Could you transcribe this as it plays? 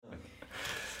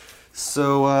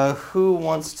So, who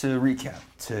wants to recap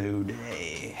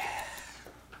today?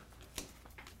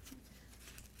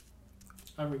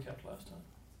 I recapped last time.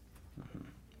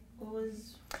 What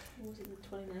was it, the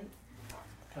 29th?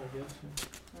 I guess. Yeah.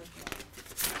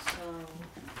 So,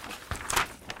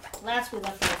 last we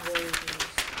left off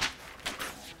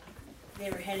they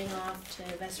were heading off to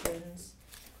Veterans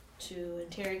to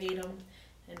interrogate him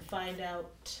and find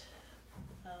out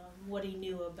what he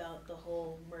knew about the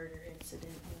whole murder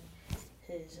incident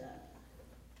and his,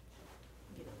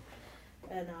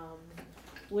 and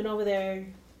went over there.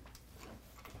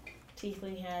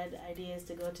 Tiefling had ideas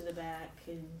to go to the back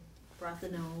and brought the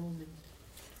gnome,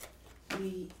 and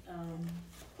we,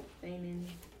 Thanen,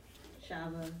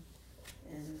 Shava,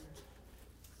 and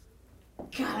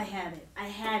God, I had it.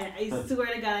 I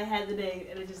swear to God, I had the name,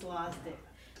 and I just lost it.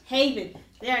 Haven.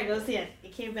 There I go. See it.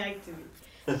 It came back to me.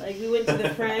 Like, we went to the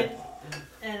front,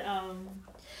 and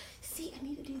see, I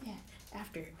need to do that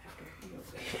after.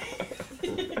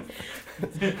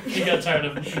 You got tired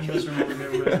of misremembering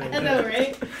everything. I know,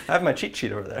 right? I have my cheat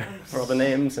sheet over there for all the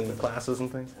names and the classes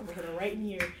and things. I'm gonna write in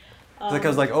here. Like I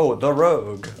was like, oh, the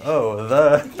rogue, oh,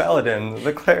 the paladin,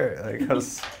 the cleric. Like, I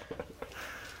was...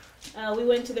 We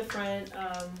went to the front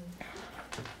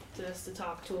just to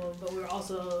talk to him, but we were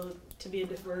also to be a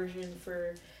diversion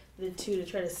for the two to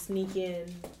try to sneak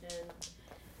in, and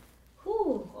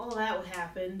all that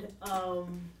happened.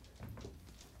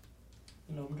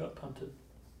 We got punted.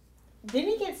 Didn't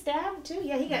he get stabbed too?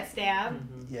 Yeah, he got stabbed.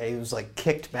 Mm-hmm. Yeah, he was like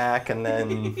kicked back and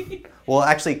then, well,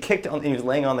 actually kicked on. He was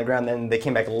laying on the ground. Then they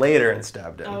came back later and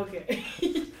stabbed him. Okay.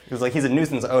 He was like, he's a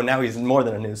nuisance. Oh, now he's more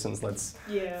than a nuisance. Let's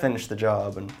Yeah. finish the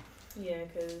job. And Yeah,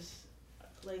 because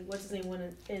like what's his name went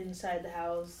inside the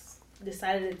house,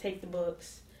 decided to take the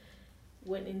books,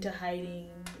 went into hiding.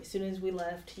 As soon as we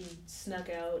left, he snuck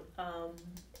out.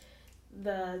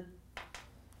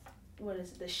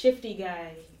 The shifty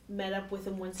guy met up with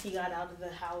him once he got out of the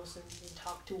house and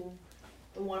talked to him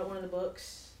and wanted one of the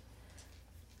books.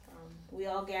 We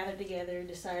all gathered together,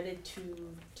 decided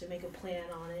to make a plan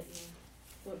on it, and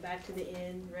went back to the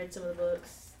inn, read some of the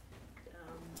books.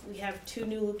 We have two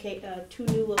new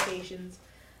locations.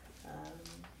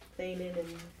 Thanen and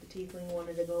the Tiefling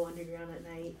wanted to go underground at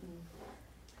night, and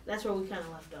that's where we kind of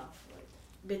left off, like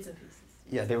bits and pieces.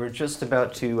 yeah, they were just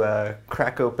about to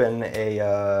crack open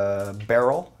a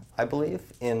barrel, I believe,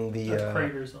 in the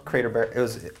Crate or something. crater barrel. It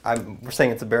was. We're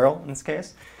saying it's a barrel in this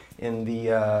case, in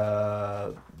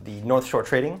the North Shore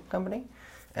Trading Company,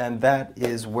 and that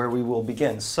is where we will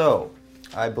begin. So,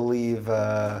 I believe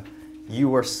you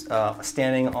were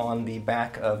standing on the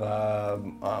back of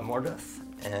Morgoth,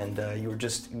 and you were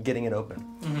just getting it open.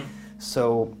 Mm-hmm.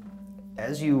 So,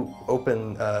 as you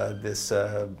open this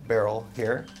barrel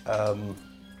here,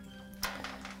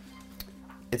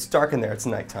 it's dark in there, it's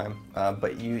nighttime,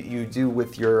 but you do,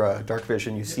 with your dark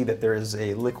vision, you see that there is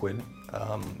a liquid.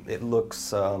 It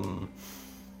looks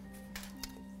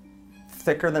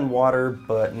thicker than water,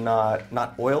 but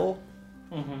not oil.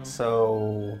 Mm-hmm.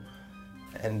 So,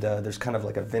 and there's kind of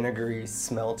like a vinegary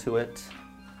smell to it.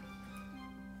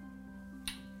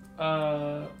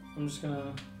 I'm just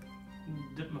gonna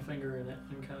dip my finger in it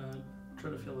and kind of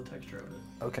try to feel the texture of it.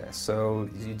 Okay, so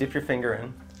you dip your finger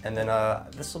in, and then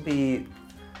this will be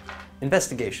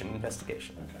investigation. Okay.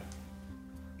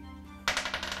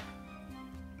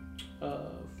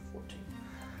 14.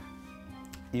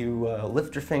 You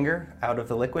lift your finger out of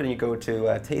the liquid and you go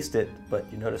to taste it, but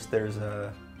you notice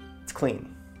it's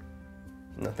clean.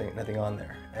 Nothing on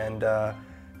there. And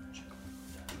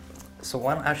so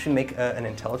why don't I actually make an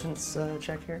intelligence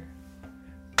check here?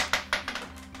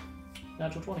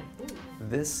 Natural 20.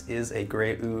 This is a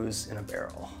gray ooze in a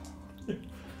barrel.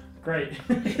 Great.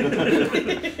 Got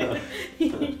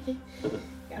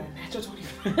a natural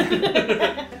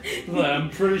 20. I'm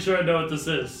pretty sure I know what this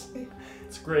is.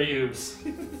 It's gray ooze.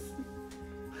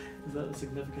 Is that a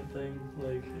significant thing?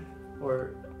 Like,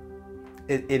 or?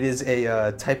 It is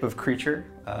a type of creature.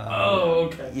 Oh,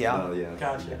 okay. Yeah. Oh, yeah.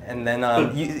 Gotcha. And then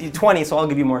you 20, so I'll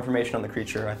give you more information on the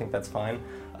creature. I think that's fine.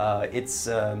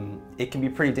 It can be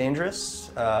pretty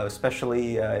dangerous,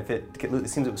 especially if it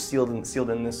seems it was sealed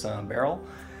in this barrel.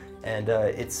 And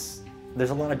there's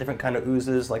a lot of different kind of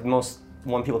oozes. Like most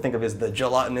one people think of is the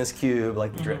gelatinous cube,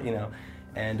 like you know.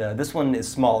 And this one is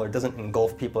smaller, doesn't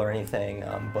engulf people or anything,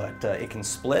 but it can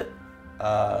split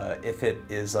if it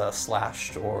is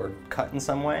slashed or cut in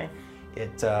some way.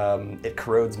 It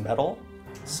corrodes metal,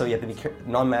 so you have to be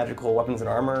non-magical weapons and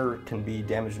armor can be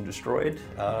damaged and destroyed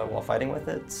while fighting with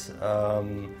it.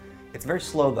 It's very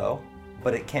slow though,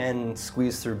 but it can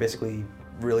squeeze through basically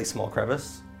really small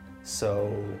crevice.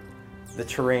 So the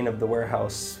terrain of the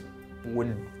warehouse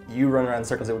would you run around in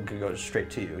circles, it would go straight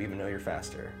to you, even though you're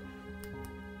faster.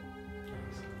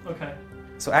 Okay.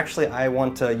 So actually, I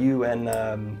want you and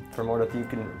for Mordeth, you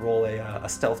can roll a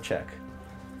stealth check.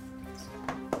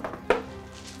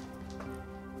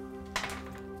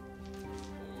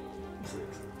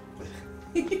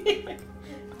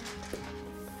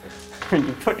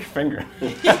 You put your finger. I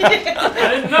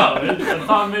didn't know. I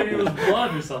thought maybe it was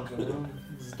blood or something.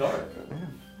 It's dark.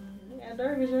 Yeah,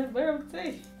 dark vision. What would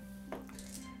say?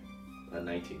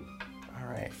 19. All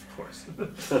right. Of course.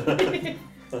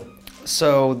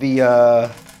 So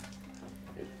the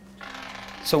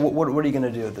so what are you gonna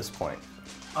do at this point?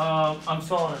 I'm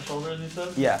still on his shoulders, you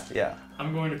said? Yeah, yeah.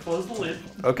 I'm going to close the lid,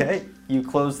 Okay, you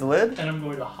close the lid. and I'm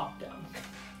going to hop down.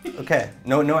 Okay,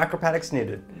 no acrobatics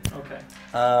needed. Okay.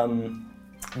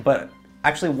 But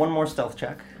actually, one more stealth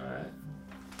check. Alright.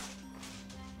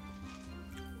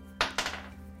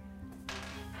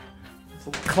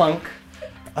 Clunk.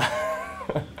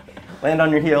 Land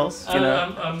on your heels. You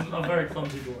know. I'm a very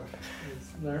clumsy dwarf.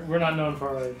 We're not known for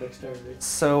our dexterity.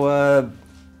 So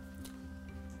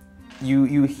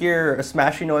you hear a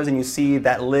smashing noise and you see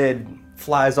that lid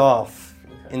flies off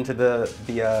into the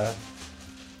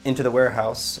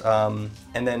warehouse, and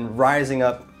then rising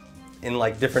up in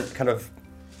like different kind of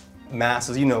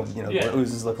masses. You know Yeah. what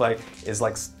oozes look like is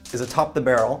atop the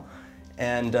barrel,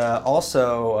 and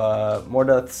also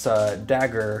Mordeth's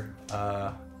dagger.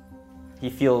 He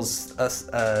feels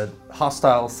a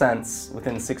hostile sense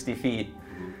within 60 feet,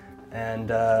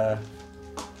 and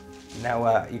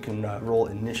now you can roll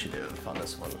initiative on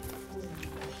this one.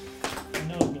 I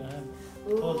know it's gonna happen.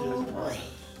 Told you it was gonna happen.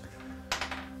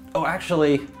 Oh,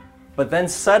 actually, but then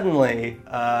suddenly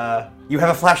you have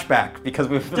a flashback because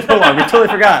we prologue. We totally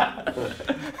forgot.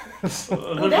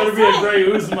 There better be a gray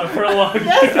ooze in my prologue.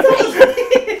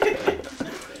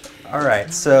 All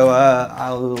right, so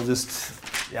I'll just.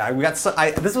 Yeah, we got.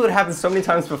 This would happen so many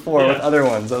times before with other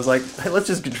ones. I was like, hey, let's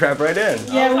just trap right in.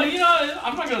 Yeah, you know,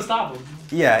 I'm not gonna stop him.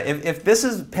 Yeah, if this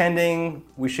is pending,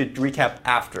 we should recap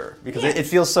after because it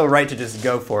feels so right to just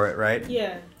go for it, right?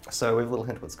 Yeah. So we have a little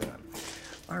hint of what's going on.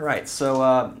 All right,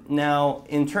 so now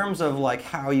in terms of like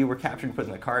how you were captured and put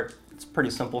in the cart, it's pretty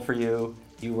simple for you.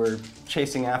 You were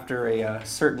chasing after a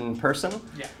certain person.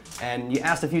 Yeah. And you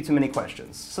asked a few too many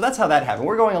questions. So that's how that happened.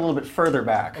 We're going a little bit further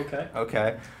back. Okay.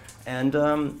 Okay. And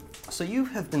so you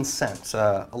have been sent,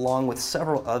 along with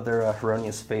several other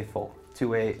Heronius faithful,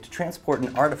 to transport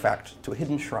an artifact to a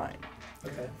hidden shrine.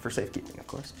 Okay. For safekeeping, of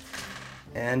course.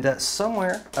 And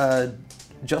somewhere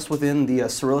just within the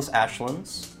Cyrillus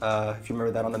Ashlands, if you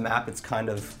remember that on the map, it's kind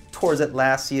of towards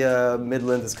Atlasia,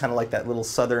 Midlands. It's kind of like that little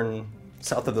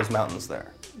south of those mountains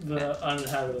there. The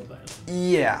uninhabited land.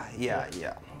 Yeah.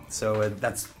 So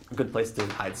that's a good place to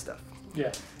hide stuff.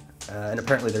 Yeah. And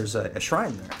apparently there's a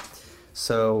shrine there.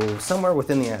 So somewhere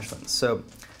within the Ashlands. So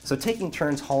taking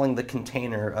turns hauling the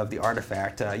container of the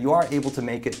artifact, you are able to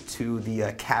make it to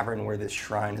the cavern where this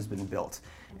shrine has been built.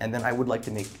 And then I would like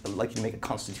you to make a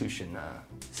Constitution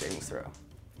savings throw.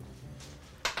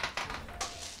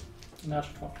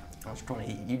 Natural 20. Natural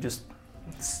 20. You just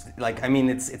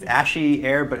it's ashy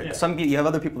air, but you have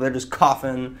other people that are just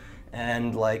coughing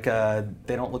and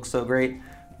they don't look so great.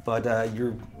 But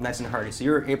you're nice and hardy, so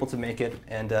you're able to make it,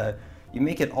 and you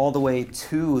make it all the way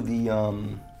to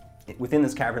the. Within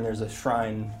this cavern, there's a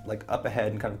shrine up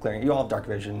ahead and kind of clearing. You all have dark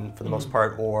vision for the most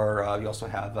part, or you also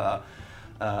have a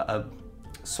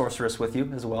sorceress with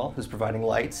you as well, who's providing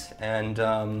light and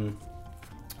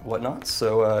whatnot.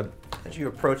 So as you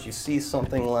approach, you see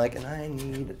something and I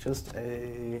need just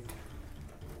a.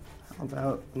 How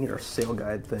about we need our sail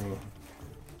guide thing,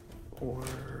 or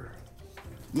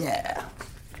yeah.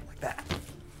 That.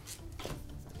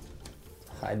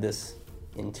 Hide this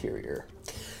interior.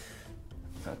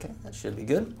 Okay, that should be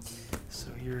good.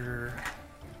 So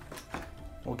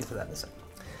we'll get to that in a second.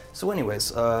 So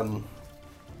anyways,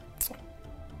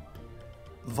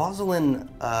 Voslin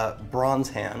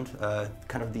Bronzehand,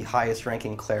 kind of the highest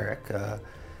ranking cleric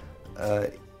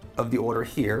of the order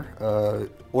here,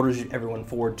 orders everyone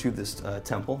forward to this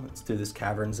temple. It's through this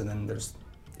caverns, and then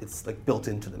it's built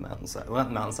into the mountainside. Well, not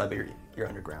the mountainside, but you're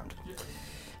underground.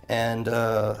 And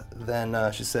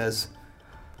then she says,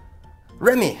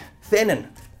 Remy, Thanon,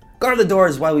 guard the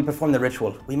doors while we perform the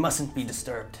ritual. We mustn't be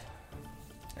disturbed.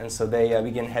 And so they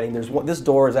begin heading. This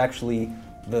door is actually,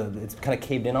 it's kind of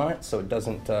caved in on it, so it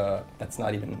doesn't, that's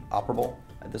not even operable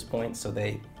at this point. So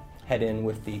they head in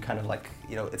with the kind of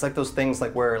it's like those things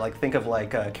where think of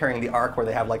carrying the ark where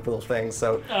they have the little things.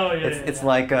 So it's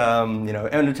like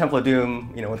under Temple of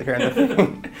Doom, when they're carrying the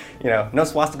thing, no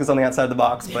swastikas on the outside of the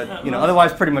box, but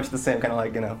otherwise pretty much the same kind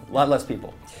of a lot less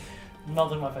people.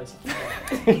 melting my face.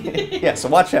 Yeah, so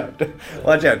watch out.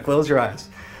 Watch out. Close your eyes.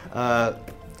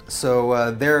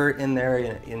 So they're in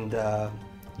there and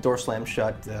door slammed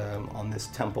shut on this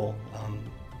temple,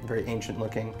 very ancient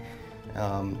looking,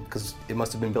 because it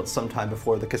must have been built sometime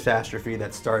before the catastrophe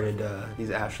that started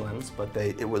these ashlands, but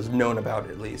it was known about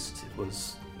at least. It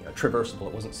was traversable.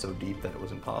 It wasn't so deep that it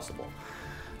was impossible.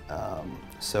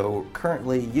 So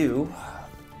currently you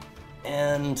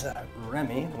and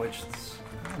Remy, which is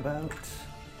about...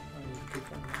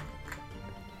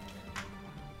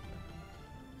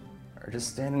 are just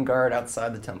standing guard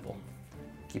outside the temple,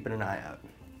 keeping an eye out.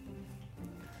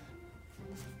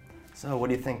 So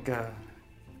what do you think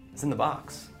is in the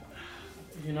box?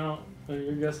 You know,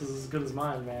 your guess is as good as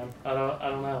mine, man. I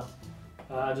don't know.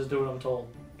 I just do what I'm told.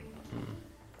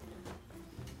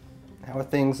 How are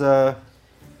things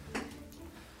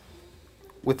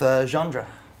with Jandra?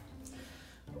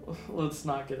 Let's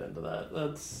not get into that.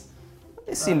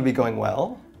 They seem to be going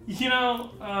well. You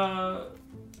know,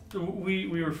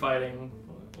 we were fighting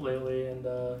lately, and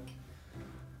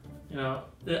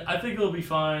I think it'll be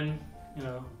fine.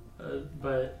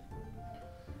 But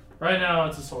right now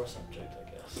it's a sore subject,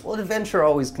 I guess. Well, adventure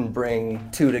always can bring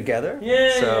two together.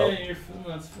 Yeah,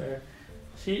 that's fair.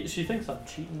 She thinks I'm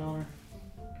cheating on her.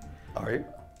 Are you?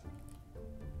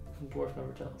 Dwarf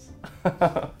never tells.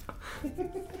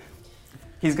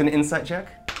 He's gonna insight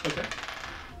check. Okay.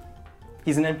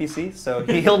 He's an NPC, so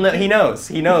he'll know. He knows.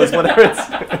 He knows whatever it's.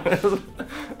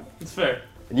 It's fair.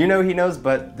 You know he knows,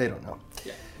 but they don't know.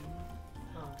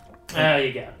 Yeah.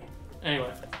 You got me.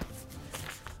 Anyway.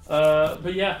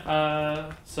 But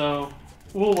yeah. So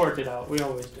we'll work it out. We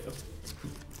always do.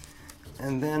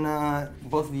 And then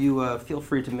both of you feel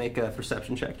free to make a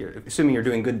perception check. Assuming you're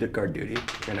doing good guard duty.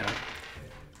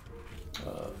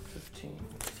 15.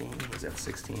 15. Was that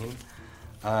 16?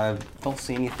 Don't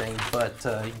see anything, but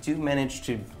you do manage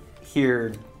to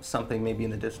hear something maybe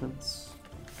in the distance,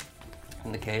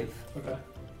 in the cave. Okay.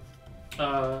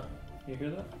 You hear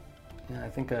that? Yeah, I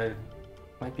think I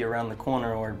might be around the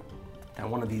corner or down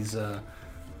one of these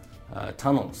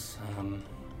tunnels.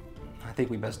 I think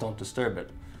we best don't disturb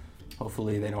it.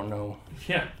 Hopefully they don't know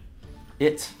Yeah.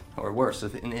 it, or worse,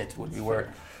 if in it would be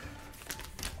word.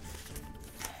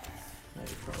 Yeah,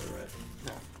 you're probably right.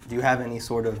 Do you have any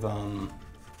sort of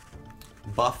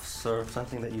buffs or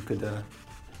something that you could,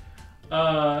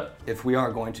 if we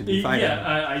are going to be fighting?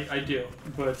 Yeah, I do,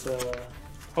 but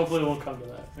hopefully it won't come to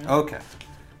that. Yeah?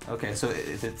 Okay, so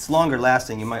if it's longer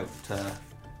lasting, you might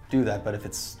do that, but if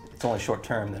it's only short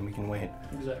term, then we can wait.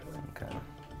 Exactly. Okay.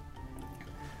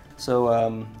 So,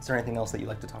 is there anything else that you'd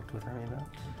like to talk to Remy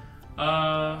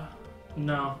about?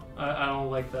 No, I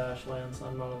don't like the Ashlands.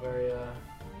 I'm not a very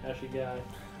ashy guy.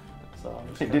 So I'm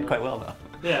just You did quite well, though.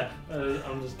 Yeah,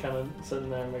 I'm just kind of sitting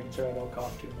there and making sure I don't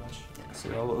cough too much. Yeah, so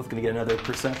you're all both going to get another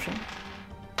perception.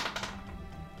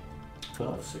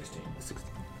 12? 16.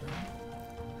 16.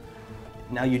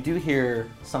 Now you do hear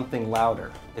something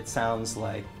louder. It sounds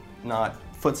like not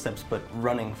footsteps, but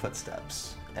running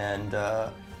footsteps. And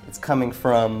it's coming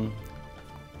from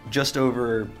just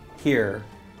over here,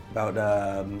 about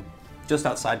just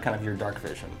outside kind of your dark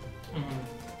vision. Mm-hmm.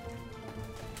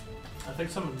 I think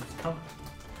someone's coming.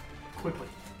 Quickly.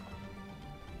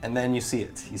 And then you see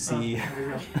it. You see...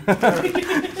 There you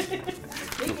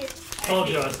go. Told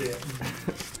you I see it.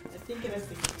 I think it has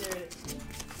to stare at me.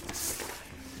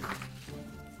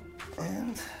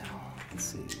 And let's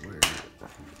see, where is it?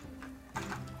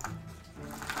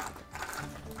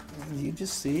 And you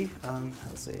just see,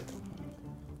 let's see.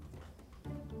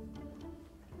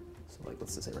 So like,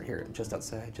 let's just say right here, just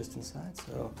outside, just inside.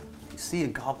 So you see a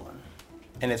goblin,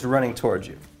 and it's running towards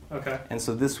you. Okay. And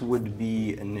so this would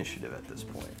be initiative at this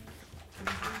point.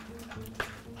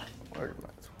 Where did my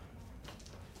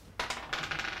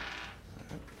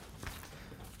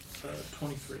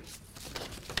 23.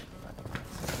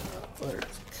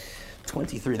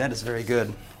 23, that is very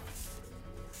good.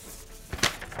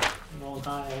 Rolling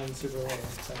high and super low at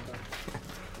the same time.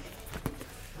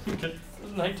 Okay.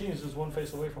 19 is just one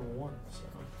face away from a 1. So.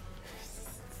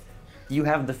 You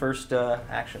have the first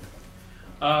action.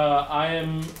 I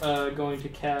am going to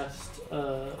cast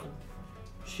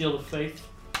Shield of Faith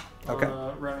Okay.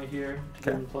 on Remy here.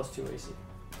 Okay. And plus 2 AC.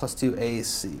 Plus 2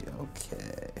 AC,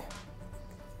 okay.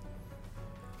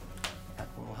 That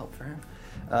will help for him.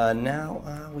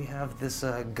 Now we have this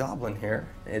goblin here.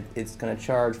 It's going to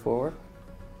charge forward.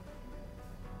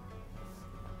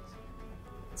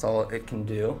 That's all it can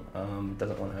do.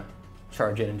 Doesn't want to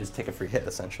charge in and just take a free hit,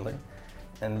 essentially.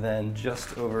 And then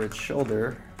just over its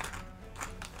shoulder...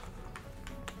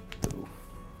 Ooh.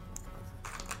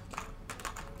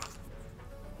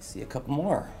 See a couple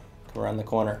more come around the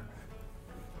corner.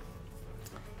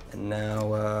 And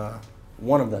now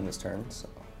one of them is turned. So.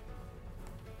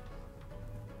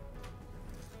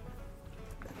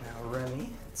 And now Remy.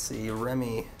 Let's see,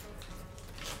 Remy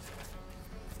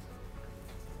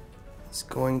is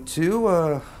going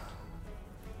to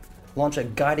launch a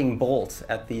guiding bolt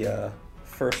at the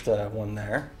first one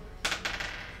there.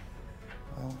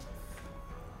 Well,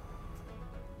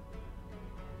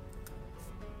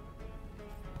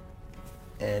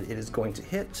 and it is going to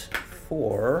hit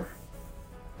for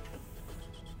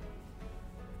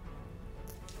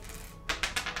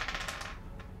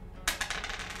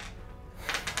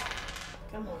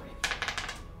Come on.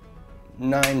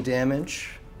 9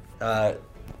 damage,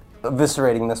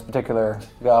 eviscerating this particular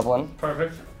goblin.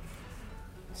 Perfect.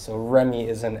 So Remy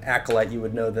is an acolyte, you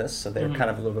would know this, so they're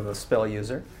kind of a little bit of a spell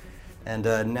user. And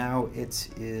now it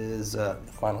is, the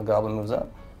final goblin moves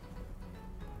up.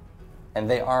 And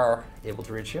they are able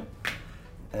to reach you.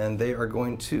 And they are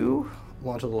going to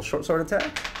launch a little short sword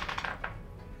attack.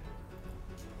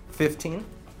 15.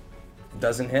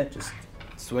 Doesn't hit, just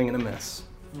swing and a miss.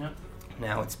 Yep.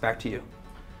 Now it's back to you.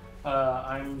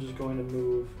 I'm just going to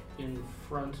move in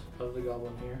front of the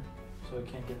goblin here, so I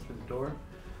can't get through the door.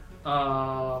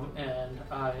 And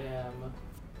I am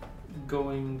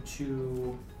going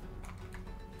to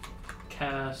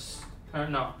cast.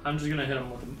 No, I'm just gonna hit him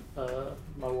with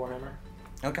my warhammer.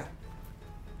 Okay.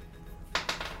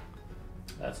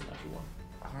 That's a natural one.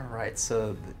 All right,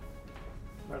 so,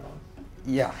 Right on.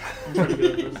 yeah. I'm pretty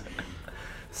good at this.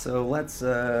 So let's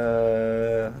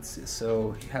see.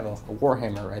 So you have a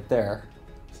warhammer right there.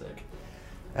 Sick.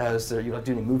 Is there, you like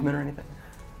do any movement or anything?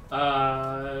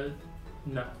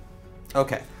 No.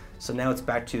 Okay. So now it's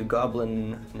back to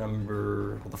goblin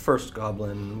number, well, the first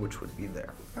goblin, which would be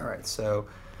there. All right. So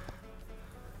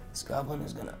this goblin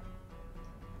is gonna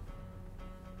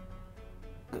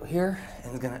go here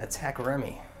and is gonna attack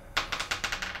Remy.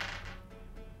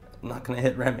 I'm not gonna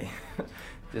hit Remy.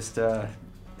 Just at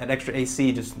extra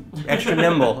AC, just extra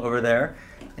nimble over there.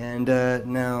 And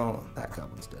now that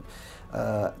goblin's dead.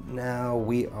 Now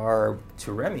we are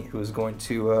to Remy, who is going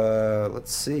to,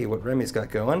 let's see what Remy's got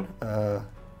going.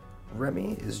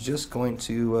 Remy is just going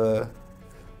to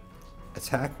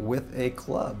attack with a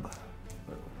club.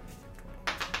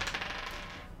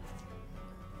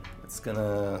 It's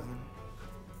gonna,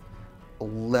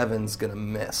 11's gonna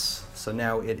miss. So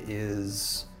now it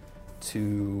is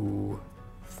to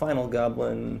final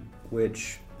goblin,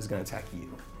 which is gonna attack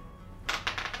you.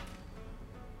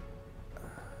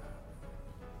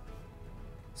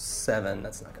 Seven,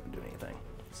 that's not gonna do anything.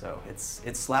 So it's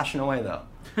slashing away though.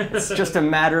 It's just a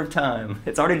matter of time.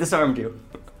 It's already disarmed you.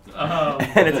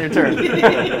 And it's your turn.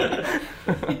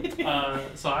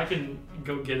 So I can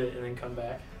go get it and then come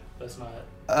back. That's not.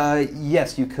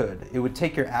 Yes, you could. It would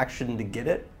take your action to get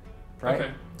it, right?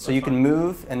 Okay, So you can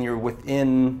move, and you're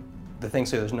within the thing.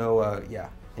 So there's no, yeah,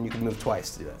 and you can move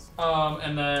twice to do this.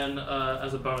 And then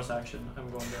as a bonus action, I'm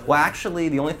going to. Well, actually,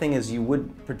 the only thing is you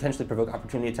would potentially provoke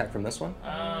opportunity attack from this one.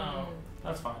 Oh,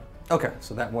 that's fine. Okay,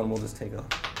 so that one will just take a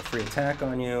free attack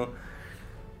on you.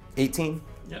 18.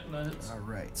 Yep, that hits. All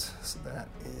right, so that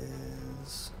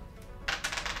is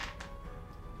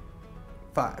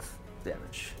 5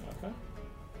 damage. Okay.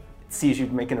 It sees you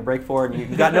making a break forward, and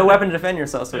you got no weapon to defend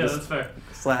yourself, so Yeah, it that's just fair.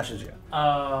 slashes you.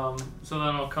 So then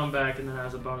I'll come back, and then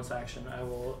as a bonus action, I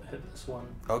will hit this one.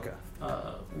 Okay.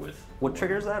 With. What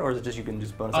triggers that, or is it just you can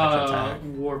just bonus action attack?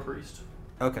 War Priest.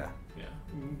 Okay. Yeah,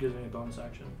 gives me a bonus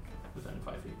action within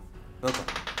 5 feet. Okay.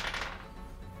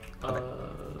 That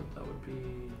would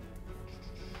be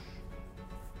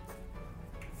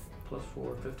plus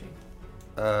 4, 15.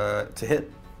 To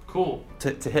hit? Cool.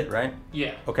 To hit, right?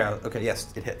 Yeah. Okay,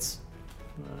 yes, it hits.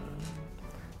 Uh,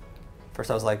 First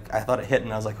I was like, I thought it hit,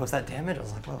 and I was like, what's that damage? I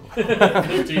was like, whoa.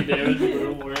 15 damage,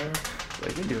 little wherever.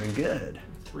 Like, you're doing good.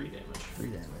 3 damage. 3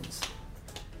 damage.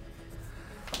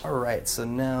 All right, so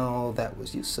now that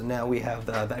was you. So now we have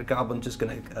that goblin just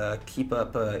going to keep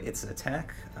up its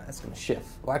attack. It's going to shift.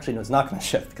 Well, actually, no, it's not going to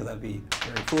shift because that'd be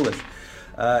very foolish.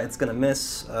 It's going to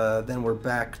miss. Then we're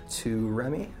back to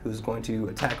Remy, who's going to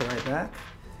attack right back.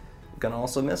 Going to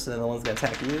also miss, and then the one's going to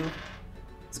attack you.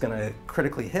 It's going to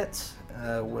critically hit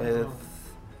with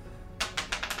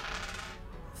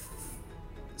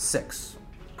 6.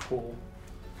 Cool.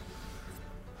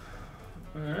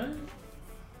 Alright.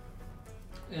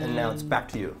 And now it's back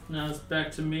to you. Now it's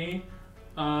back to me.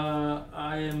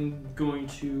 I am going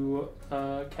to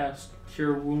cast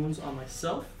Cure Wounds on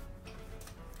myself.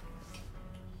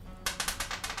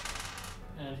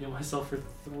 And heal myself for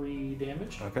 3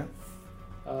 damage. Okay.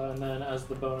 And then as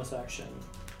the bonus action,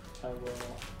 I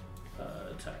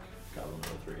will attack. Goblin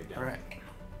number 3 again. All right.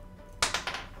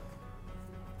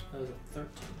 That was a 13.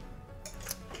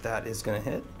 That is going to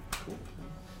hit. Cool.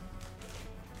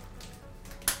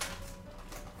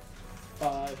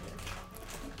 5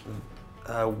 damage.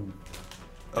 And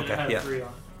it Okay, had yeah. 3 on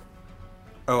it.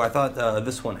 Oh, I thought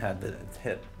this one had the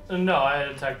hit. No, I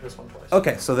attacked this one twice.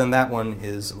 Okay, so then that one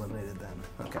is eliminated then.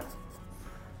 Okay.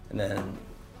 And then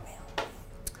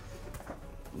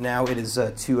now it is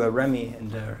to Remy,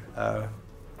 and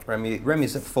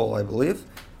Remy's at full, I believe.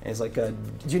 And he's like, do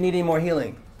you need any more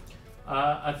healing?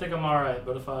 I think I'm alright,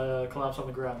 but if I collapse on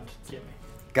the ground, get me.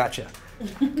 Gotcha.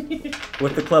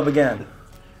 With the club again.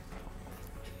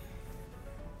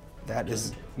 That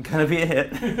is gonna be a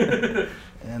hit.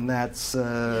 And that's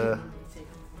a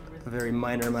very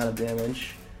minor amount of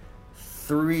damage.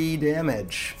 3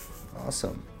 damage.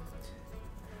 Awesome.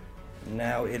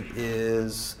 Now it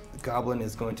is, the goblin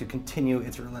is going to continue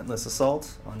its relentless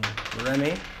assault on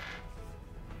Remy.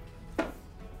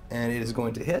 And it is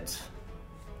going to hit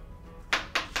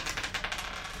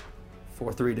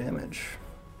for 3 damage.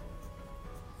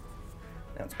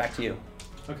 Now it's back to you.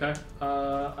 Okay.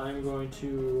 I'm going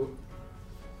to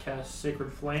cast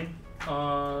Sacred Flame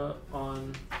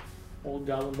on Old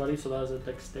Goblin Buddy, so that is a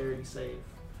dexterity save.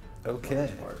 Okay. For this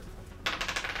part.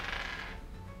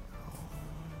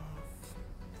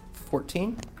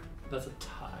 14? That's a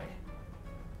tie.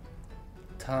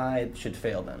 Tie should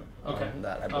fail then. Okay. On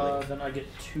that, I believe. Then I get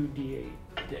 2d8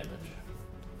 damage.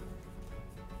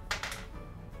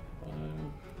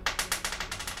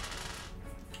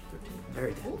 13.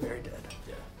 Very dead, very dead.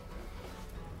 Yeah.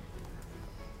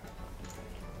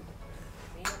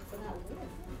 Made up for that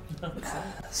win.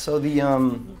 So the We're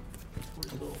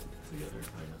still together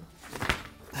right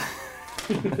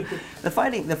now.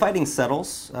 the fighting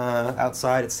settles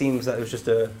outside. It seems that it was just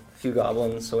a few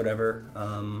goblins or whatever.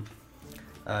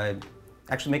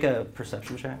 Actually, make a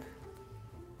perception check.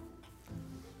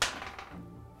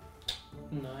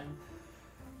 9.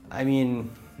 I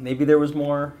mean, maybe there was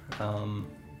more,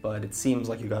 but it seems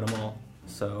like you got them all.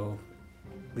 So,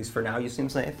 at least for now, you seem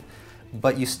safe.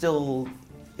 But you still,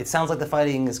 it sounds like the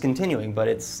fighting is continuing, but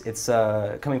it's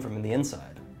coming from the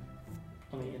inside.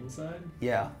 On the inside?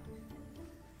 Yeah.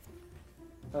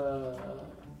 I'm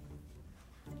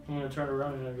gonna turn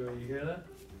around and go, you hear that?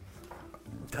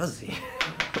 Does he?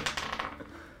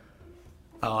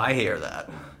 Oh, I hear that.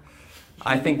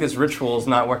 I think this ritual is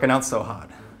not working out so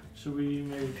hot. Should we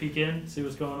maybe peek in, see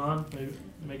what's going on? Maybe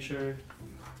make sure.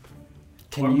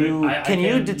 Can Or you I can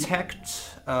you can-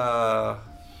 detect? Do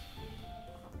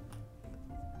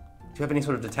you have any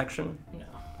sort of detection? No.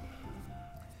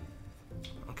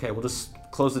 Okay, we'll just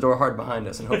close the door hard behind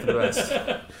us and hope for the best.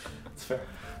 That's fair.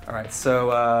 All right,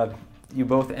 so you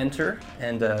both enter,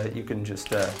 and you can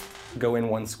just go in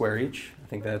 1 square each. I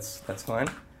think that's fine.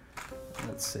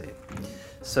 Let's see.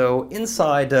 So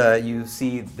inside, you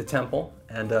see the temple,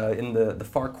 and in the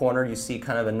far corner, you see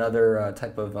kind of another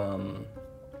type of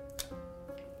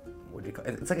what do you call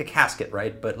it? It's like a casket,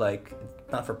 right? But like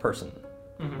not for a person,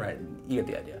 Mhm. right? You get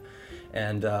the idea.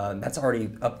 And that's already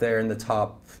up there in the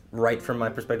top right from my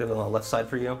perspective, on the left side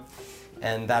for you.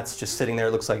 And that's just sitting there.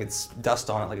 It looks like it's dust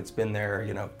on it, like it's been there,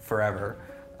 forever.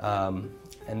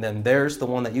 And then there's the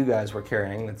one that you guys were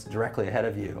carrying that's directly ahead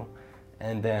of you.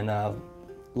 And then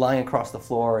lying across the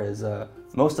floor is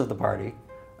most of the party,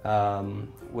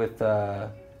 with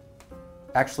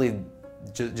actually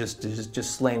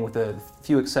just slain with a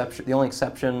few exceptions. The only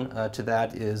exception to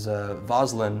that is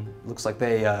Voslin. Looks like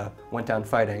they went down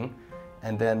fighting.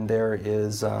 And then there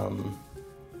is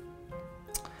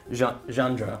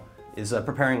Jandra is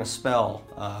preparing a spell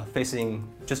facing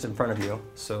just in front of you,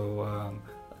 so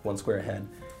 1 square ahead.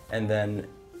 And then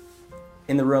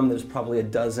in the room there's probably a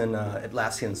dozen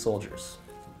Atlassian soldiers.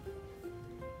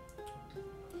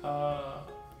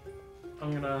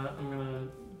 I'm gonna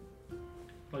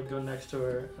like go next to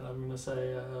her and I'm gonna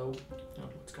say,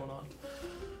 what's going on?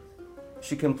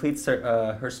 She completes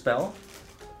her spell,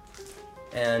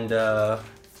 and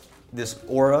this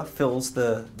aura fills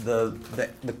the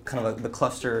kind of the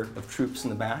cluster of troops in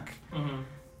the back, Mm-hmm.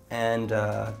 and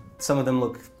some of them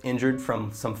look injured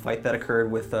from some fight that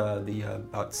occurred with the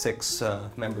about 6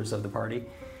 members of the party,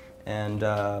 and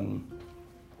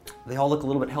they all look a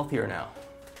little bit healthier now.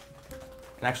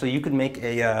 And actually, you could make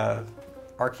a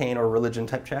arcane or religion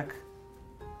type check.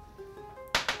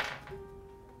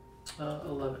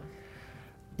 11.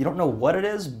 You don't know what it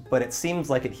is, but it seems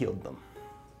like it healed them.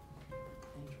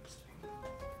 Interesting.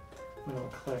 I'm a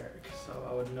cleric, so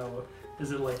I would know.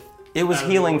 Is it like? It was Out of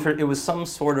healing the- for. It was some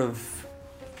sort of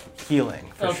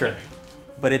healing for Okay. sure,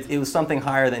 but it was something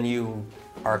higher than you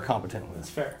are competent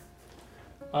That's with.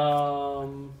 fair.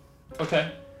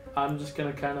 Okay. I'm just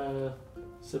gonna kind of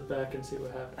sit back and see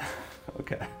what happens.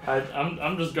 Okay.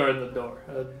 I'm just guarding the door.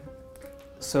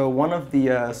 So one of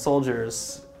the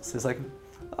soldiers says like,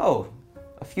 "Oh,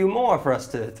 a few more for us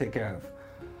to take care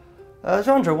of.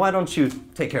 Chandra, why don't you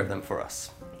take care of them for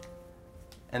us?"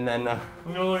 And then I'm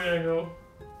gonna look at her and go,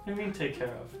 "What do you mean take care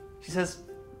of?" she says,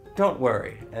 "Don't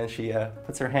worry." And she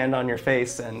puts her hand on your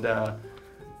face, and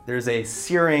there's a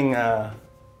searing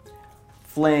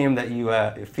flame that you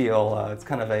feel. It's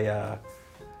kind of a.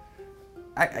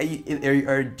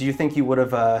 Do you think you would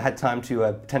have had time to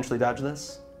potentially dodge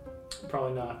this?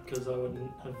 Probably not, because I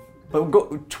wouldn't have. But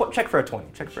go check for a 20.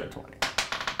 Check for a 20.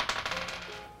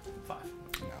 5.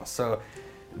 No. So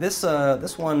this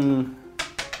one,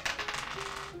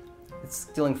 it's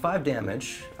dealing 5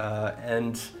 damage,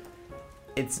 and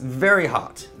it's very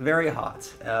hot. Very hot.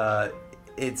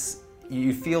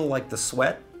 You feel like the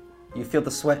sweat. You feel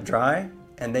the sweat dry,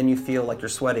 and then you feel like you're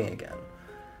sweating again.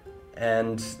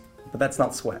 But that's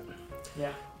not sweat.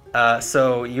 Yeah.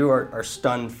 So you are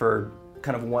stunned for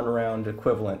kind of 1 round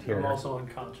equivalent here. I'm also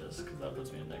unconscious, because that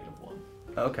puts me in -1.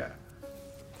 Okay.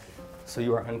 So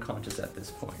you are unconscious at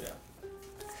this point. Yeah.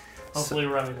 Hopefully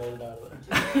Remy made it out of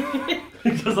there.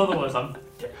 Because otherwise I'm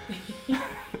dead.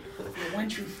 One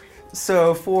true friend.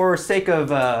 So for sake of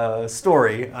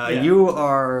story, Yeah. you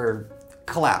are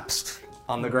collapsed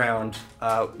on the ground.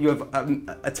 You have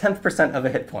a 10th% of a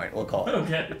hit point, we'll call it.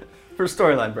 Okay. For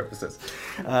storyline purposes.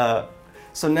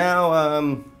 So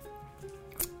now,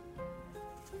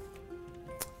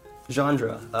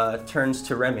 Chandra turns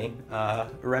to Remy.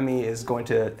 Remy is going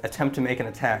to attempt to make an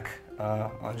attack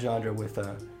on Chandra with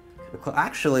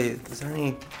actually, is there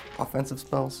any offensive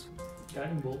spells?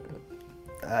 Guiding bolt.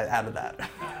 Out of that.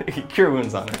 Cure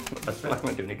wounds on it. That's not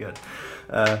going to do any good.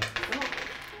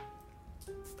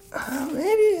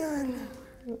 Maybe.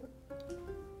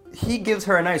 He gives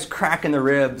her a nice crack in the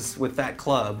ribs with that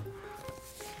club.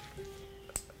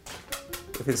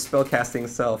 With his spellcasting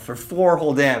self for 4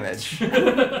 whole damage.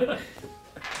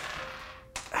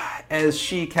 As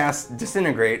she casts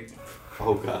Disintegrate.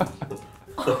 Oh god.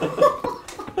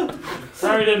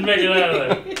 Sorry, didn't make it out of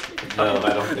there. No,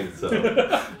 I don't think so.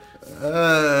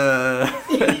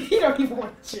 You don't even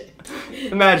want to check.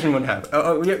 Imagine what happened.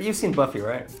 Oh, you've seen Buffy,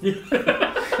 right?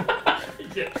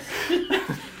 Yeah.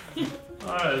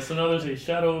 Alright, so now there's a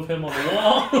shadow of him on the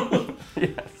wall.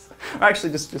 Yes.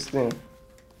 Actually, just Alright,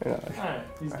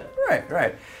 he's dead.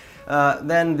 Right.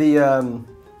 Then the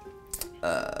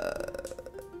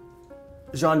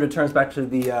Chandra turns back to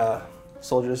the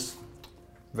soldiers.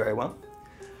 Very well.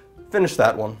 Finish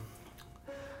that one.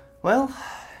 Well,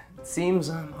 it seems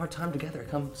our time together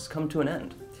come to an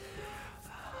end.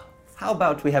 How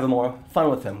about we have more fun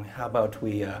with him? How about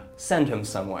we send him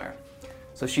somewhere?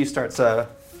 So she starts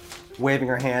waving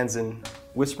her hands and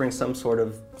whispering some sort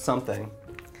of something.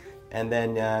 And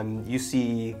then you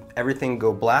see everything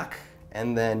go black,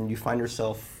 and then you find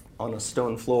yourself on a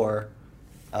stone floor.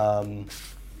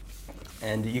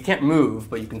 And you can't move,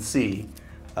 but you can see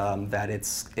that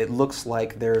it looks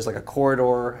like there's like a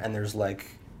corridor, and there's like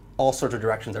all sorts of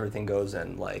directions everything goes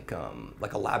in, like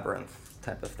a labyrinth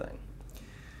type of thing.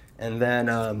 And then,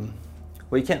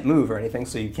 well, you can't move or anything,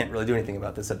 so you can't really do anything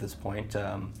about this at this point.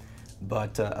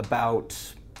 But about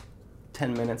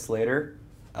 10 minutes later,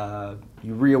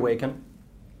 you reawaken.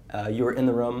 You're in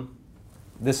the room.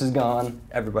 This is gone.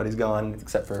 Everybody's gone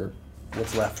except for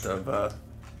what's left of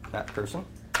that person.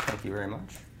 Thank you very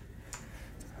much.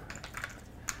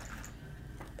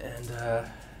 And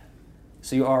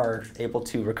so you are able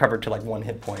to recover to like 1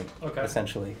 hit point, Okay.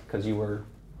 essentially, because you were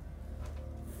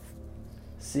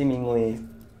seemingly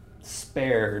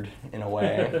spared in a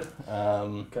way.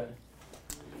 Okay.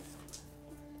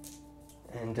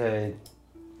 And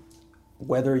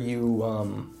whether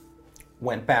you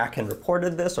went back and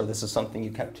reported this, or this is something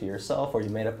you kept to yourself, or you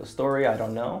made up a story, I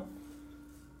don't know.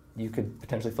 You could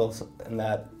potentially fill in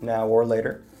that now or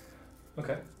later.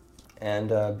 Okay. And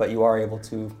but you are able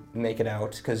to make it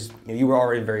out because you were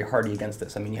already very hardy against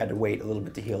this. I mean, you had to wait a little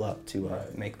bit to heal up to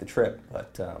Right. make the trip,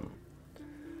 but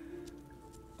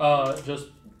Just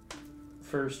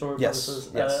for story Yes,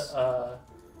 purposes, yes.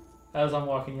 as I'm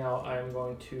walking out, I'm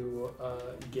going to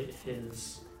get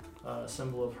his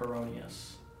symbol of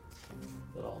Heronius.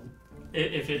 That I'll,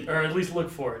 if it, or at least look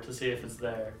for it to see if it's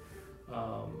there.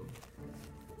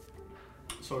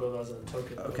 Sort of as a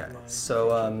token. Okay, Of my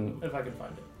so, if I can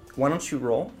find it. why don't you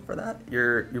roll for that?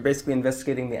 You're basically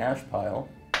investigating the ash pile.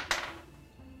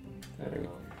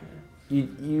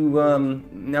 You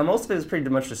now most of it is pretty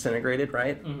much disintegrated,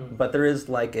 right? Mhm. But there is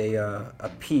like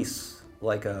a piece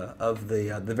like of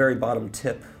the very bottom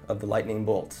tip of the lightning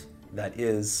bolt that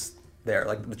is there.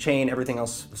 Like the chain, everything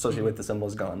else associated with the symbol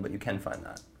is gone, but you can find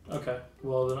that. Okay.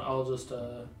 Well, then I'll just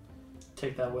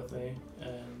take that with me,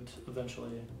 and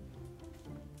eventually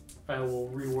I will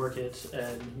rework it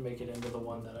and make it into the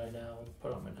one that I now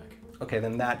put on my neck. Okay,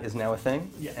 then that is now a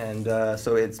thing. Yeah. And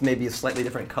so it's maybe a slightly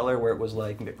different color where it was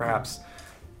like perhaps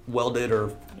welded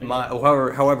or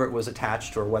however it was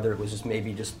attached, or whether it was just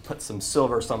maybe just put some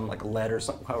silver, some like lead or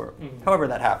something. However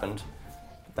that happened,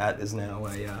 that is now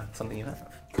something you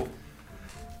have. Cool.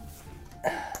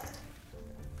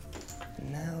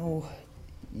 Now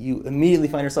you immediately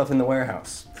find yourself in the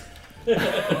warehouse.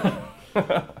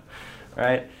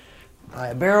 Right? By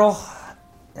a barrel,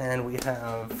 and we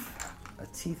have a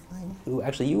tiefling who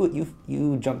actually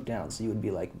you jumped down, so you would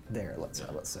be like there. Let's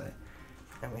say,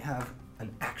 and we have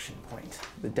an action point,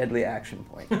 the deadly action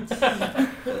point. It's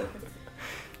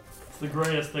the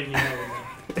greatest thing you ever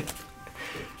made.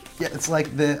 Yeah, it's like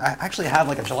I actually have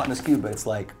like a gelatinous cube, but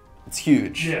it's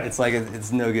huge. Yeah. It's like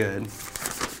it's no good.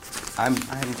 I'm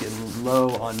getting low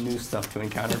on new stuff to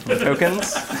encounter from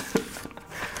tokens.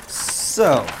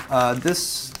 So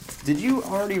did you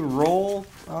already roll?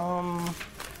 I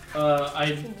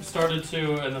started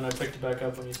to, and then I picked it back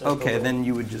up when you said. Okay, go. then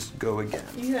you would just go again.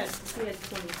 You had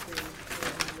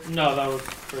 23. No, that was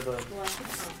for the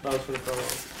Well, prologue.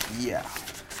 Yeah.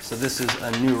 So this is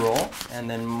a new roll, and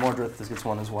then Mordrith gets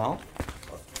one as well.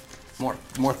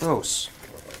 Morthos.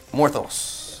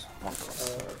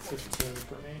 15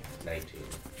 for me. 19.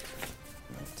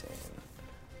 19.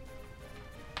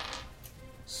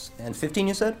 And 15,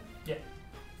 you said? Yeah.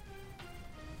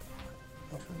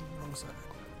 Wrong side.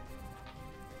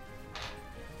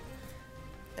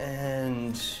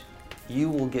 And you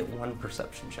will get one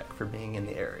perception check for being in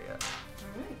the area.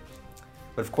 alright.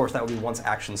 But of course, that would be once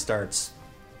action starts.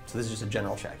 So this is just a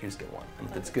general check. You just get one. And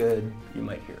if it's good, you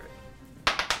might hear it.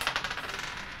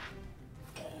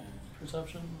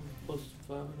 Perception plus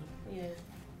 5, Yeah.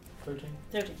 13.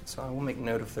 13. So I will make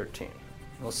note of 13.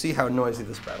 We'll see how noisy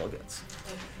this battle gets.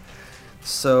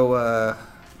 So,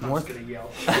 I'm Morth. just gonna yell.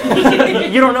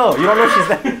 You don't know. You don't know if she's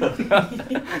there.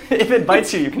 If it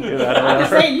bites you, you can do that. Or I'm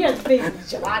just whatever. saying, you have to think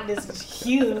gelatinous is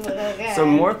huge. So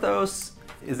Morthos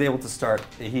is able to start.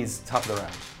 He's top of the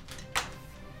round.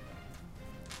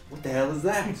 What the hell is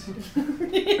that?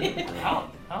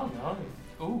 I don't know.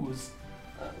 Ooze.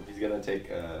 He's gonna take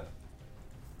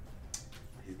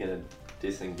he's gonna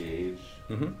disengage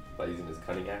Mm-hmm. by using his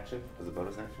cunning action as a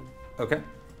bonus action. Okay.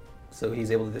 So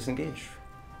he's able to disengage.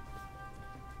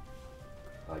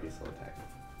 I guess he'll attack him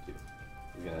too.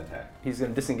 He's gonna attack. He's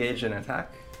going to disengage and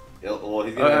attack. He's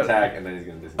gonna attack and then he's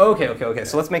gonna disengage. Okay.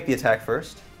 So let's make the attack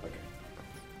first. Okay.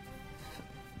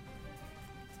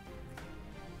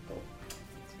 Oh,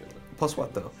 that's good. Plus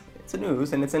what though? It's an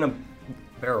ooze and it's in a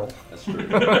barrel. That's true.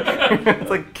 It's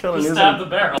like killing You ooze. stabbed the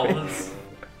barrel. That's-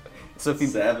 So if you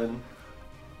 7.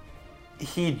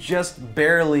 he just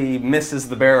barely misses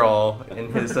the barrel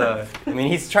in his I mean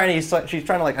she's trying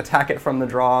to like attack it from the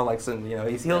draw, like some, you know,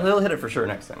 he'll hit it for sure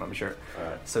next time, I'm sure.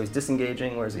 Alright. So he's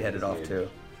disengaging. Where's he headed off to?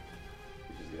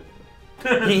 Which is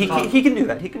good. He can do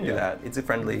that. He can do that. It's a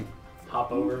friendly.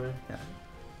 Hop over me. Yeah.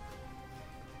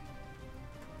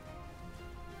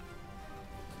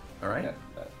 All right. Yeah.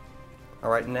 All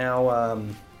right. Now,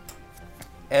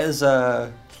 as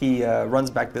he runs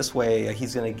back this way,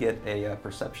 he's going to get a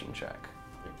perception check.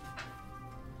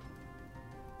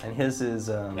 And his is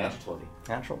Natural 20.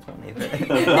 natural 20. A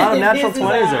lot of natural This is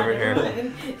 20s our over here.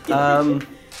 one.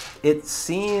 It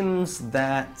seems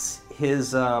that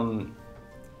his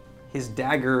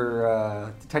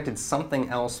dagger detected something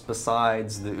else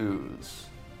besides the ooze.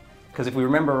 Because if we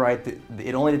remember right,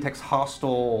 it only detects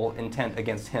hostile intent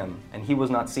against him, and he was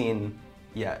not seen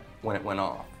yet when it went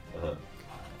off. Uh-huh.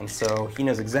 And so he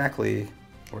knows exactly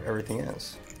where everything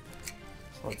is.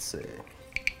 So let's see.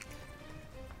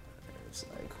 There's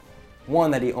like one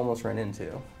that he almost ran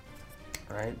into,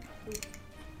 right?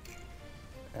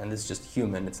 And this is just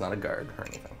human, it's not a guard or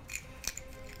anything.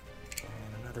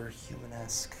 And another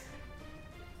human-esque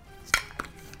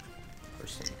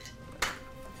person.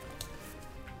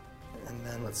 And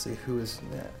then let's see who is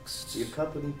next. Your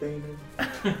company, baby.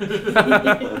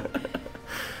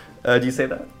 Do you say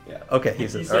that? Yeah. Okay, He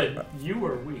said, you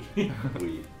or we? We.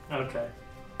 Okay.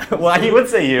 well, he would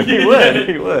say you. He would.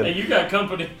 He would. Hey, you got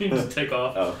company. You just take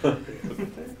off. Oh.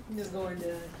 Just going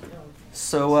to,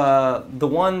 So the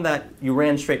one that you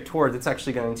ran straight towards, it's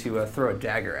actually going to throw a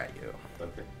dagger at you.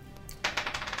 Okay.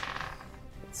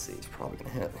 Let's see, it's probably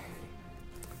going to hit.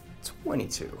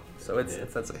 22. So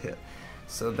that's a hit.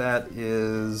 So that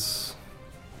is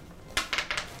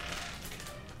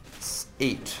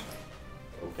 8.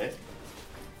 Okay.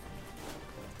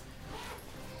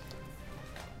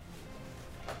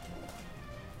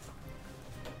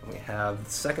 We have the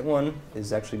second one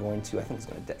is actually going to, I think he's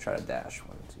going to try to dash.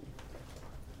 1, 2,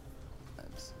 5,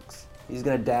 6. He's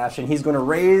going to dash, and he's going to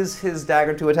raise his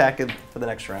dagger to attack it for the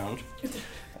next round.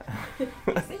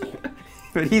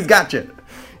 But he's got you,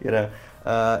 you know.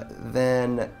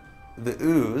 Then the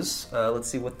ooze. Let's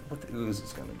see what the ooze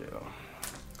is going to do.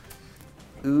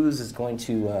 Ooze is going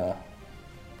to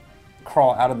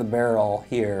crawl out of the barrel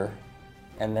here,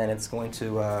 and then it's going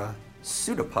to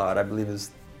pseudopod, I believe,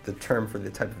 is the term for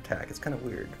the type of attack. It's kind of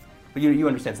weird, but you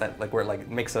understand that, like where it like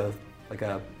makes a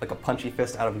punchy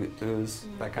fist out of ooze,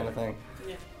 that kind of thing.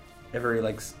 Yeah. Every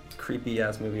like creepy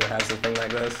ass movie has a thing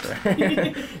like this.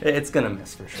 It's gonna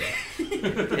miss for sure.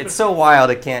 It's so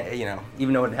wild it can't, you know,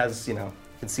 even though it has, you know,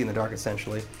 you can see in the dark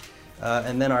essentially.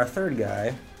 And then our third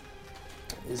guy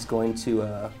is going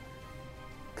to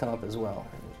come up as well.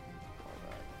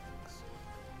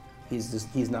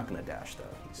 He's not gonna dash though.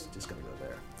 He's just gonna go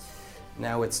there.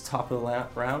 Now it's top of the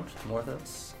round,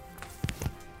 Morthos.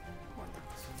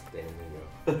 Damn,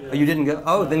 there you Oh, you didn't go?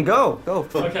 Oh, then go.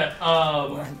 Okay.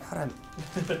 How'd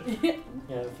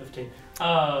Yeah, 15.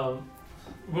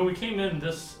 When we came in,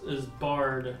 this is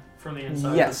barred from the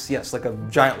inside. Yes, like a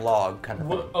giant log kind of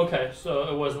thing. Okay, so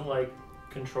it wasn't like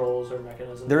controls or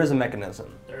mechanisms. There is a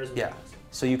mechanism. There is a Yeah. mechanism.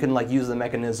 So you can like use the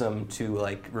mechanism to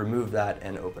like remove that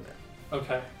and open it.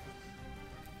 Okay.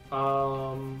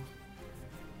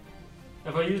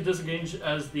 If I use disengage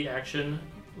as the action,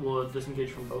 will it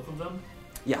disengage from both of them?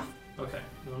 Yeah. Okay,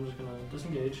 then I'm just gonna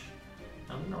disengage.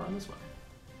 I'm gonna run this way.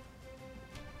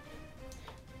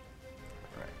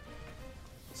 Right.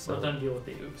 So then deal with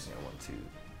the oops. Yeah, 1, 2.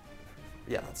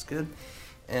 Yeah, that's good.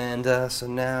 And so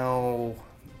now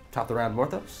top of the round,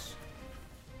 Morthos.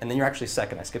 And then you're actually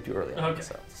second. I skipped you earlier. Okay.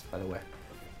 So, just by the way.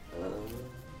 go.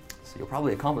 So you'll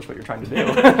probably accomplish what you're trying to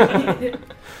do.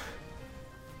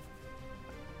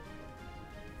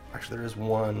 Actually, there is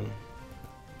one.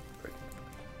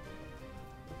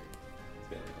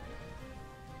 Let's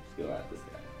go at this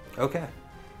guy. Okay.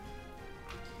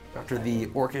 After the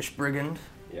orcish brigand.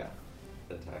 Yeah.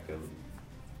 Attack him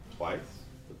twice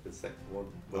with the second one.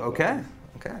 Okay.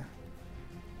 Okay.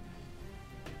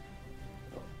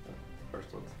 Oh,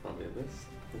 first one's probably a miss.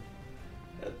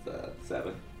 That's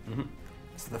 7. Mm-hmm.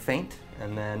 So the feint,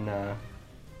 and then The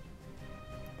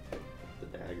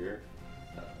dagger.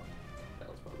 That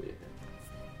was probably a hit.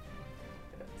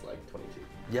 Yeah, it's like 22.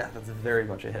 yeah, that's very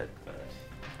much a hit. Alright.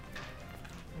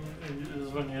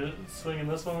 Is when you're swinging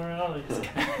this one around.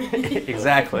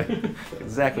 Exactly.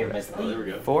 Exactly You're right. missing. Oh, there we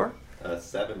go. 4?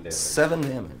 7 damage. 7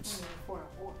 damage. For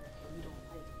a war, you don't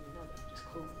like you know, just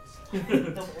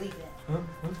clueless. Don't believe that.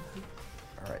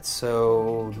 All right.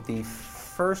 So the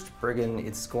first brigand,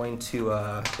 it's going to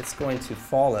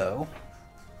follow,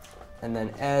 and then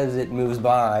as it moves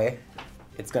by,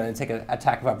 it's going to take an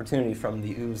attack of opportunity from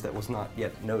the ooze that was not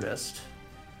yet noticed.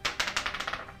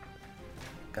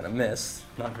 Gonna miss.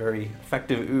 Not very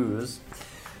effective ooze.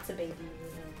 It's a baby. You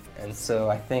know. And so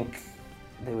I think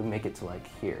they would make it to like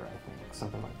here, I think.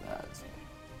 Something like that. So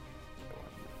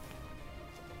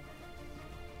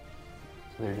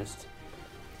they're just.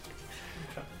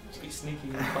 Be sneaky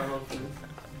and climb up the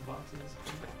boxes.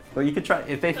 Well, you could try.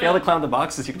 If they fail to climb the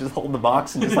boxes, you could just hold the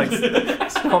box and just like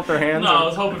stomp their hands. No, I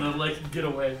was hoping to like get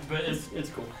away, but it's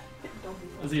cool. Don't be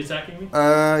Is he attacking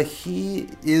me? He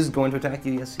is going to attack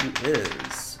you. Yes, he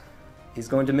is. He's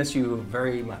going to miss you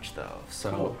very much, though.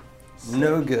 So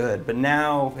no good. But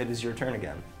now it is your turn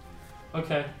again.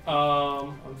 Okay.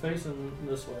 I'm facing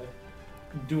this way.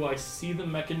 Do I see the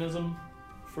mechanism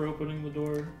for opening the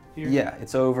door here? Yeah,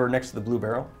 it's over next to the blue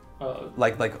barrel,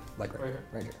 like right Right here, here.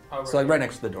 right here. Oh, So like right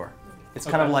next to the door. It's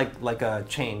kind of Okay. like a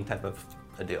chain type of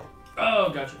a deal. Oh,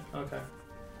 gotcha. Okay.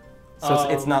 So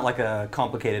it's not like a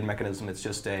complicated mechanism. It's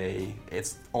just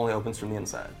it's only opens from the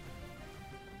inside.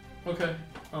 Okay.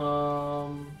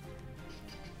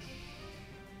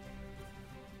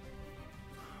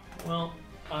 Well,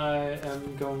 I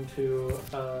am going to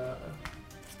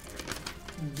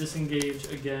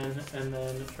disengage again and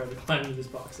then try to climb these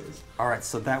boxes. All right,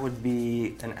 so that would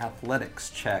be an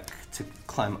athletics check to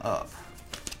climb up.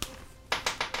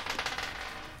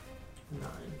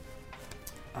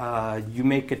 9. You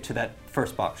make it to that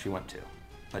first box you went to,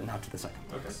 but not to the second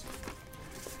Okay. box.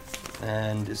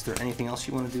 And is there anything else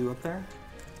you want to do up there?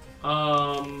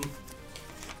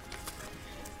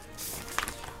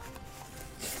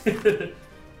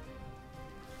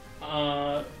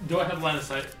 Do I have line of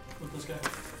sight with this guy?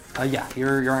 Yeah,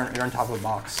 you're on top of a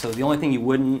box. So the only thing you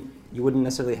wouldn't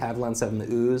necessarily have lens of in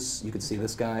the ooze. You could see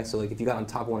this guy. So like if you got on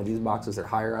top of one of these boxes, they're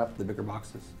higher up, the bigger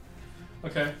boxes.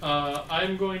 Okay.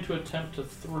 I'm going to attempt to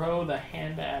throw the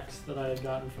hand axe that I had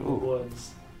gotten from the Ooh.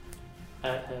 woods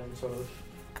at him, sort of.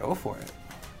 Go for it.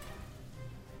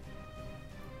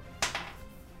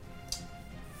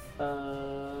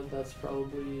 That's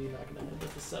probably not gonna hit.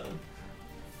 That's a 7.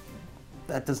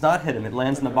 That does not hit him. It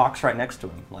lands in the box right next to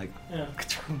him, like, Yeah.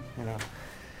 you know.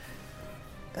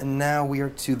 And now we are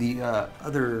to the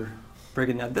other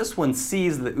brigand. Now this one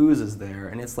sees the oozes there,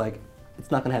 and it's like, it's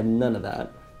not gonna have none of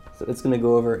that. So it's gonna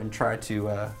go over and try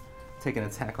to take an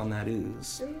attack on that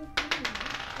ooze.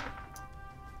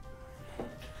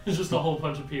 There's just a whole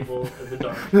bunch of people in the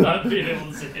dark, not being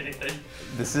able to see anything.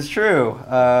 This is true.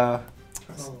 Oh,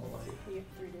 You have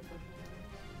 3 different ones.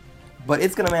 But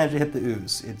it's gonna manage to hit the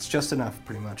ooze. It's just enough,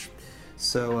 pretty much.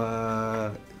 So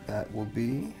that will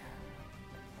be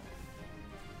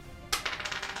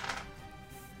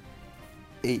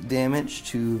 8 damage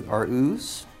to our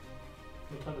ooze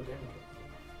what type of damage?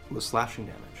 with slashing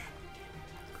damage.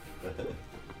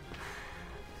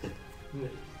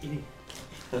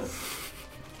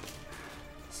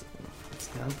 So it's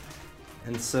done.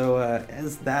 And so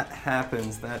as that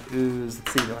happens, that ooze.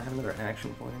 Let's see, do I have another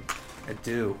action point? I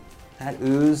do. That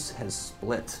ooze has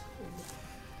split.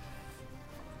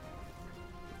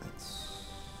 That's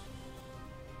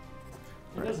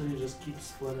I guess if you just keep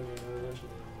splitting it eventually.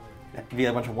 that could be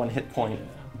a bunch of 1 hit point, Yeah.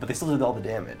 but they still did all the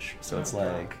damage. So it's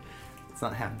Yeah. like it's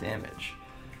not half damage.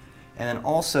 And then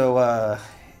also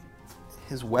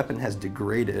his weapon has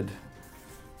degraded,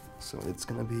 so it's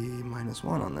gonna be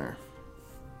 -1 on there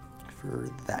for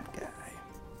that guy.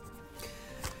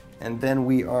 And then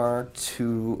we are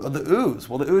to the ooze.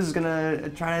 Well, the ooze is gonna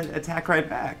try to attack right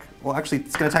back. Well, actually,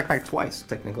 it's gonna attack back twice,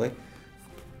 technically.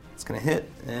 It's gonna hit,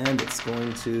 and it's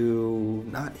going to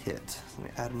not hit. So let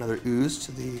me add another ooze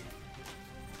to the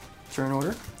turn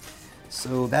order.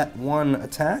 So that one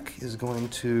attack is going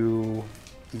to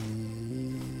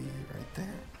be right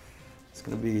there. It's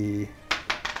gonna be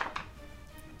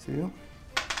 2.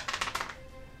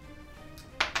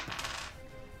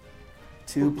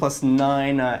 2 plus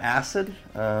 9 acid,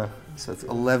 so it's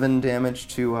 11 damage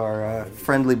to our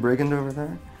friendly brigand over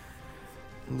there.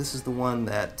 And this is the one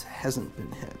that hasn't been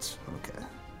hit. Okay,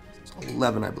 it's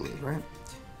 11, I believe, right?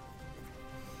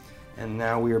 And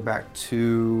now we are back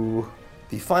to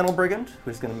the final brigand,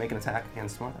 who's going to make an attack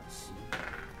against one of us.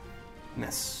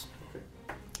 Miss.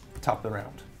 Top of the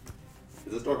round.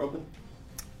 Is this door open?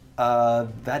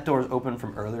 That door is open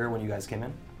from earlier when you guys came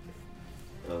in.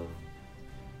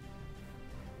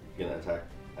 You gonna attack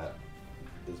at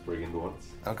this brigand once?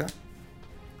 Okay.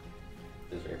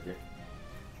 Is right here.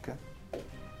 Okay.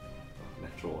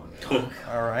 Natural 1.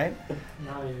 All right.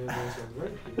 Now you guys are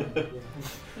right here.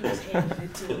 He just handed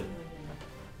it to him.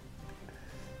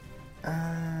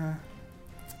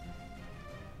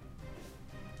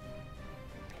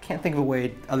 Can't think of a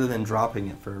way other than dropping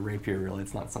it for a rapier. Really,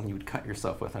 it's not something you would cut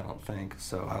yourself with, I don't think.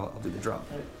 So I'll do the drop.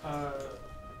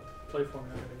 Play for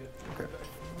me. I'm gonna get. Okay.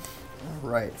 All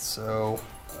right. So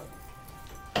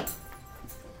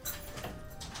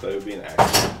So it would be an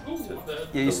action Ooh, to,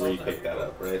 Yeah, you to re-pick that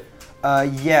up, right?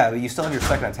 yeah, but you still have your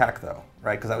second attack though,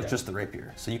 right? Because that was Yeah. just the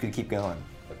rapier, so you could keep going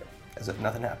Okay. as if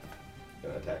nothing happened.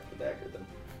 Gonna attack the dagger then.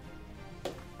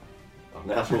 Oh,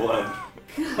 natural 1.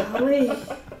 Golly.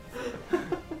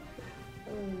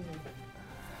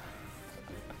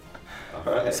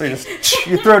 Alright. So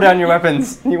you throw down your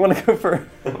weapons. You want to go for.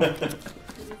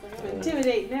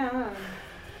 Intimidate now, huh?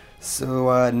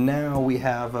 So now we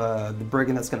have the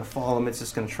brigand that's going to follow him. It's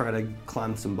just going to try to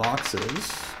climb some boxes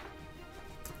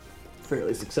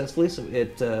fairly successfully. So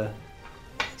it's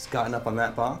gotten up on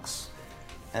that box,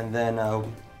 and then it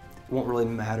won't really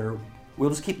matter.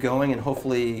 We'll just keep going, and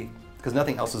hopefully, because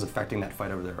nothing else is affecting that fight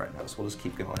over there right now, so we'll just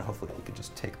keep going. Hopefully, we can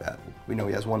just take that. We know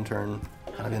he has one turn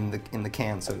kind of in the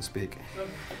can, so to speak.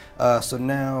 So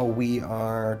now we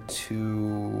are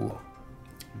to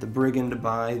the brigand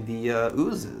by the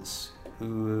oozes,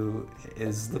 who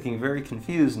is looking very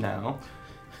confused now.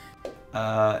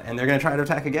 And they're going to try to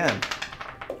attack again.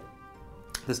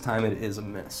 This time it is a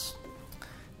miss.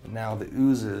 Now the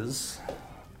oozes,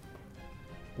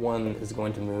 one is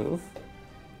going to move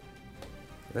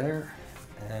there,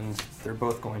 and they're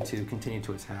both going to continue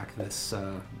to attack this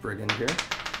brigand here.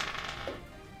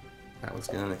 That one's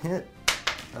going to hit.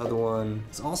 The other one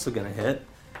is also going to hit.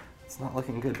 It's not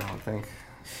looking good, I don't think.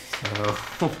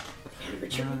 So,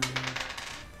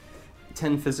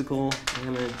 10 physical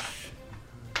damage.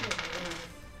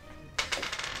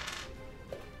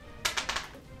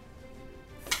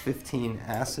 15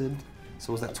 acid.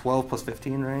 So was that 12 plus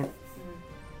 15, right?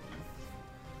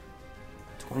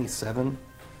 27.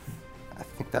 I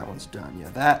think that one's done. Yeah,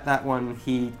 that one,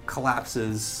 he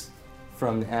collapses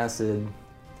from the acid.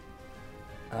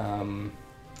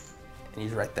 and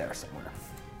he's right there somewhere.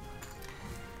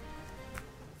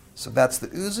 So that's the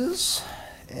oozes,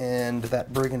 and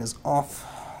that brigand is off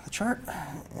the chart.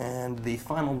 And the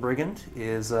final brigand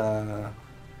is gonna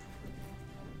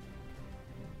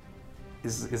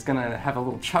have a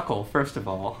little chuckle first of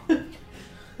all,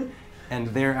 and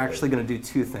they're actually gonna do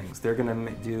two things. They're gonna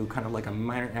do kind of like a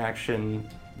minor action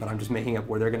that I'm just making up,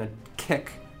 where they're gonna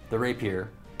kick the rapier.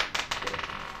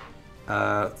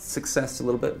 Success a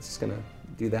little bit. It's just gonna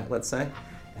do that, let's say,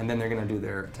 and then they're gonna do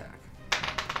their attack.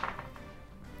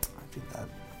 I did that.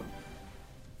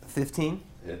 15.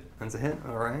 Hit. That's a hit.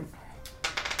 All right.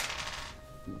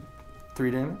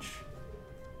 3 damage.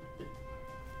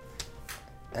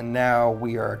 And now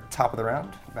we are top of the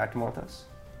round. Back to Morthos.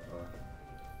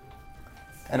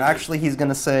 And actually, he's going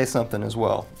to say something as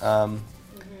well.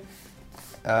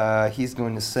 He's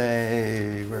going to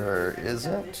say, where is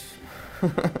it?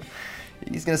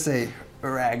 He's going to say,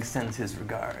 Urag sends his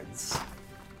regards.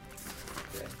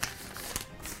 Okay.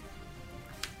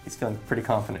 He's feeling pretty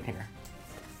confident here.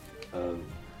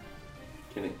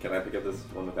 Can I pick up this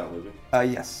one without moving?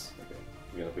 Yes. Okay.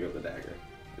 I'm gonna pick up the dagger.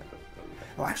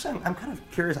 Well, actually, I'm kind of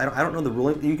curious. I don't know the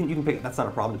ruling. You can pick. That's not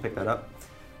a problem to pick that up,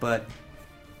 but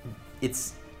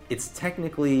it's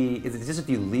technically. Is it just if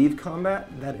you leave combat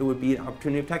that it would be an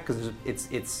opportunity attack? Because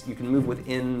it's you can move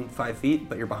within 5 feet,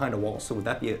 but you're behind a wall. So would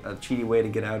that be a cheaty way to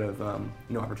get out of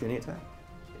no opportunity attack?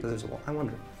 Because there's a wall. I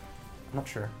wonder. I'm not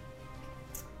sure.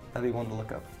 That'd be one to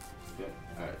look up. Yeah.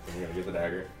 All right. So I'm gonna get the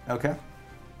dagger. Okay.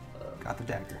 Got the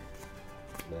dagger.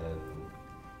 Then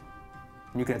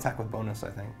You can attack with bonus, I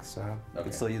think. So you Okay.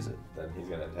 can still use it. then he's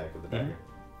gonna attack with the Mhm. dagger.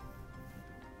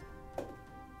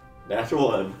 Natural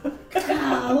 1.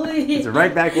 Golly. It's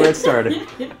right back where it started.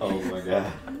 Oh my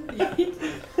god.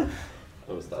 I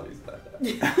always thought he's like that.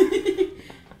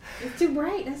 It's too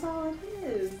bright. That's all it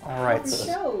is. All right. It's a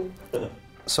show.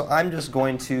 So I'm just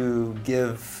going to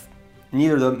give.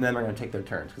 Neither of them are going to take their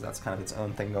turns because that's kind of its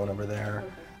own thing going over there.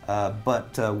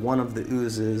 But one of the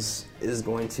oozes is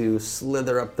going to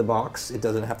slither up the box. It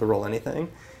doesn't have to roll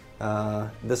anything.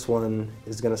 This one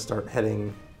is going to start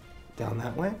heading down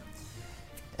that way.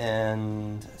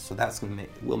 And so that's going to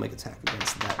will make attack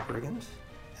against that brigand.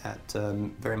 At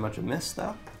very much a miss,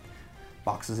 though.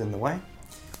 Box is in the way.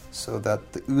 So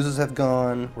that the oozes have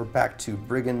gone. We're back to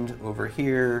brigand over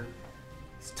here.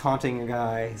 He's taunting your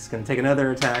guy. He's going to take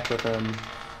another attack with him.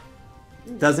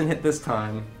 Doesn't hit this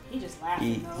time. He just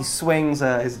laughing though. He swings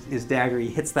his dagger. He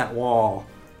hits that wall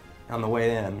on the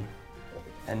way in.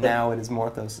 And now it is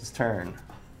Morthos' turn.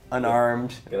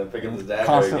 Unarmed. Gonna pick up the dagger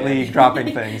Constantly again.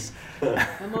 dropping things.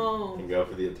 Come on. And go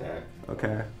for the attack.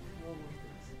 Okay.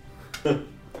 There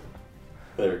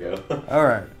we go. All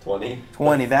right. 20.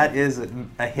 20. That is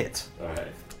a hit.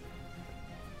 Alright.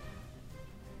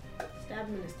 Stab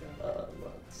him in his throat.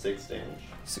 6 damage.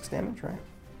 6 damage, right?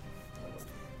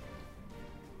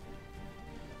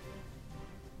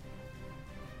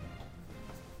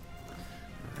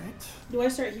 All right. Do I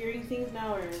start hearing things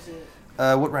now, or is it?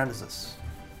 What round is this?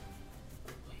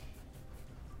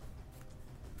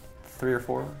 3 or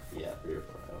 4? Yeah, 3 or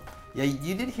 4 now. Yeah,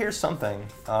 you did hear something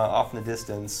off in the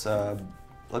distance.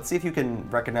 Let's see if you can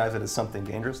recognize it as something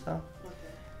dangerous, though. Okay.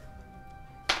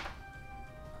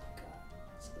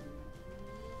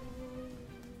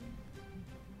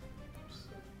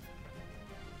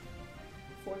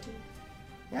 14?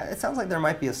 Yeah, it sounds like there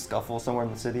might be a scuffle somewhere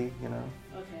in the city, you know.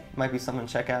 Okay. Might be something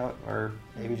to check out, or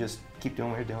maybe just keep doing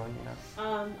what you're doing, you know.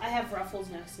 I have Ruffles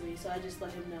next to me, so I just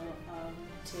let him know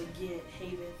to get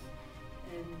Havith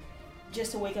and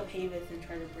just to wake up Havith and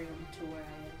try to bring him to where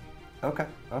I am. Okay,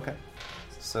 okay.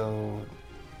 So,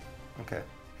 okay.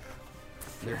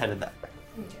 They're headed that way.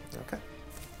 Okay. Okay.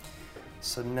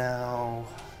 So now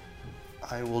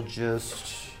I will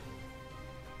just.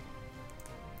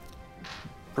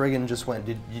 Brigand just went.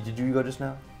 Did you go just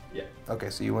now? Yeah. Okay,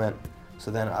 so you went.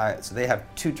 So then so they have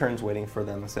 2 turns waiting for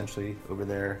them essentially over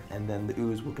there, and then the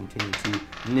ooze will continue to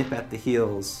nip at the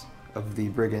heels of the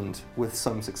brigand with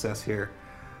some success here.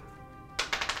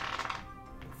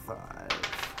 5,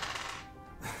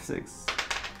 6.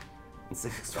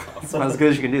 That's about as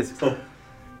good as you can do.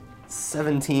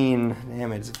 17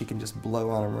 damage if you can just blow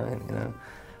on him right, you know.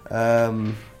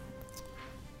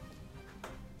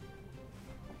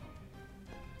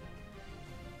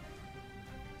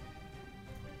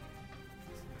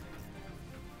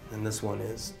 And this one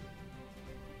is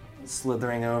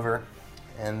slithering over,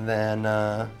 and then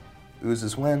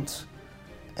oozes went,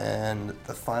 and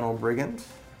the final brigand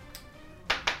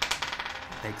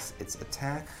makes its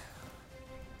attack.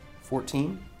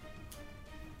 14.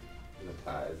 The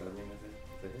ties, I mean, is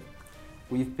it hit?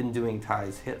 We've been doing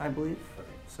ties hit, I believe. Okay.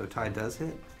 So tie does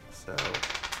hit. So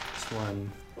this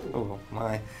one, oh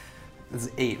my, this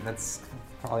is 8. That's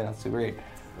probably not so great.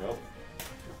 Well,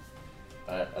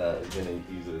 gonna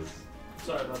use his.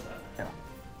 Sorry about that. Yeah.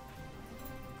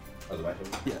 Oh, the match.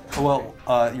 Yeah. Well,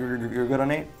 you're good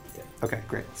on 8. Yeah. Okay,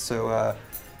 great. So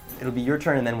it'll be your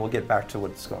turn, and then we'll get back to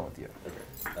what's going on with you. Okay.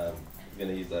 I'm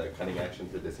gonna use a cunning action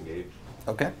to disengage.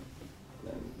 Okay.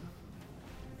 Then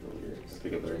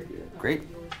pick up the rapier. Great.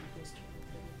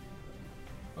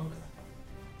 Okay.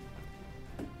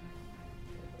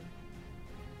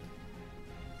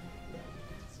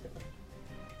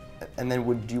 And then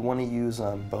do you want to use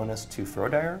bonus to throw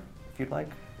dagger if you'd like?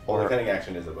 Well, the cunning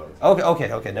action is a bonus.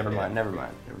 Okay. Never Yeah.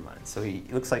 mind. So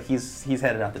it looks like he's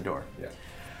headed out the door. Yeah.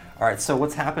 All right. So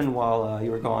what's happened while you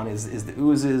were gone is the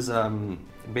oozes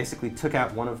basically took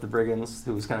out one of the brigands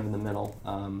who was kind of in the middle.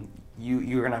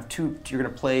 You're gonna have two. You're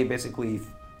gonna play basically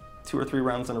 2 or 3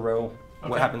 rounds in a row.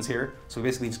 What Okay. happens here? So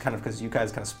basically, just kind of because you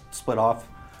guys kind of split off,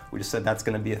 we just said that's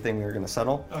gonna be a thing we were gonna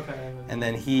settle. Okay. And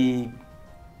then he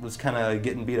was kind of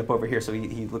getting beat up over here, so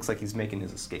he looks like he's making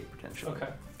his escape potentially. Okay.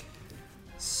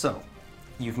 So,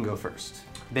 you can go first.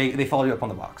 They followed you up on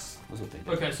the box, was what they did.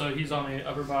 Okay, so he's on the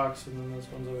upper box, and then this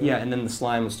one's over. Yeah, and then the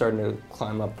slime was starting to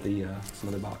climb up the some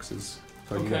other boxes.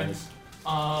 So you Okay. guys.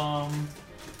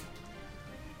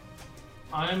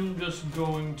 I'm just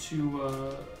going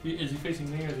to. Is he facing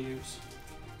me or the ooze?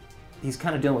 He's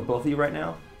kind of dealing with both of you right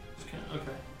now.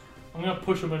 Okay. I'm gonna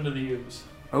push him into the ooze.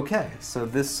 Okay, so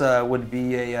this would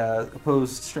be a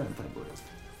opposed strength, I believe.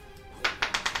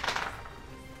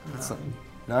 That's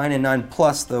 9 and 9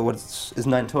 plus, though. Is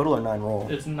 9 total or 9 roll?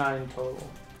 It's 9 total.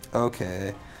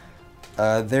 Okay.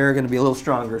 They're going to be a little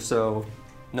stronger, so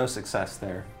no success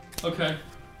there. Okay.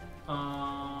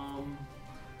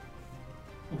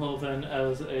 Well then,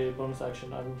 as a bonus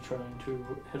action, I'm trying to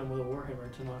hit him with a warhammer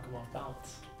to knock him off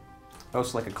balance. Oh,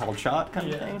 so like a called shot kind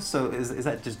of Yeah. thing? So is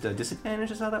that just a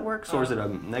disadvantage is how that works? Or is it a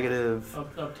negative?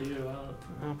 Up to you.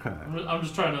 Okay. I'm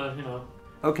just trying to,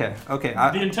 Okay.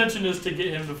 the intention is to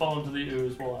get him to fall into the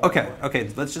ooze while I'm away. Okay.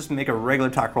 Let's just make a regular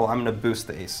attack roll. I'm going to boost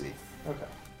the AC. Okay.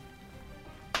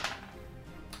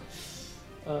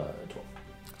 12.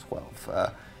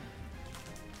 12.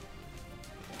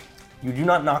 You do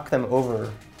not knock them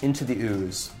over into the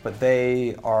ooze, but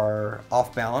they are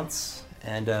off balance,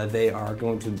 and they are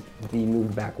going to be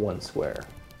moved back 1 square.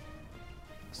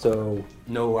 So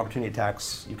no opportunity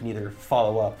attacks. You can either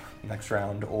follow up next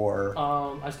round or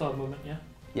I still have movement, yeah?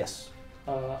 yes.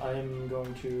 I am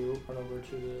going to run over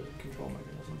to the control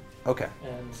mechanism Okay.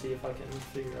 and see if I can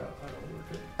figure out how to work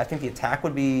it. I think the attack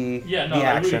would be Yeah, no, the we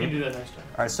action. can do that next time.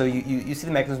 All right, so you see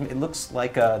the mechanism. It looks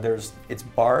like it's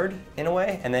barred in a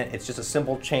way, and then it's just a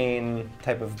simple chain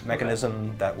type of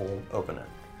mechanism that will open it.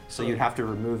 So you'd have to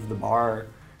remove the bar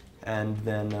and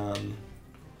then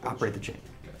operate the chain.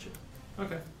 Gotcha.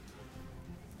 Okay.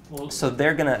 Well, So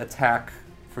they're gonna attack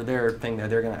for their thing there.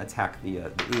 They're gonna attack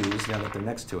the ooze now that they're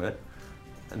next to it.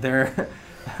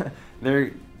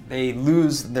 They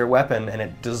lose their weapon and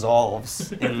it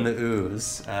dissolves in the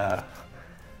ooze.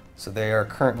 So they are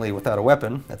currently without a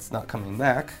weapon. That's not coming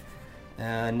back.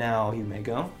 Now you may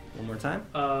go one more time.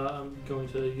 I'm going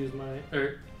to use my.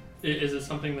 Is it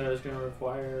something that is going to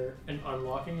require an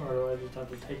unlocking, or do I just have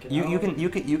to take it out? You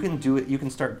can do it. You can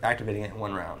start activating it in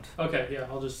 1 round. Okay, yeah,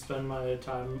 I'll just spend my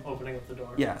time opening up the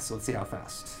door. Yeah. So let's see how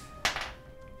fast.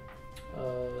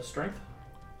 Strength.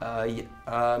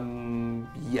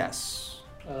 Yes.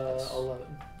 11.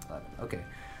 11. Okay.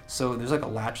 So there's like a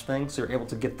latch thing, so you're able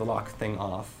to get the lock thing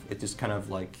off. It just kind of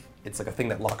like it's like a thing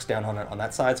that locks down on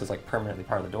that side, so it's like permanently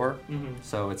part of the door. Mm-hmm.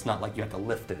 So it's not like you have to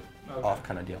lift it Okay. off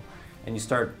kind of deal. And you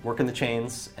start working the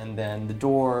chains, and then the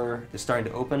door is starting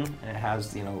to open, and it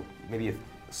has maybe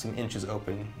some inches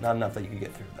open, not enough that you can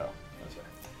get through though. That's right.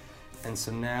 And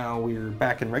so now we're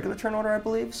back in regular turn order, I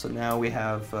believe. So now we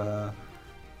have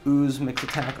ooze mixed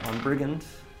attack on brigand,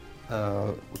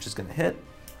 which is going to hit,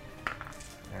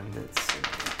 and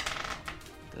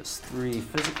it's 3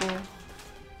 physical,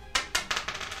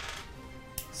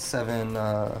 7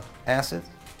 acid,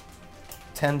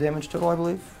 10 damage total, I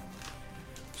believe.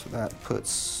 So that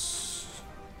puts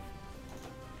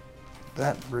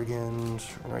that brigand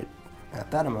right at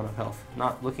that amount of health.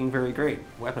 Not looking very great,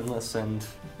 weaponless and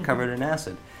covered in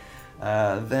acid.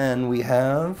 Then we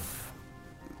have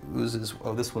oozes.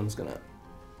 Oh, this one's gonna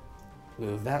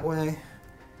move that way,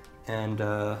 and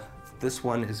this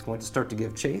one is going to start to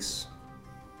give chase.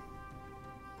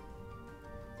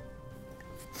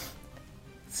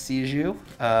 Sees you.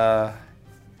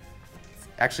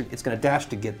 Actually, it's going to dash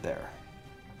to get there.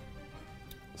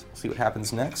 So we'll see what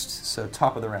happens next. So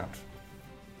top of the round.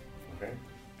 Okay.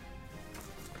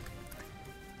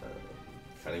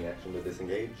 cunning action to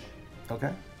disengage.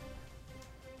 Okay.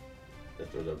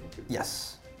 If there's open to.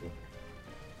 Yes.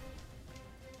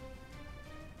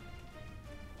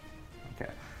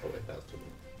 Okay. Oh wait, that was too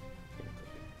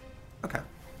Okay.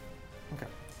 Okay.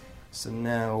 So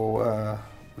now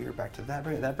we are back to that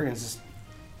brigand. That brigand's just.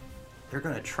 They're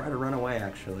going to try to run away,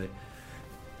 actually.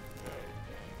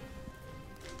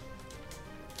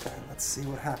 And let's see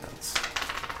what happens.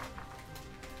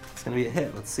 It's going to be a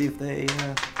hit. Let's see if they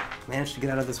manage to get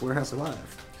out of this warehouse alive.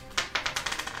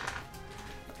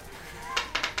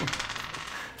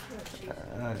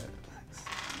 Oh,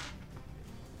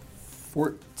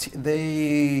 14.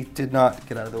 They did not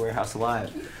get out of the warehouse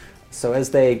alive. So as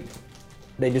they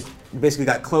just basically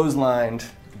got clotheslined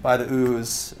by the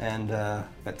ooze and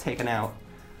got taken out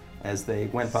as they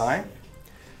went by.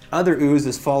 Other ooze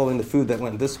is following the food that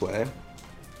went this way.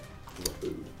 The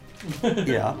food.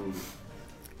 Yeah,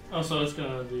 Oh, so it's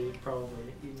gonna be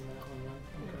probably eating that one then.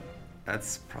 Okay.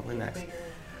 that's probably next.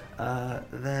 bigger.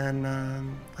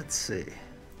 Then let's see.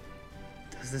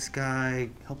 Does this guy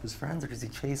help his friends or does he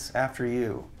chase after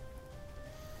you?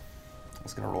 I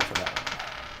was gonna roll for that one.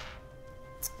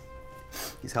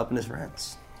 He's helping his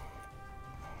friends.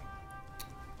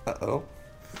 Uh-oh.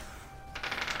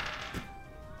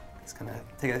 He's gonna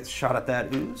take a shot at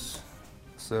that ooze.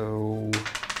 So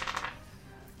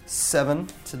 7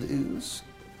 to the ooze.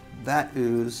 That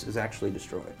ooze is actually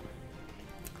destroyed.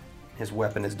 His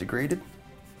weapon is degraded.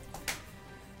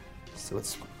 So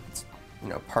it's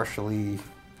partially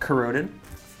corroded.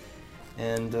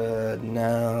 And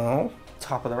now,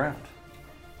 top of the round.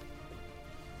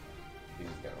 He's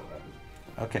just gonna run.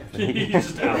 Okay. He's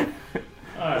just out.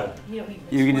 Alright. You know, he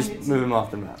You can missed just one, move him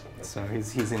off the map. So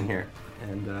he's in here.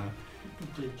 And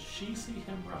Did she see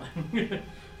him run?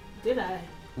 Did I?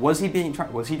 was he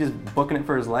just booking it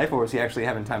for his life, or was he actually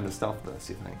having time to stealth this,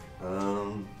 you think?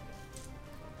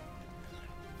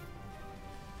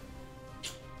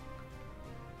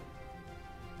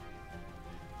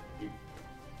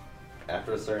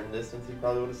 After a certain distance, he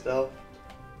probably would have stealthed.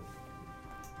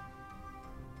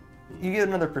 You get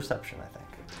another perception, I think.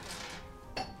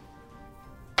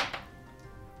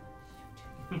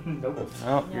 Nope.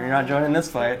 No, you're not joining this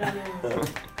fight.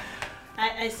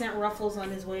 I sent Ruffles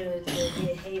on his way to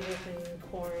get hay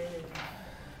and corn, and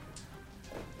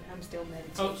I'm still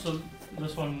meditating. Oh, so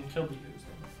this one killed the ooze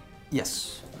then.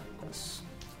 Yes. Yes.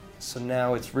 So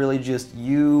now it's really just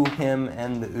you, him,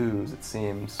 and the ooze, it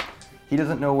seems. He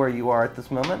doesn't know where you are at this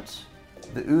moment.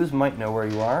 The ooze might know where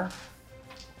you are.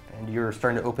 And you're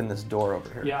starting to open this door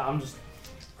over here. Yeah, I'm just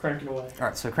cranking away.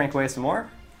 Alright, so crank away some more.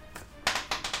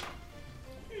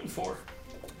 4.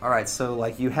 Alright, so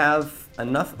like you have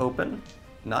enough open.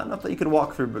 Not enough that you could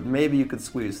walk through, but maybe you could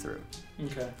squeeze through.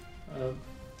 Okay.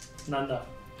 Not enough.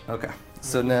 Okay.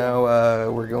 So now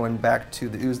we're going back to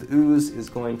the ooze. The ooze is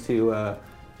going to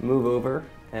move over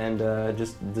and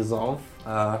just dissolve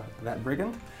that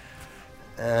brigand.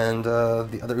 And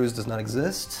the other ooze does not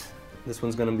exist. This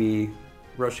one's going to be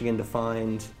rushing in to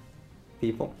find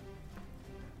people.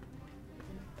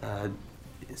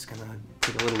 It's going to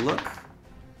take a little look.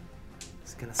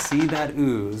 It's going to see that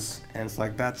ooze, and it's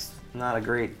like, that's not a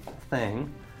great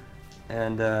thing.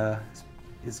 And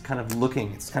is kind of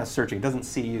looking, it's kind of searching. It doesn't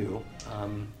see you.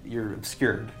 You're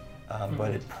obscured.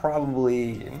 But it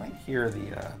might hear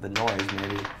the noise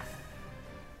maybe.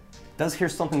 It does hear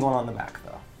something going on in the back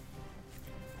though.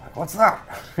 Like, what's that?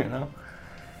 You know?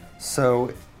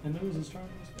 So And the ooze is trying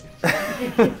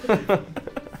to escape.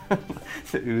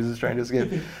 the ooze is trying to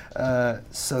escape.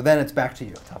 So then it's back to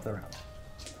you, top of the round.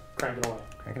 Crank it away.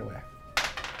 Crank it away.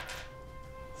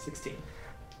 16.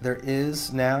 There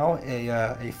is now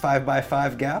a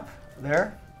 5x5 gap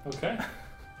there. Okay.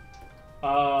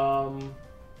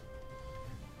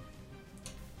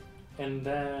 And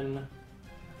then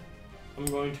I'm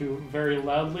going to very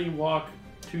loudly walk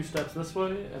 2 steps this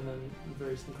way, and then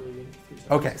very sneakily 3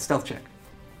 steps. Okay, stealth check.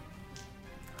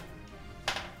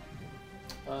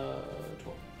 12.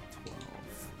 12.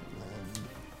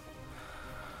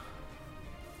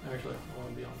 Actually, I want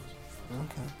to be honest.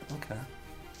 Okay.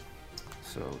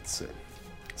 So let's see.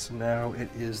 So now it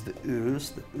is the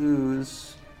ooze. The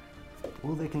ooze.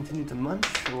 Will they continue to munch,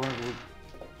 or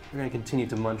they're going to continue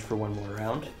to munch for one more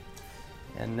round?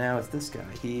 And now it's this guy.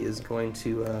 He is going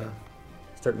to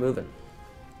start moving.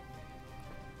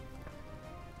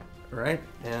 All right,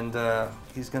 and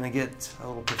he's going to get a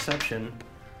little perception.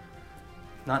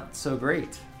 Not so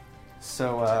great.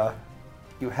 So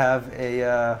you have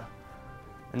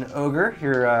an ogre,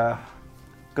 your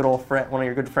good old friend, one of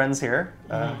your good friends here,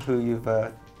 who you've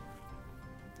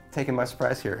taken by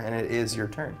surprise here, and it is your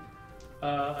turn.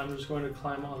 I'm just going to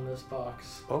climb on this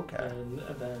box Okay. and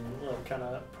then like kind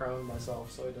of prone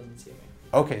myself so he doesn't see me.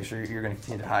 Okay, so you're going to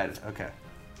continue to hide. Okay.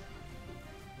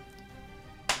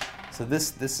 So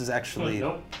this is actually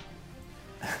Nope.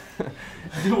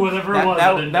 Whatever it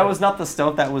was. that was not the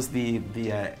stealth. That was the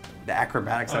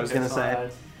acrobatics. I was going to say.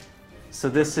 So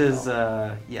this is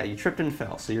yeah. You tripped and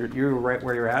fell. So you're right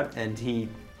where you're at, and he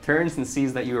turns and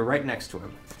sees that you were right next to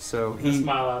him. So I he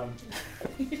smile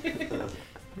at him.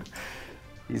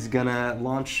 he's gonna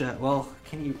launch. Well,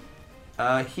 can you?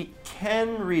 He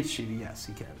can reach you. Yes,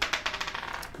 he can.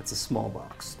 It's a small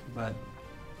box, but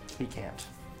he can't.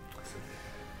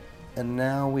 And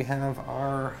now we have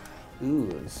our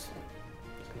ooze.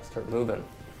 It's gonna start moving.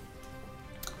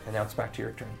 And now it's back to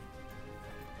your turn.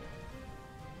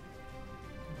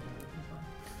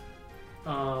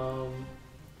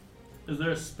 Is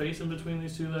there a space in between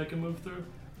these two that I can move through?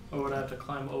 Or would I have to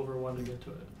climb over one to get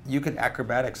to it? You could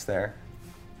acrobatics there.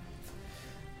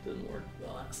 Didn't work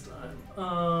the last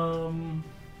time.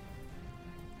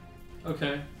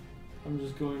 Okay. I'm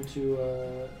just going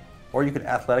to, Or you could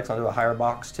athletics onto a higher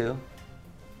box too.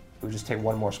 It would just take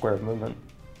one more square of movement.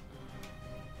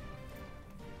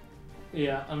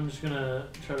 yeah, I'm just gonna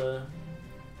try to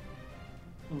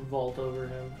vault over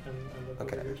him and look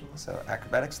Okay. over here to him. So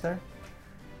acrobatics there.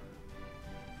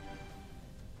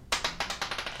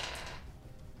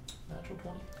 Natural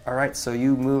 20. All right. So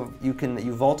you move. You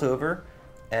vault over,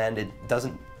 and it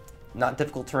doesn't. Not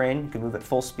difficult terrain. You can move at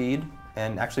full speed,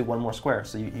 and actually one more square.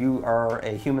 So you are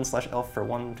a human/elf for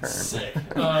one turn. Sick.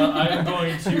 I am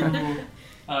going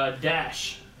to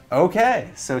dash. Okay.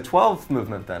 So 12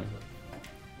 movement then.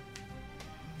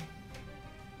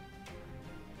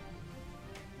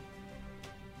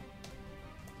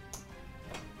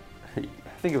 I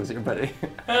think it was your buddy.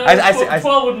 I see-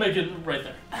 12 would make it right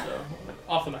there. So,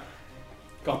 off the map.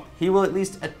 Go. He will at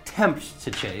least attempt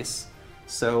to chase.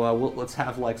 So let's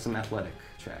have like some athletic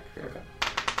check here. Okay.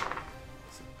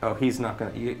 Oh, he's not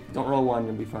gonna. You don't roll one,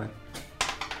 you'll be fine.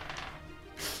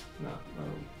 No,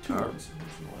 two Alright. ones.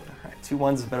 All right, 2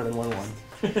 ones is better than 1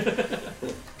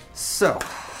 1. So,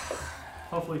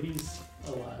 Hopefully he's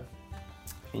alive.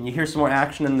 and you hear some more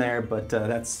action in there, but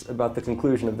that's about the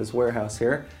conclusion of this warehouse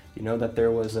here. You know that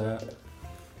there was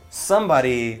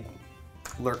somebody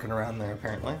lurking around there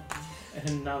apparently.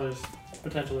 And now there's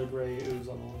potentially a gray ooze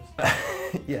on the list.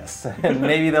 Yes, and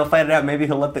maybe they'll fight it out. Maybe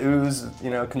he'll let the ooze,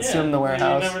 consume Yeah, the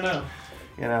warehouse. You never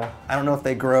know. I don't know if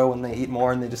they grow and they eat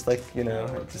more and they just like,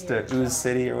 just a Yeah. ooze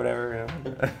city or whatever.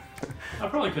 I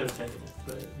probably could have taken it,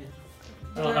 but yeah.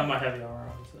 I don't have my heavy armor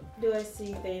on, so. Do I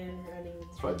see Thanon running?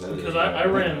 That's right, that is- Because I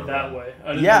ran that way. I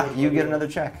didn't know Yeah, which you way get to go. another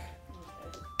check.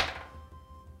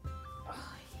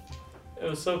 It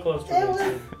was so close to It me, was-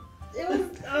 too. It was.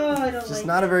 Oh, I don't Just like.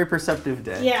 not a very perceptive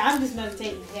day. Yeah, I'm just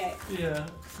meditating. Heck. Yeah.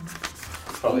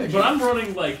 Probably But I'm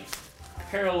running, like,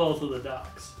 parallel to the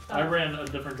docks. I Oh. ran a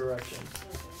different direction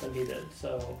than he did,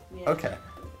 so. Yeah. Okay.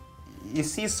 You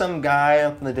see some guy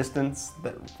up in the distance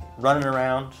that running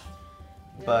around,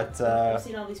 No, but I've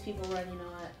seen all these people run. You know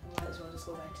what? I might as well just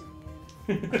go back to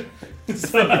the inn.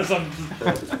 So as I'm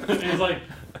just, he's like,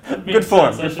 Good makes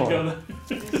form, sense, I good should form. go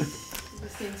there.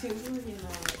 Just saying too. You know,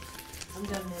 like, I'm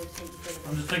done meditating for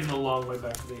I'm the just taking the long way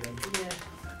back to the inn. Yeah.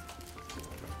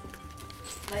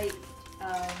 Like,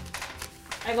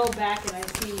 I go back and I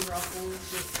see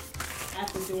Ruffles just at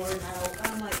the door, and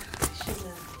I'm like, I shouldn't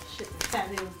have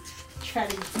had him try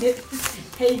to get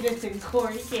Havens and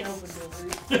Corey. He can't open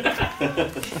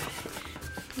doors.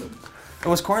 Oh,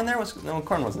 was Corn there? No,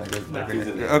 Corn wasn't that good. No. He's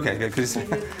in there. Okay, good. Because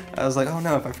I was like, oh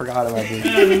no, if I forgot him, I'd be.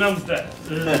 Yeah, the numb's dead.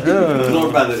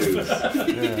 Absorbed by the ooze.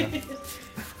 Yeah.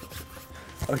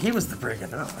 Oh, he was the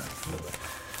brigand. Oh.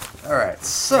 All right, Oh,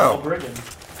 so brigand.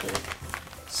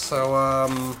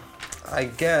 I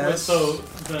guess. Wait, so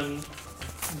then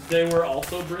they were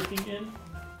also breaking in?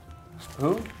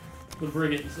 Who? The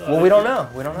brigands. Well, we don't know.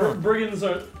 We don't know. Brigands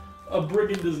are. A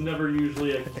brigand is never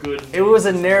usually a good. It was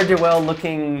a ne'er-do-well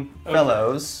looking Okay.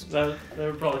 fellows. They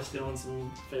were probably stealing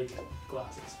some fake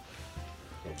glasses.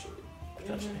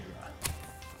 Potentially.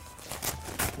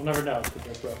 We'll never know because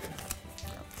they're broken.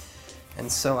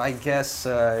 And so I guess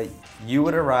you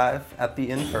would arrive at the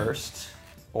inn first,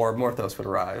 or Morthos would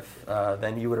arrive.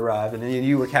 Then you would arrive, and then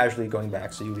you were casually going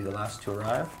back, so you'd be the last to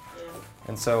arrive. Yeah.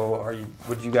 And so,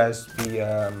 would you guys be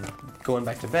going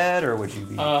back to bed, or would you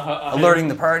be I- alerting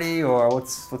the party, or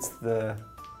what's the?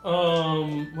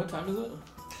 What time is it?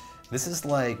 This is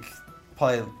like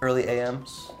probably early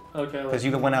AMs, Okay. because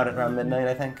you went out at around midnight,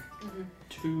 I think. Mhm.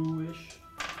 2-ish.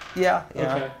 Yeah.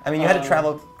 Okay. I mean, you had to Um,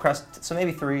 travel across, so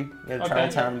maybe 3. You had to travel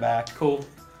Okay. town and back. Cool.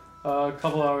 A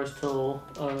couple hours till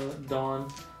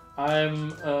dawn. I'm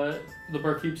the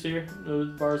barkeep's here.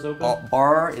 The bar's open.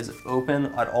 Bar is open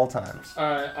at all times.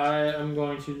 Alright, I am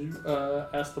going to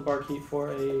ask the barkeep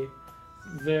for a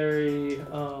very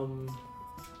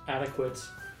adequate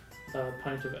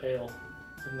pint of ale,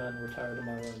 and then retire to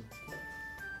my room.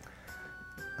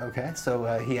 Okay,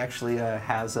 so he actually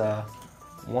has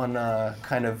one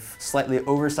kind of slightly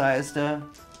oversized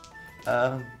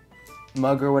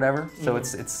mug or whatever. So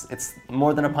it's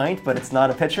more than a pint, but it's not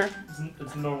a pitcher.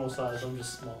 It's normal size. I'm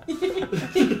just small.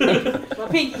 My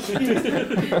pinky.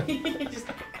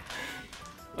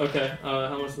 Okay.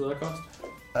 How much does that cost?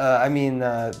 I mean,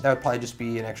 that would probably just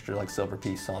be an extra like silver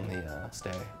piece on the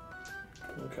stay,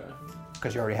 Okay.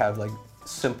 because you already have like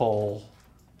simple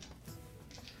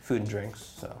food and drinks.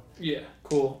 So Yeah.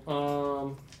 Cool.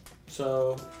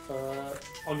 So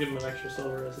I'll give him an extra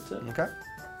silver as a tip. okay.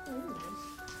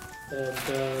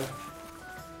 And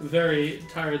very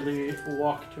tiredly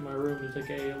walk to my room to take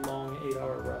a long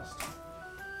 8-hour rest.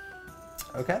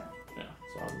 Okay. Yeah,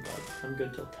 so I'm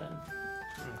good till 10.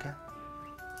 Okay.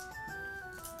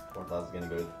 Porthal's gonna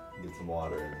go get some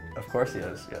water. And Of course he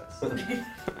is. Yes.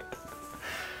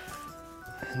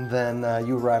 And then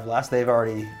you arrive last. They've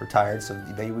already retired, so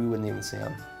we wouldn't even see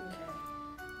them.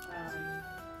 Okay.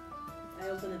 I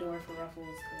opened the door for Ruffles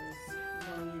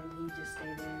because knowing him, he just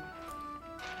stayed there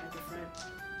at the front.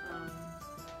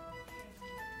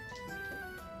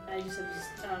 I just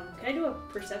can I do a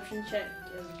perception check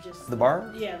of just The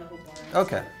bar? Yeah, the whole bar.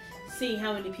 Okay. Seeing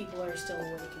how many people are still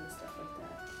awake and stuff like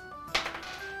that.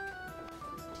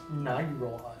 Now you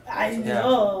roll high. I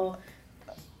know.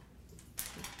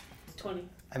 20.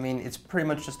 I mean, it's pretty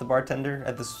much just the bartender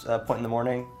at this point in the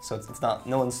morning, so it's not,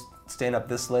 no one's staying up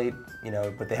this late, you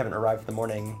know, but they haven't arrived for the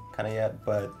morning kind of yet,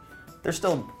 but there's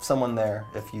still someone there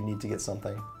if you need to get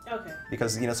something. Okay.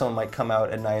 Because, you know, someone might come out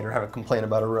at night or have a complaint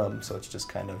about a room, so it's just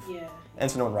kind of, Yeah. and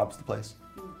so no one robs the place.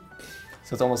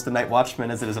 So it's almost a night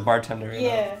watchman as it is a bartender, you know?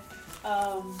 Yeah.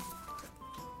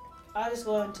 I'll just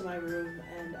go into my room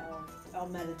and I'll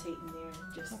meditate in there.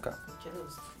 Just Okay. because it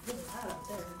was really hot out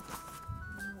there. I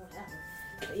don't know what happened.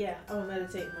 But yeah, I'm gonna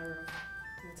meditate in my room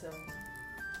until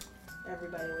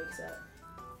everybody wakes up.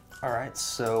 All right,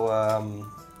 so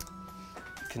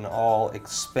you can all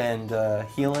expend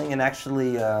healing, and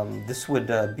actually this would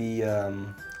be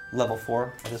level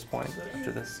 4 at this point.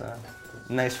 After this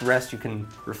nice rest, you can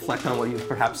reflect on what you've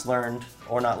perhaps learned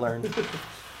or not learned.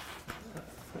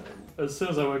 As soon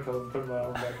as I wake up, I'm putting my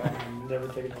arm back on and never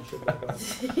taking that shit back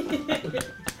off.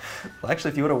 Well, actually,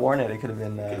 if you would have worn it, it could have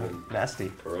been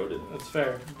nasty. corroded. That's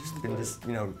fair. Been just,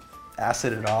 you know,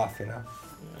 acided off, you know.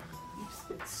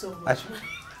 It's so much.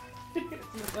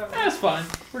 That's fine.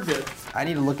 We're good. I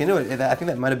need to look into it. I think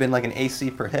that might have been like an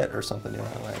AC per hit or something, you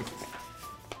know, like.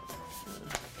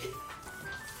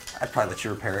 I'd probably let you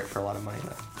repair it for a lot of money,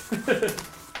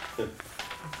 though.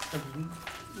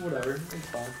 Whatever. It's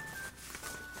fine.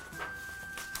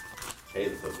 Hey,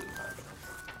 the foot didn't time.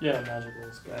 Yeah, magical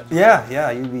is good.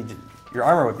 Yeah, your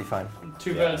armor would be fine.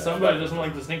 Too Yeah, bad somebody doesn't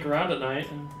like to sneak around at night.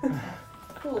 And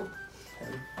Cool.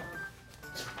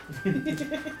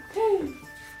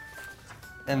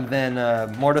 And then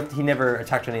Mordeth, he never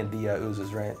attacked any of the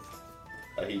oozes, right?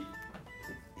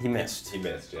 He missed. He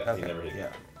missed, yeah. Okay, He never hit. yeah.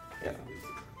 Yeah.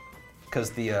 Because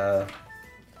the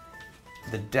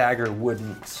dagger would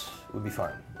be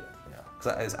fine. Yeah.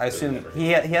 Because I assume never he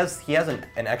has an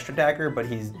extra dagger, but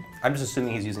I'm just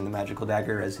assuming he's using the magical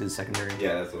dagger as his secondary.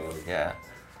 Yeah, that's what I was. Yeah.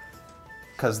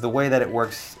 Because the way that it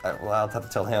works, well, I'll have to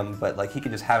tell him, but like he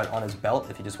could just have it on his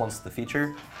belt if he just wants the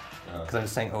feature. Because I'm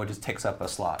just saying, it just takes up a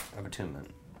slot of attunement,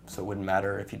 so it wouldn't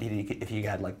matter if he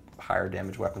had like higher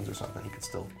damage weapons or something, he could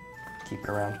still keep it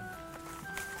around.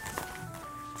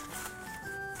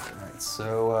 All right,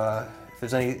 so if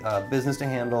there's any business to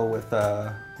handle with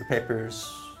your papers,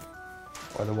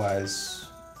 otherwise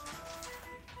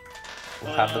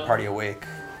we'll have the party awake.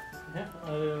 yeah,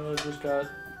 I just got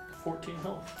 14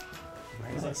 health.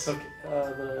 Nice. I took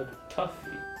the tough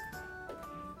feat.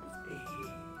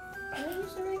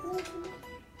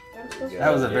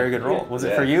 That was a very good roll. Was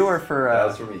it for Yes. you or for? That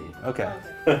was for me. Okay.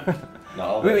 No,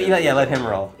 I'll Wait, let him yeah, let do him it.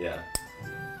 roll. Yeah.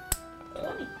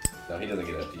 No, he doesn't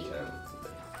get a D10.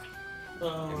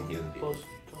 He doesn't Plus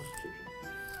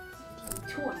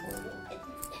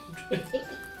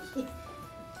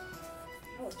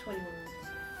That was 21.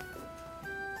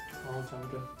 a long time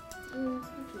ago.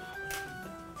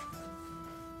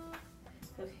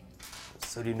 Okay.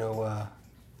 So do you know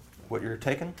what you're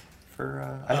taking for?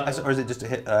 Uh, or is it just a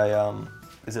hit?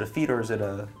 Is it a feat or is it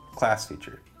a class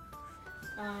feature?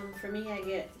 For me,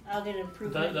 I'll get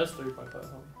improvement. That's 3.5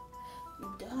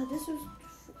 health. This was.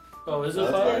 Oh, is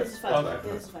it That's 5? Yeah, this is 5. Okay.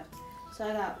 Yeah, this is 5. So So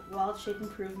I got wild shape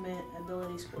improvement,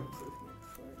 ability score improvement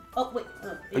for. Oh wait,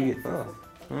 Oh, yeah. you- oh.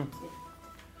 Hmm.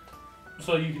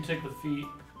 So you can take the feat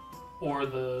or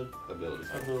the Ability.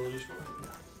 ability score.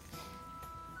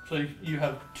 So you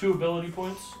have 2 ability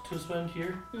points to spend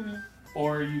here, Mm-hmm.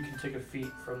 or you can take a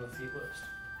feat from the feat list.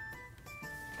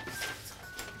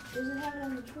 Does it have it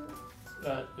on the chart?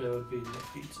 It would be in the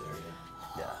feats area.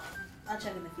 Yeah. I'll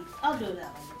check in the feet. I'll do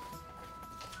that one.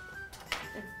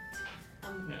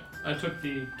 Yeah, I took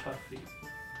the tough feat.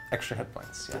 Extra hit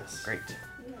points. Yeah. Yes. Great.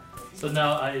 Yeah. So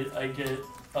now I get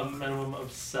a minimum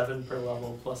of 7 per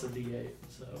level plus a d8,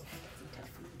 so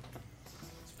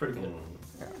it's pretty good.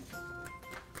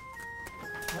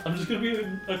 I'm just gonna be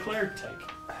a cleric tank.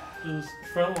 Just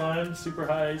front line, super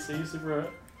high AC, super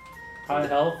high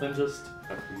health, and just.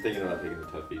 I'm thinking about taking the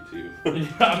tough feat too.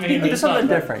 I mean, Do it's something not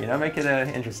bad. different, make it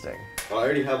interesting. Oh, I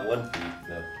already have 1 feat.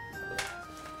 No.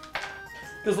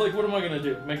 Cause like, what am I gonna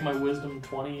do? Make my wisdom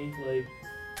 20? Like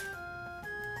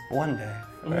One day.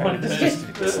 one day. Just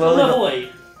slowly. Level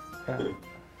 8. Yeah.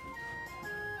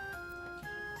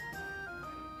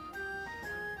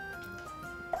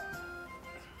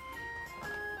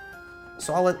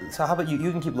 So so how about you?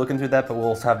 You can keep looking through that, but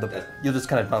we'll have the. You'll just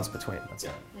kind of bounce between. That's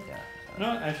Yeah. Yeah. No,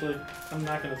 actually, I'm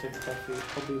not gonna take the tough feat.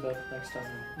 I'll do that next time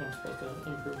when I'm supposed to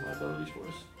improve my ability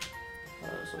scores.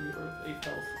 So I get rid of 8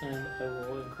 health, and I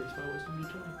will increase my wisdom to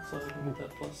 20. So I can get that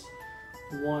plus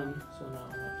 1. So now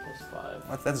I'm at plus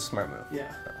 5. That's a smart move.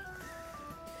 Yeah.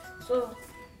 So,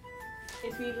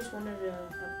 if you just wanted to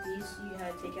up these, you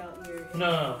had to take out your.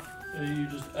 No. You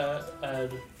just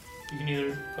add. You can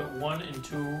either put 1 in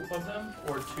 2 of them,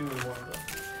 or 2 in 1 of them.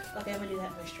 Okay, I'm gonna do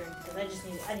that for strength because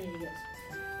I need to get.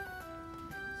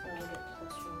 So I'll get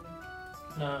plus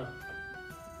 1. No.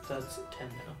 That's 10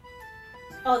 now.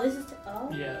 Oh, this is. Oh.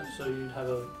 Yeah, so you'd have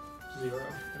a 0 in it.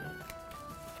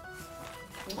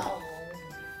 Oh.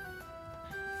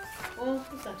 Well,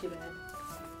 it's not too bad.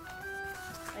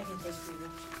 I can take 0.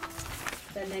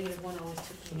 That -1 always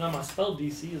took So me. now my spell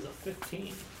DC is a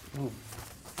 15. Ooh.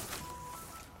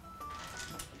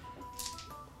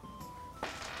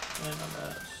 And I'm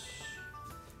at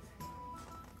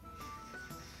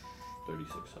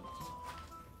 36 health.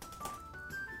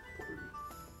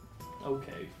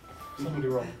 Okay. Somebody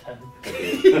roll a 10.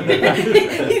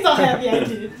 He's all happy I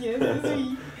did it. Yes,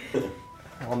 sweet.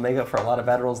 I'll make up for a lot of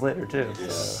bad rolls later too.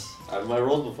 Yeah. My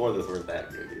rolls before this weren't that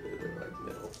good either. They were like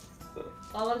middle. So.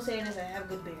 All I'm saying is I have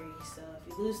good berries, so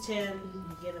if you lose 10, you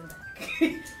get them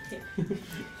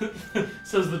back.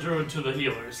 Says the druid to the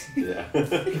healers. Yeah.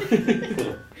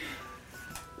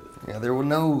 Yeah, there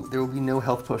will be no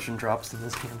health potion drops in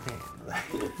this campaign.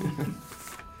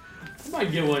 I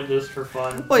might get one just for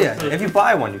fun. Well, yeah, if you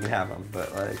buy one, you can have them,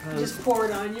 but like. Just pour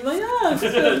it on you, like, oh, it's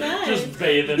so nice. Just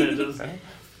bathe in it, just.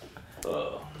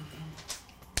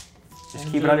 Just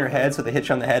keep it on your head so they hit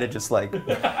you on the head. It just like.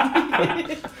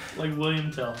 Like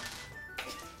William Tell.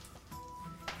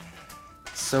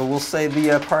 So we'll say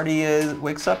the party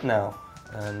wakes up now,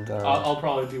 and. I'll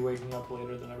probably be waking up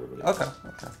later than everybody else. Okay.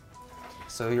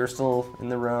 So you're still in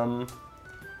the room,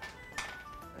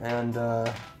 and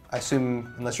I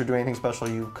assume unless you're doing anything special,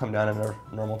 you come down at a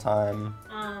normal time.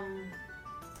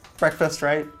 Breakfast,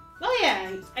 right? Oh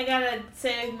yeah, I gotta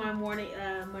say my morning,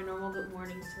 my normal good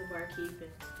mornings to the barkeep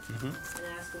and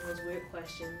ask him those weird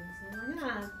questions. And I'm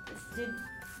like,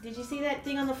 did you see that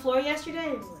thing on the floor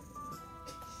yesterday? And I'm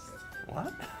like,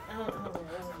 What? I don't know.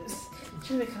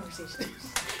 Just make conversation.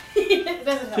 It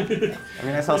doesn't help. I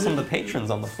mean, I saw some of the patrons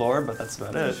on the floor, but that's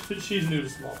about it. She's new to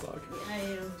small talk. I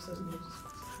am so smooth.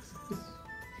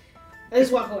 I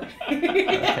just walk away.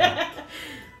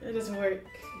 It doesn't work.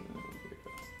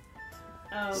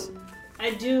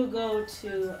 I do go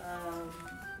to.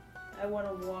 I want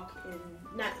to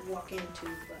not walk into,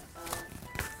 but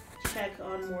check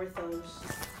on Morthos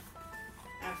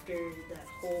after that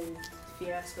whole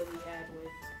fiasco we had with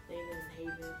David and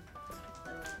Haven.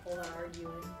 All that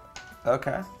arguing.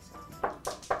 Okay. So.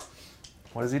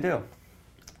 What does he do?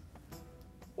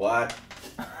 What?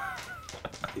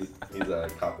 He's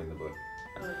copying the book.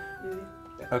 Really?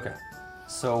 Okay.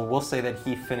 So we'll say that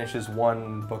he finishes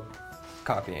one book,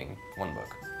 copying one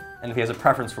book. And if he has a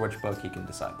preference for which book, he can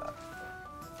decide that.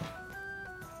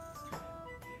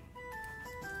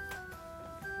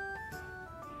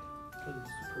 Because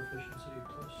it's proficiency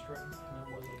plus strength, and that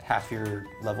wasn't. Half your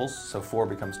levels, so 4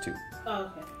 becomes 2. Oh,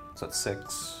 okay. So it's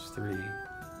 6, 3,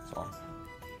 so on.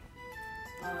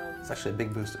 It's actually a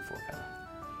big boost at 4, kind of.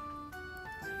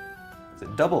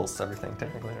 It doubles everything,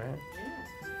 technically, right?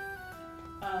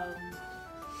 Yeah.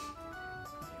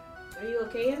 Are you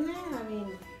okay in there? I mean,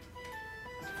 you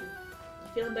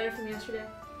feeling better from yesterday?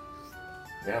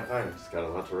 Yeah, I'm fine. Just got a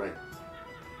lot to write.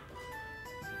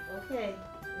 Okay.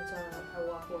 And so I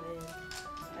walk away and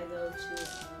I go to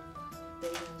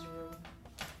Bacon's room.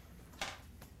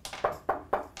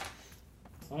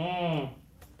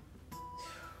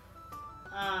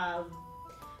 I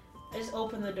just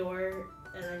open the door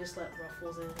and I just let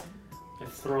Ruffles in. I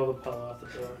throw the pillow out the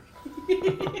door.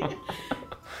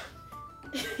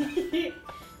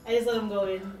 I just let him go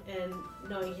in, and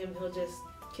knowing him, he'll just,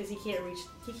 cause he can't reach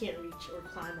or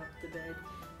climb up the bed,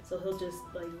 so he'll just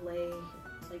like lay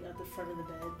like at the front of the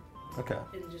bed Okay.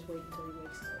 and just wait until he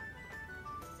wakes up.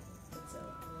 And so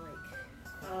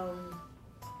I'm like,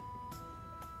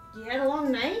 you had a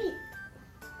long night?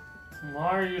 Why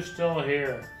are you still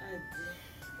here?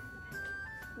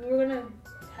 We were gonna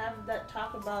have that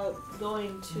talk about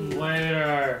going to.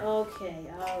 Later. Okay,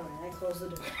 alright, I close the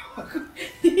door.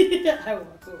 I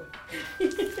walk away.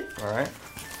 All right.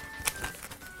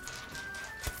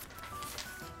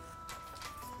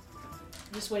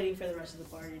 Just waiting for the rest of the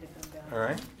party to come down. All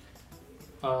right.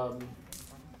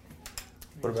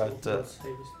 What about, what's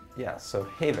Havis? Yeah. So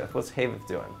Havith, what's Havith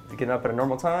doing? Is he getting up at a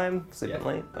normal time? Sleeping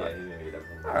late? Yeah, he's gonna get up.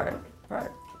 All right. All right.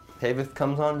 Havith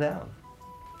comes on down.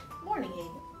 Morning,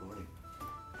 Hayden. Morning.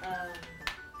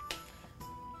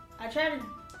 I try to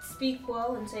speak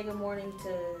well and say good morning to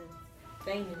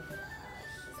Thanen, but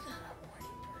he's not a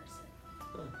morning person.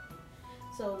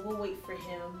 So we'll wait for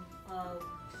him.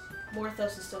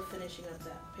 Morthos is still finishing up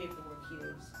that paperwork he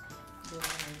was doing.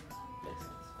 Makes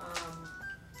sense.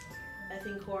 I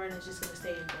think Corin is just gonna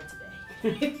stay in bed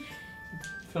today.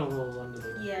 Feel a little under the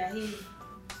weather. Yeah, his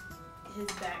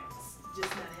back's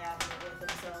just not having it with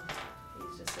him, so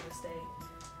he's just gonna stay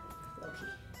low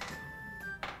key.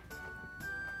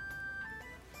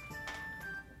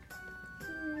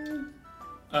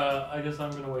 I guess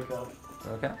I'm gonna wake up.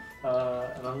 Okay.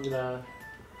 And I'm gonna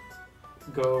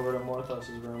go over to Morthos'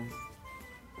 room.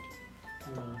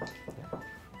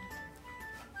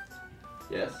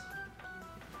 Yes.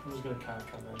 I'm just gonna kind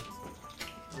of come in.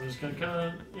 I'm just gonna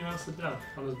kind of, sit down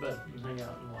on his bed and hang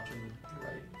out and watch him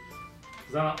write.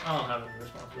 Cause I don't have any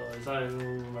responsibilities. I didn't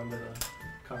even remember the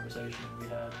conversation we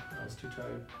had. I was too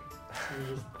tired.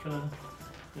 I'm just gonna,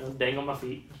 dangle my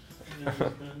feet. And just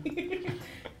gonna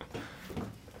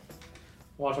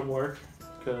watch him work.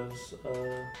 Cause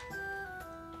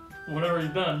whatever he's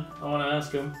done, I want to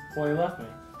ask him why he left me.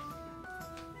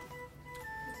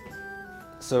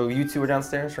 So you two are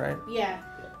downstairs, right? Yeah.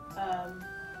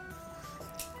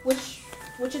 Which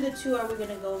of the two are we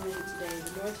gonna go visit today?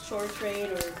 The North Shore Trade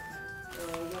or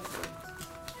Western?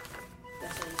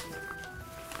 That's what I think.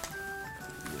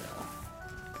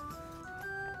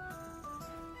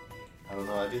 I don't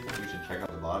know. I do think we should check out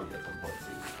the body at some point too.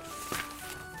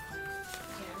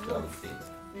 Yeah, Still haven't seen it.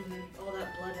 all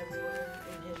that blood everywhere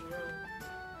in his room.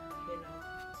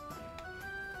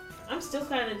 I'm still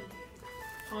kind of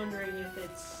pondering if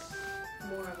it's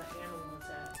more of an animal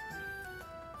attack.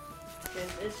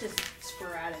 'Cause it's just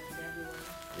sporadic and everywhere.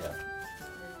 Yeah.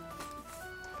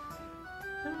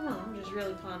 And I don't know. I'm just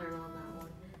really pondering on that one.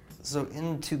 So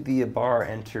into the bar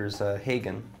enters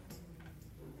Hagen.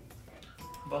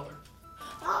 Butler.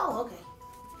 Oh, okay.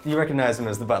 You recognize him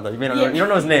as the butler. You may not Yeah. know, you don't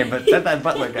know his name, but that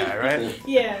butler guy, right?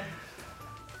 Yeah.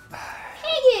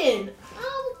 Hagen,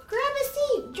 grab a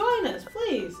seat. Join us,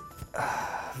 please.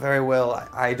 Very well.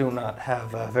 I do not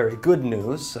have very good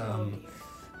news,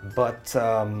 but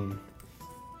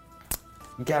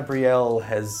Gabrielle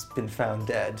has been found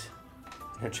dead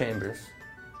in her chambers.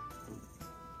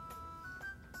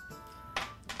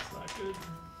 It's not good.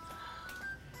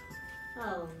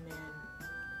 Oh man.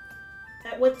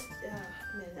 At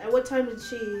what time did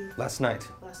she Last night.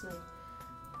 last night?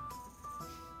 Oh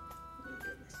my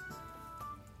goodness.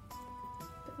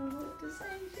 Don't know what to say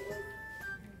to it.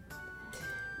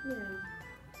 Yeah.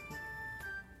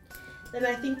 Then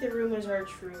I think the rumors are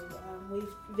true.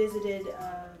 We've visited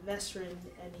Vestrin,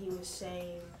 and he was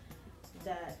saying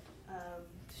that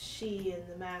she and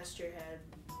the master had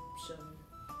some.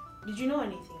 Did you know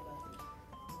anything about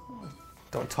them?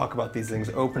 Don't talk about these things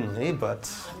openly,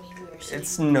 but I mean, we were sitting.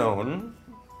 it's known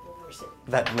We were sitting.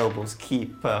 that nobles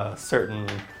keep certain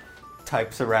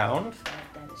types around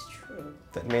That is true.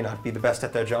 that may not be the best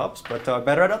at their jobs, but are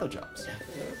better at other jobs.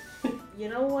 You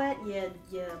know what? You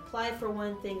apply for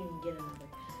one thing and you get another.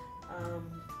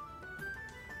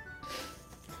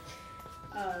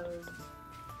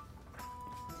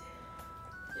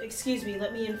 Excuse me,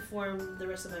 let me inform the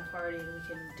rest of my party and we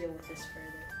can deal with this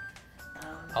further.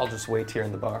 I'll just wait here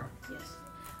in the bar. Yes.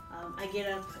 I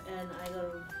get up and I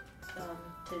go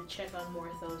to check on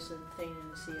Morthos and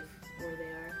Thanen to see where they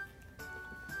are.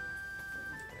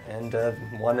 And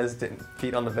one is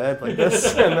feet on the bed like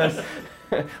this, and then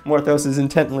Morthos is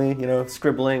intently,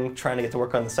 scribbling, trying to get to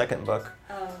work on the second book.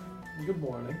 Good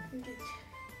morning.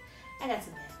 I got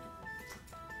some bad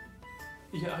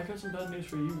Yeah, I got some bad news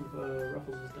for you.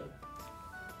 Ruffles is dead.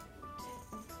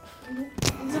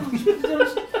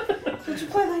 Don't you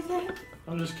play like that?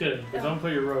 I'm just kidding. But don't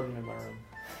put your rodent in my room.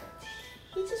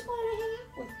 He just wanted to hang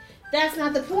out with. That's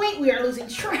not the point. We are losing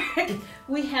track.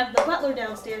 We have the butler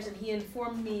downstairs, and he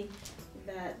informed me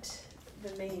that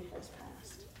the maid has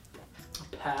passed.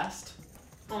 Passed?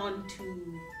 On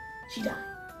to... She died.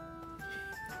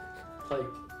 Like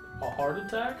a heart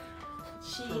attack?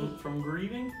 She... From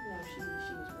grieving? No, she was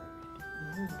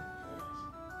murdered. Mm.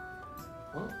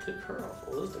 Well, tick her off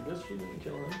the list. I guess she didn't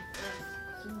kill him.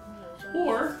 Yes.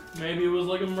 Or maybe it was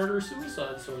like a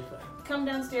murder-suicide sort of thing. Come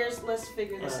downstairs. Let's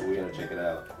figure this So out. we gotta check it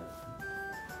out.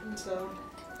 And so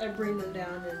I bring them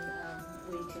down, and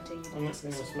we continue. I'm just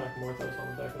gonna smack Morthos on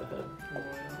the back of the head on the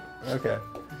way out. Okay.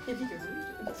 If you can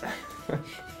reach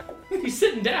it. He's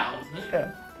sitting down.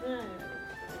 Yeah.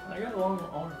 I got long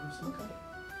arms. Okay.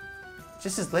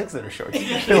 Just his legs that are short.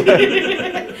 Scotty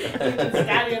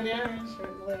on the orange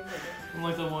short legs. I'm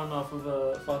like the one off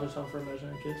of Father's Home for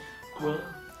Imaginary Kids. Will it?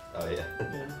 Oh yeah.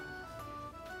 Yeah.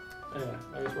 Anyway,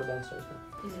 I guess we're downstairs now.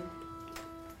 Mm-hmm.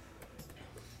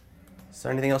 Is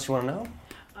there anything else you want to know?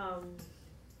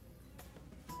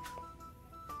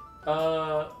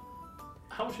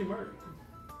 How was she murdered?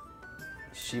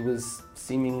 She was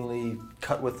seemingly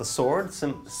cut with a sword,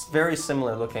 very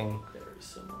similar looking. Very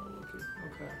similar looking.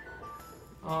 Okay.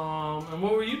 And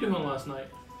what were you doing last night?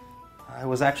 I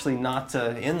was actually not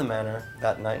in the manor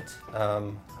that night.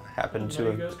 Happened Now to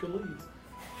you guys could leave.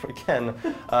 again.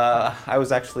 I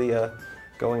was actually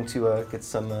going to get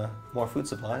some more food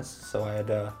supplies, so I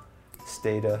had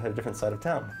stayed at a different side of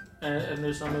town. And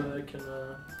there's someone that can.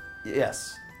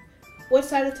 Yes, What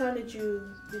side of town did you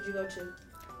go to?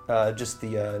 just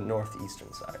the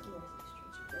northeastern side.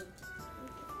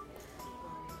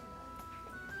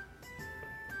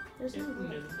 There's no Near one.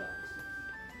 the docks.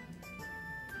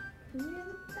 Near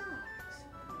the docks.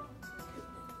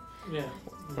 Yeah.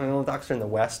 Well, the docks are in the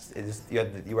west. You were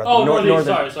at the Oh, northern.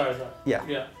 Sorry. Yeah.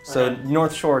 Yeah. So Okay.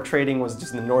 North Shore trading was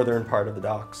just in the northern part of the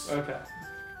docks. Okay.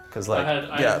 Because I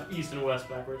had east and west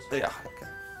backwards. Yeah. Okay.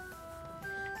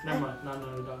 Never mind. Not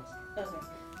near the docks. Okay.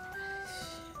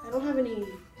 I don't have any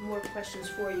more questions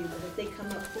for you, but if they come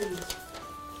up, please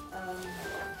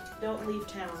don't leave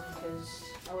town, because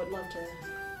I would love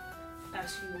to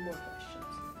ask you more questions.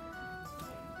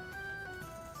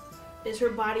 Is her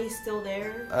body still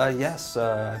there? Yes.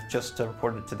 I've just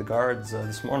reported it to the guards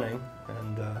this morning,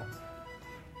 and so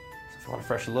if you want a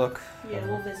fresh look, Yeah,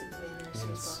 we'll visit the manor as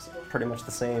soon as it's possible. pretty much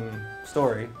the same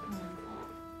story.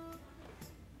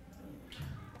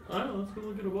 Alright, let's go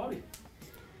look at a body.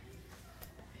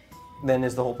 Then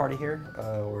is the whole party here,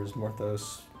 or is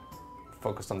Morthos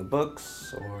focused on the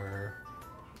books, or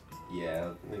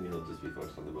Yeah, I think he'll just be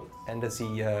focused on the book. and does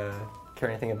he care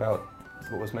anything about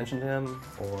what was mentioned to him,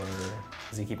 or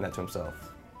is he keeping that to himself?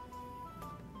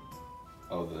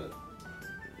 Oh,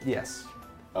 Yes.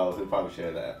 he'll probably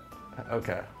share that.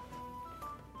 Okay.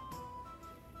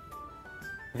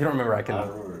 If you don't remember, I can. I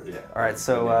remember, yeah. All right.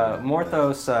 So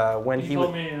Morthos, when He he told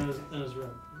was. me in his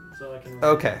room, so I can. remember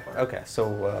Okay. that part. Okay.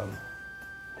 So.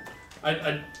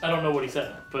 I don't know what he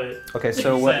said, but Okay.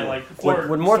 So He's what? saying, like, What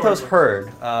Morthos story.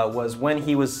 heard was when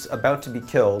he was about to be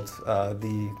killed.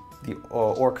 The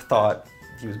orc thought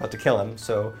he was about to kill him,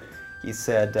 so he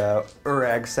said,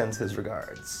 "Urag sends his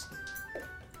regards."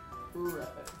 Urag.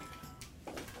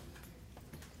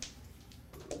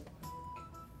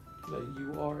 That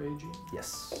U-R-A-G?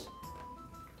 Yes.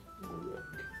 Urag.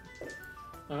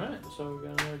 Alright, so we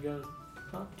got another guy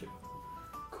to talk to.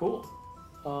 Cool.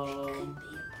 Could be a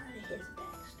part of his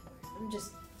backstory. I'm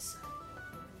just.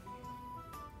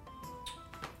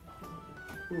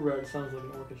 Urag sounds like an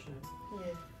orcish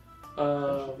name.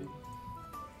 Yeah.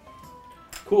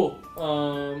 Cool.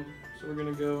 So we're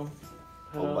gonna go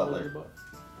head Oh, out Butler. to the butt.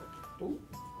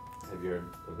 Have you heard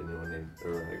of anyone named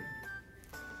Urag?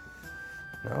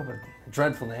 No, but a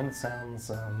dreadful name. It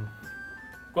sounds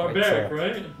Barbaric, so.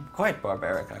 right? quite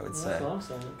barbaric, I would That's say. what I'm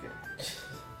saying.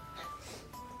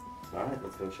 Alright,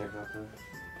 let's go check out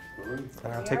the room.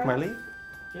 And I'll take my leave.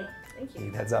 Thank He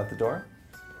you. heads out the door.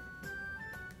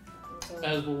 So,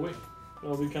 As will we.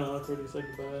 It'll be kind of awkward to say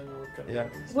goodbye and then we're kind of. Yeah.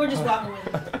 we're just walking with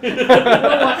him.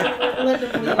 We're walking. We're letting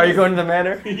him leave. Are you going to the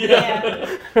manor? Yeah.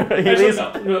 He Actually, leaves.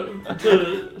 no,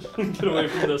 to get away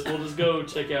from this, we'll just go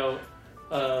check out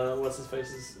what's his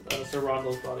face's Sir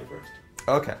Rondel's body first.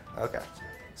 Okay. Okay.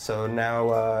 So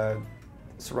now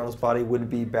Serrano's body would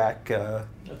be back At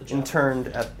the chapel.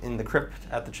 interned in the crypt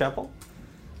at the chapel.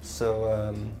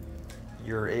 So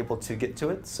you're able to get to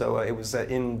it. So it was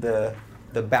in the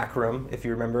back room, if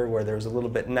you remember, where there was a little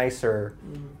bit nicer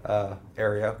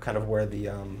area, kind of where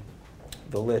the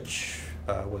lich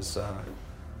was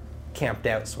camped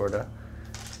out, sort of.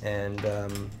 And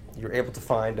you're able to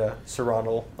find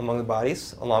Serrano among the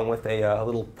bodies, along with a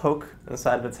little poke in the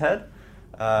side of its head,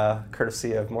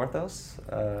 courtesy of Morthos.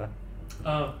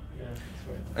 Oh, yeah, that's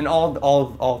right. And all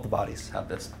of the bodies have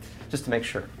this, just to make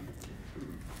sure.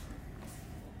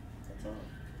 That's all.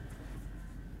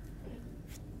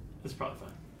 It's probably fine.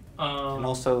 And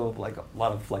also, like, a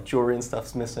lot of like jewelry and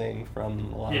stuff's missing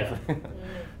from a lot Yeah. of. Mm.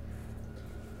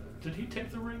 Did he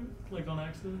take the ring, like, on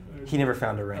accident? Or He never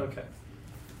found a ring. Okay.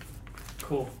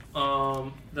 Cool.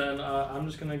 Then I'm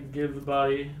just gonna give the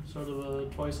body sort of a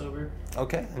twice over.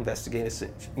 Okay,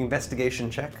 investigation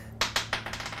check.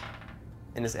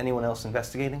 And is anyone else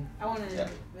investigating? I want to Yeah.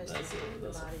 investigate the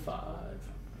That's a body.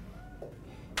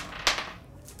 5.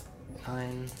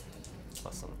 9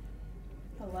 plus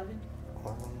 11.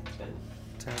 11,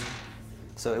 10.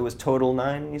 So it was total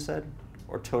 9, you said?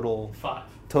 Or total? 5.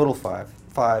 Total 5.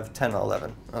 5, 10,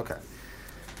 11. Okay.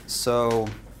 So,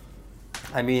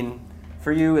 I mean,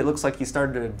 for you, it looks like you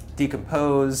started to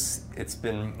decompose. It's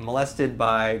been molested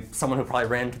by someone who probably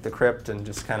ran to the crypt and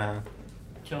just kind of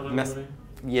Killed Mess- everybody.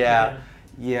 Yeah.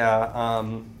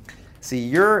 See,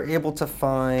 you're able to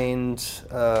find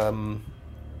that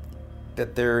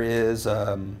there is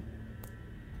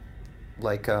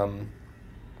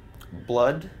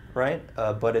blood, right?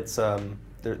 But it's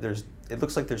there's it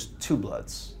looks like there's 2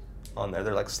 bloods on there.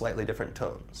 They're like slightly different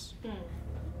tones.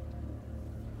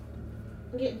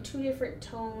 I'm getting 2 different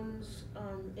tones.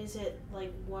 Is it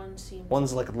like one seems?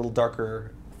 One's like a little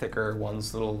darker, thicker.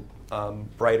 One's a little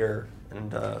brighter,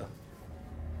 and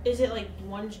Is it like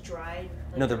one's dried?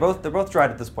 Like no, they're both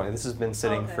dried at this point. This has been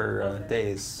sitting Okay, for okay.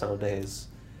 days, several days.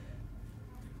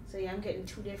 So yeah, I'm getting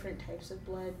 2 different types of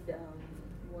blood.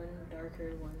 One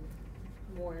darker, one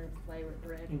more vibrant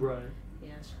red. Right.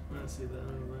 Yes. I see that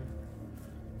over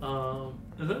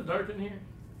there. Is it dark in here?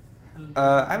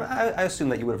 I assume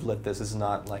that you would have lit this. This is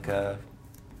not like a.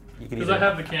 You could Because I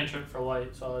have the cantrip for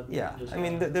light, so I'd Yeah, just, I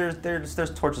mean,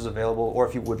 there's torches available, or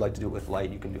if you would like to do it with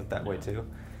light, you can do it that way too.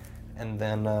 And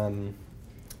then,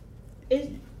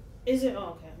 Is it?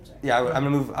 Oh, okay. I'm sorry. yeah,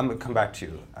 I'm gonna come back to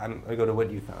you. I'm gonna go to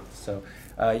what you found. So,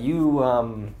 you,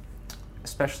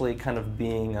 especially kind of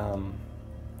being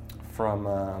from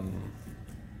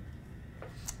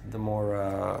the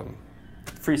more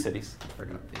free cities, I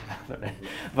forgot the name.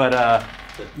 But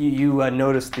you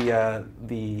noticed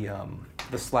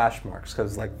the slash marks,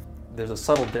 because like there's a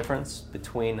subtle difference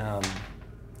between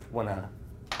when a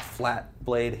flat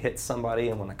blade hits somebody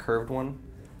and when a curved one.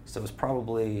 So it's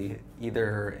probably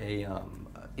either a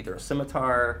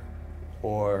scimitar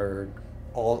or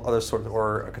all other sorts,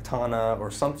 or a katana,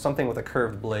 or something with a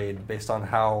curved blade based on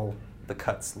how the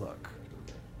cuts look.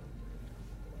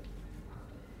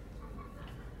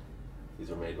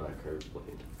 These are made by a curved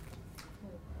blade.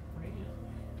 Right,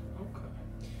 yeah. Okay.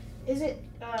 Is it?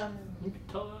 You can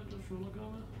tell that just from looking at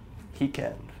it. He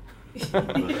can.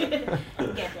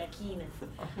 Get that keenness.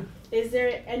 Is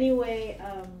there any way,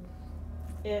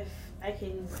 if I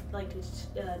can like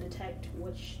detect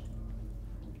which,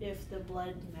 if the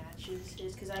blood matches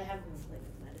his? Because I have like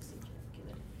medicine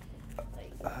check.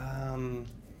 Like,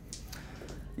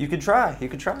 You could try. You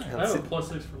could try. I Let's have a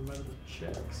see. +6 for medical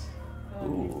checks.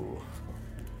 Ooh.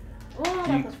 Oh,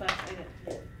 that You- was 5. I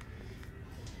got it.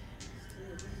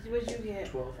 What'd you get?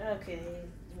 12. Okay,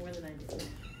 more than I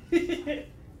did.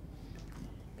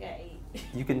 Got 8.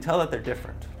 You can tell that they're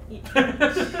different,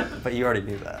 but you already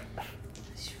knew that.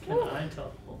 Can I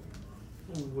tell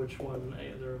which one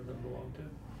either of them belong to?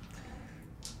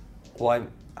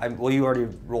 Well, you already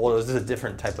rolled. This is a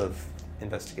different type of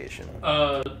investigation.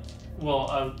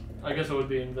 Well, I guess it would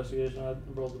be investigation. I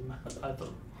rolled them. I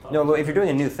thought. No, but if you're doing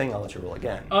a new thing, I'll let you roll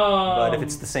again. But if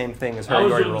it's the same thing as her, I you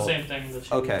was already doing the rolled. same thing that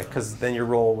she Okay, was because then your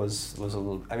roll was a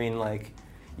little. I mean, like,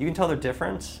 you can tell they're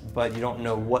different, but you don't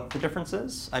know what the difference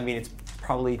is. I mean, it's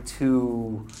probably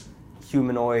 2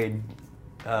 humanoid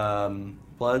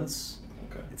bloods.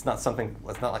 Okay. It's not something.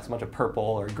 It's not like so much a purple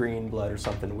or green blood or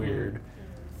something weird.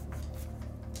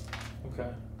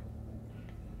 Okay.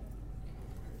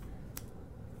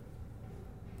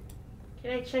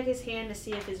 Can I check his hand to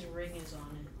see if his ring is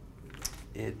on it?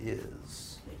 It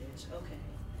is. It is. Okay.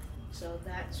 So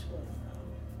that's what.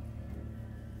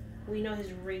 We know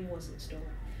his ring wasn't stolen.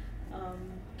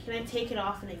 Can I take it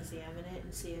off and examine it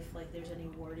and see if like there's any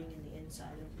wording in the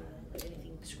inside of the, like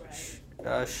anything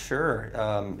describe? Sure.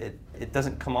 It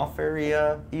doesn't come off very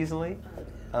easily,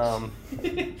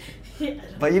 Yeah,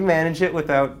 but you manage it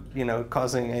without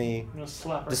causing any I'm gonna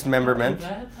slap her. dismemberment.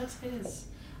 That's his.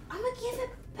 I'm gonna give it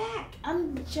back.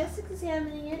 I'm just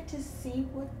examining it to see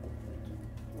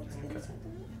what's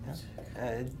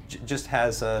inside. Just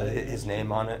has his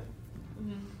name on it.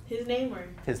 His name or?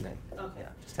 His name. Okay. Yeah,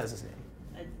 just has his name.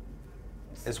 I-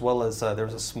 As well as there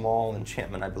was a small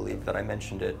enchantment, I believe, that I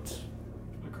mentioned it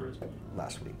The charisma.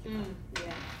 last week. Yeah.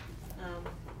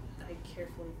 I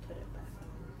carefully put it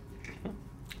back on.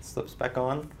 Slips back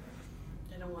on.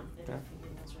 I don't want Yeah.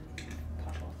 anything else or anything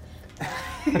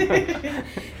to pop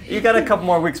off. You got a couple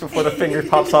more weeks before the finger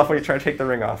pops off when you try to take the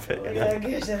ring off it. Oh yeah,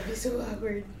 gosh, that'd be so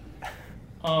awkward.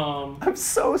 I'm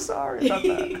so sorry about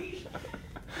that.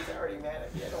 He's already mad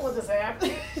at me. I don't want this to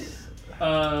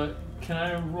happen. Can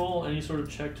I roll any sort of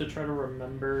check to try to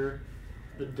remember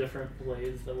the different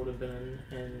blades that would have been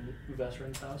in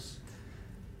Vesrin's house?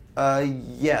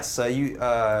 Yes.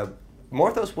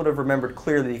 Morthos would have remembered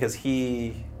clearly because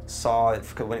he saw it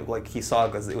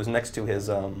because it was next to his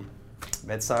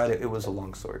bedside. It was a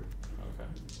longsword.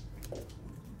 Okay.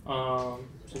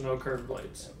 So no curved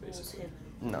blades, basically.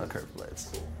 No curved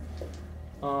blades.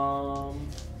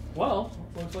 Well,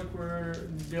 looks like we're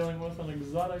dealing with an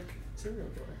exotic serial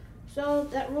killer. So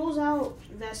that rules out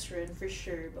Vesrin for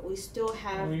sure, but we still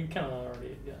have We kind of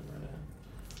already gotten rid of him.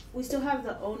 we still have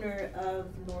the owner of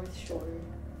North Shore,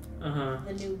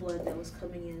 the new blood that was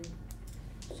coming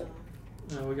in. So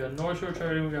We got North Shore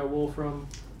Charity, we got Wolfram,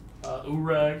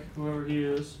 Urag, whoever he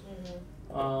is.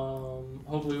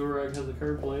 Hopefully Urag has a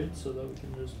curved blade so that we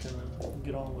can just kind of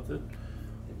get on with it.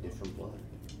 A different blood.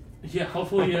 Yeah,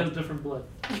 hopefully he has different blood.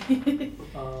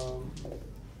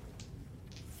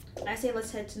 I say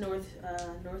let's head to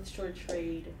North Shore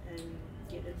Trade and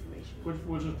get information.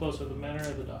 Which is closer, the manor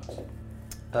or the docks?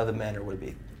 The manor would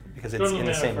be because Go it's to in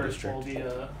the manor same first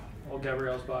district. while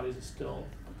Gabrielle's body is still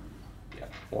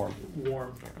Warm.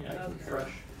 warm,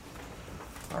 fresh.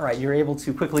 All right, you're able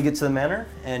to quickly get to the manor,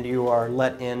 and you are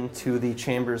let into the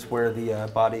chambers where the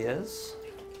body is,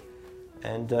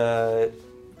 and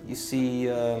you see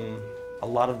a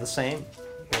lot of the same.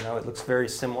 It looks very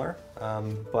similar,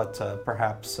 but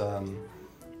perhaps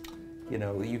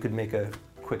you could make a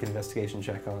quick investigation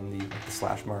check on the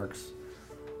slash marks.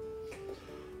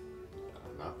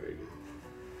 Not very good.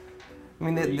 I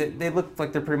mean, they look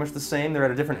like they're pretty much the same. They're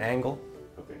at a different angle,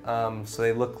 Okay. so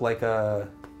they look like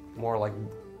more like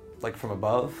from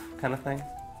above kind of thing.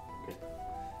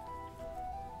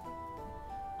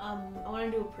 I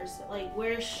want to do a person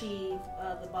where is she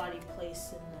the body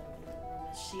placed in the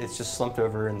room? Is she? It's just slumped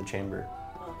over in the chamber,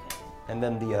 Okay. and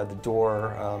then the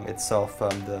door itself,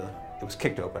 it was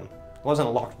kicked open. It wasn't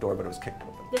a locked door, but it was kicked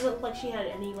open. Does it look like she had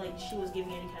she was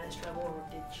giving any kind of struggle,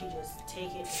 or did she just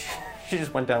take it? She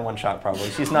just went down one shot, probably.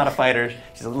 She's not a fighter.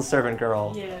 She's a little servant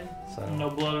girl. Yeah. So No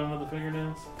blood under the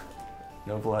fingernails?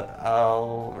 no blood.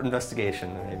 Oh,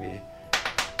 investigation maybe.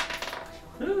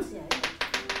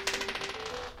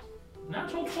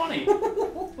 Natural 20.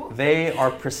 They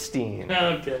are pristine.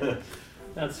 Okay,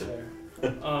 that's fair.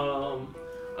 I'm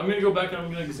gonna go back and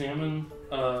I'm gonna examine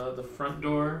the front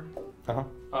door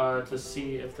to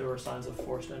see if there were signs of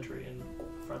forced entry in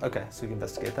front. Okay, so we can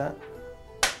investigate that.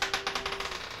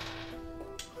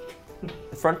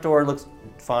 The front door looks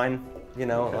fine,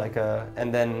 Okay.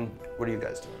 and then what are you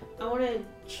guys doing? I want to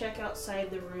check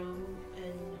outside the room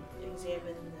and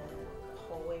examine the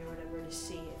hallway or whatever to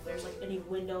see if there's any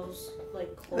windows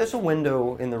close. There's a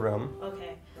window in the room,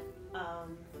 Okay.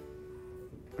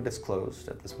 but it's closed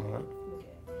at this moment.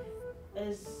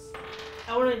 Okay.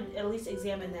 I want to at least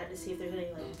examine that to see if there's any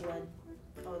blood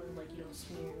on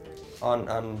smear.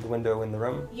 On the window in the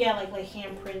room? Yeah, like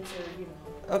handprints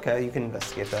or Okay, you can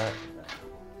investigate that.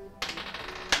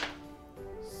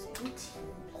 17.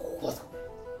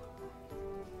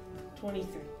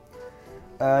 23.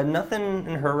 Nothing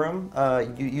in her room.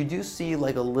 You do see a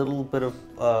little bit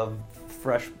of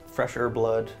fresher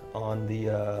blood on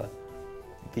the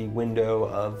window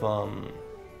of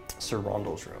Sir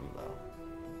Rondell's room, though.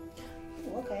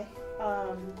 Ooh, okay.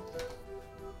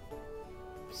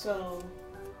 So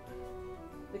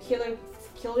the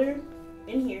killer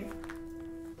in here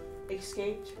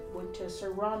escaped, went to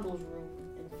Sir Rondell's room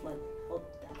and fled. Oh,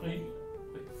 that way.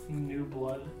 New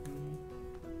blood.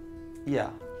 Yeah,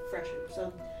 Fresher.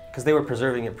 So because they were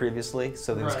preserving it previously,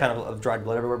 so there was Right. kind of dried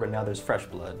blood everywhere, but now there's fresh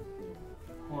blood.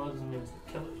 Well, that doesn't mean it's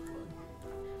the killer's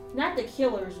blood. not the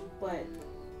killers, but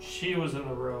She was in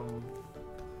the room.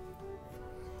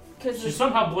 because She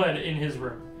somehow bled in his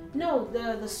room. no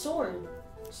the sword.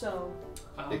 So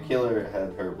The killer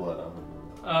had her blood on him.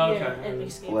 Okay. Yeah, and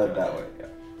escape Fled from that it. way. Yeah.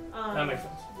 That makes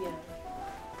sense. Yeah.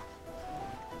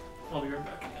 I'll be right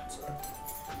back again. Sorry.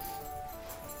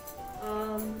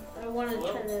 I want to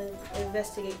try to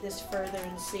investigate this further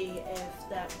and see if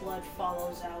that blood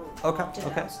follows out. Okay, onto the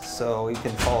okay. outside. So you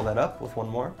can follow that up with one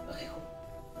more. Okay, cool.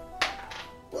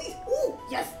 Please. Ooh,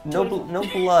 yes. No, 24. no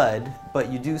blood,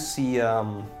 but you do see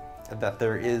that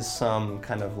there is some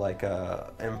kind of like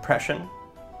impression.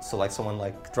 So like someone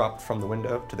like dropped from the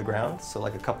window to the ground, so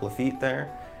like a couple of feet there,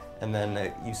 and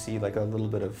then you see like a little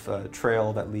bit of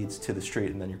trail that leads to the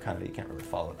street, and then you can't really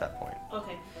follow at that point.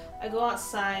 Okay, I go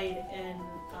outside and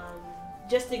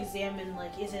just examine,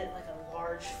 like, is it like a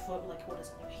large foot, like what is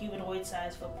it, like a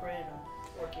humanoid-sized footprint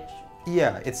or orcish?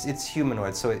 Yeah, it's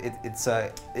humanoid. So it's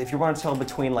if you want to tell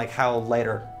between like how light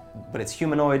or, but it's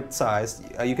humanoid sized.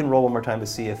 You can roll one more time to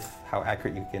see if how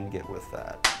accurate you can get with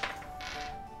that.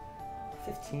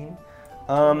 15.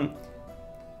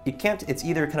 You can't. It's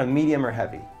either kind of medium or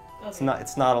heavy. Okay.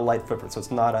 It's not a light footprint. So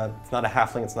it's not a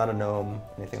halfling. It's not a gnome.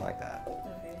 Anything like that. Okay.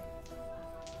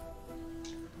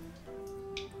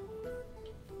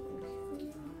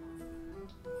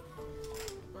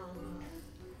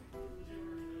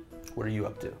 What are you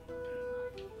up to?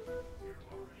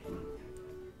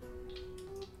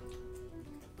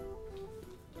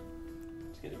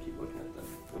 Just gonna keep looking at the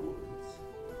wounds.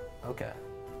 Okay.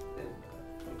 And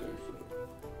okay, so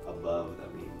above,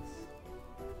 that means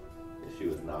if she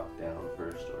was knocked down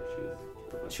first, or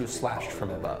She was slashed taller from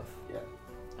than above. her.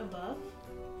 Yeah. Above?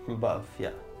 From above,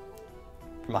 yeah.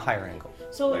 From a higher angle.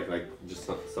 So. Like just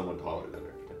someone taller than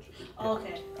her potentially. Oh,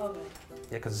 okay. Okay.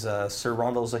 Yeah, because Sir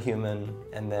Rondel's a human,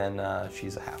 and then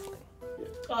she's a halfling.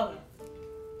 Okay.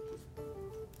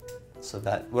 So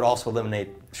that would also eliminate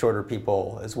shorter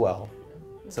people as well.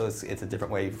 So it's a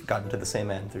different way you've gotten to the same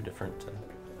end through different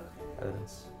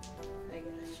evidence. I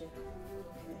gotcha. Okay.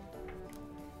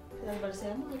 I was about to say,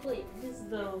 I'm like, wait, is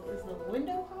the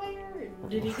window higher? Or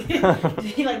did he did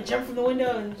he like jump from the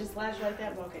window and just slash like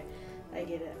that? But okay, I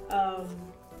get it. Man,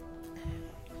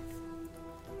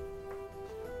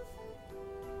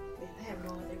 I have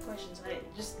no other questions.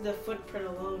 Just the footprint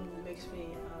alone makes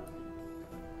me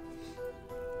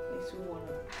want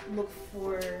to look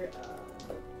for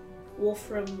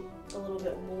Wolfram a little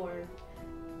bit more.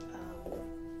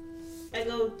 I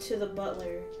go to the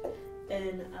butler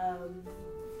and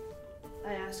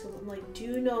I ask him, I'm like, do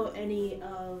you know any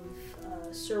of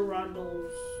Sir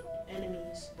Rondel's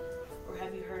enemies, or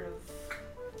have you heard of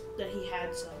that he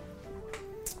had some?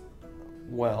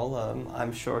 Well,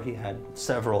 I'm sure he had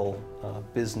several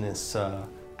business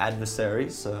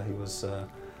adversaries. He was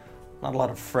not a lot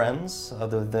of friends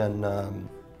other than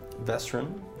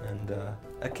Vestron and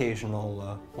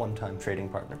occasional one-time trading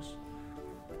partners.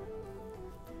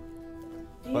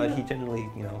 But he generally,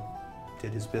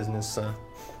 did his business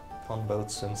on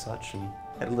boats and such, and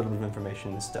had a little bit of information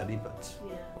in his study, but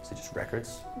Yeah. mostly just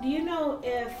records. Do you know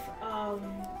if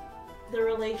the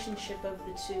relationship of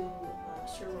the two,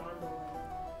 Sir Rondel,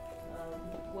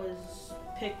 was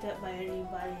picked up by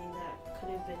anybody that could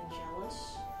have been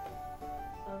jealous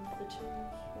of the two's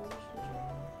relationship?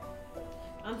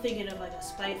 I'm thinking of like a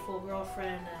spiteful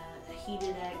girlfriend, a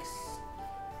heated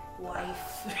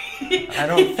ex-wife. I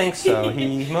don't think so.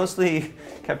 He mostly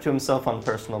kept to himself on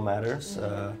personal matters.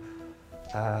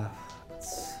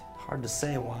 It's hard to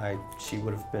say why she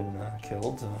would have been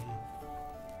killed.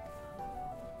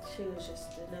 She was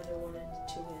just another one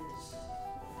into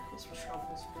his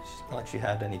troubles. It's not like she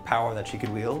had any power that she could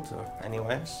wield,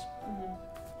 anyways. Mm-hmm.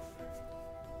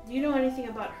 Do you know anything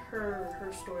about her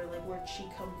story, like where she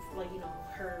comes, like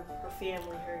her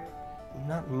family, her?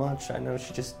 Not much. I know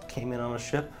she just came in on a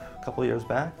ship a couple of years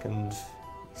back, and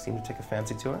he seemed to take a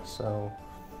fancy to her, so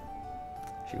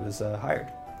she was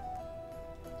hired.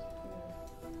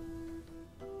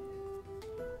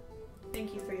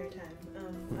 Thank you for your time.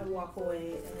 I walk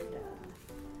away and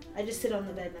I just sit on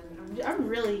the bed and I'm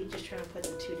really just trying to put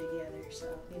the two together. So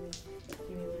give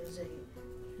me 1 second.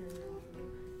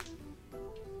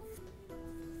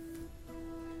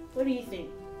 What do you think,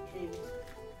 David?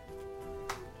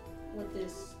 With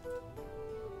this?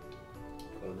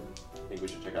 I think we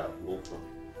should check out Wolfram.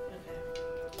 Okay.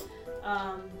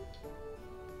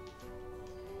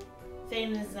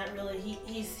 Thane is not really.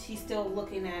 He's still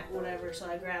looking at whatever. So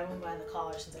I grab him by the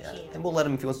collar since I can't. And we'll let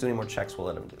him, if he wants to do any more checks, we'll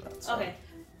let him do that. So. Okay.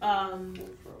 Wolfram.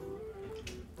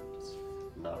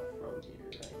 Not from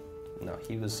here, right? No,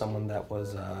 he was someone that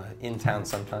was in town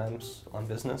sometimes on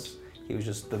business. He was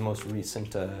just the most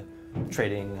recent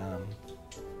trading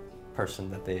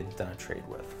person that they had done a trade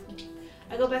with.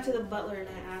 I go back to the butler and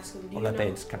I ask him, do Well, you that they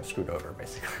know? just kind of screwed over,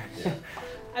 basically. Yeah.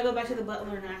 I go back to the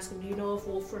butler and ask him, do you know if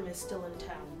Wolfram is still in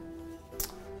town?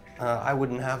 I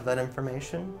wouldn't have that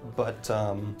information, but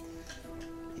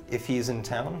if he's in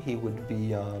town, he would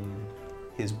be,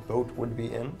 his boat would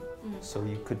be in, so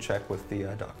you could check with the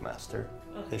dockmaster.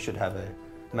 Okay. They should have a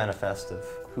manifest of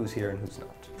who's here and who's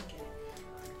not. Okay.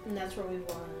 And that's where we want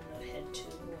to head to.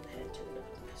 We want to head to the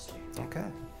dockmaster. Okay.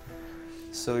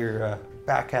 So you're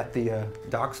back at the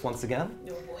docks once again?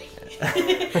 Oh boy.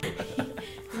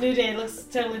 New day looks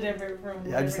totally different from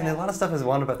Yeah, just a lot of stuff is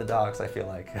won about the docks, I feel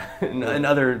like, in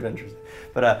other adventures.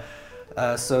 But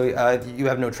so you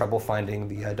have no trouble finding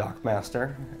the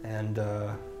dockmaster, and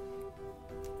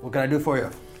what can I do for you?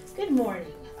 Good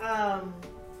morning.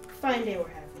 Fine day we're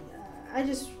having. I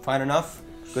just. Fine enough?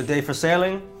 Good day for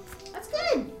sailing? That's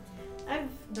good. I've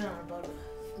been on a boat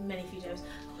many few times.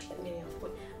 Oh wait, I'm getting off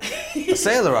point. A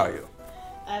sailor, are you?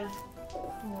 I'm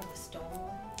more of a stone.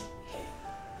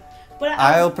 But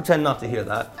I'll pretend not to hear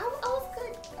that. I was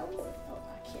good. I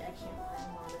can't lie,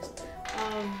 I'm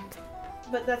honest.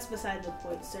 But that's beside the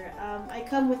point, sir. I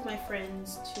come with my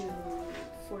friends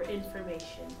for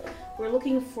information. We're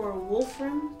looking for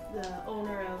Wolfram, the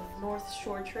owner of North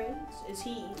Shore Trades. Is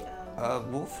he?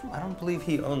 Wolfram? I don't believe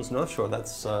he owns North Shore.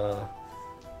 That's No.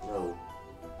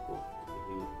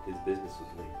 Well, his business was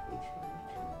like.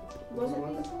 Was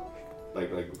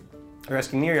it? Like. You're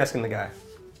asking me or you're asking the guy?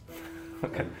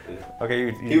 Okay.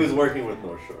 Okay. He was working with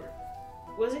North Shore.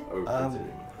 Was it? Or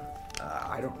considering.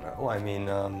 I don't know. I mean,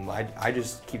 I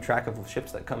just keep track of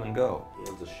ships that come and go. He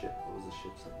owns a ship. What was the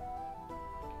ship's name?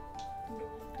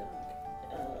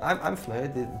 I'm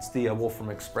familiar. It's the Wolfram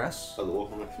Express. Oh, the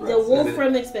Wolfram Express. The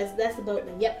Wolfram Express. That's the boat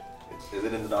name. Yep. Is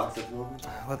it in the docks at the moment?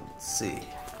 Let's see.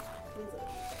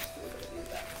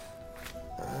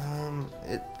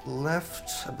 It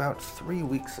left about 3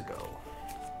 weeks ago.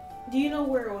 Do you know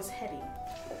where it was heading?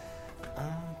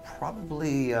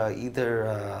 Probably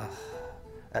either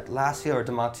Atlasia or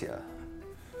Dematia,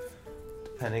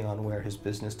 depending on where his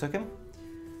business took him.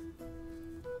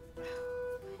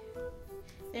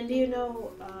 And do you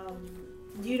know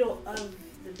of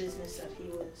the business that he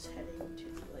was heading to?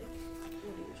 Like, what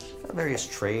he was Various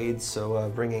trades, so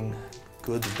bringing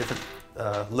goods of different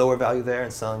lower value there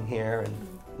and selling here, and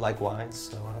likewise.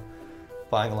 So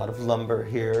buying a lot of lumber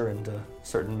here and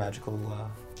certain magical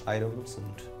items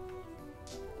and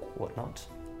whatnot.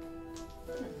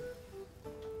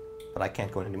 But I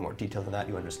can't go into any more detail than that.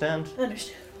 You understand?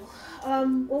 Understandable.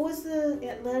 What was the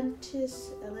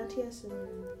Atlantis and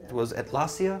It was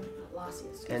Atlasia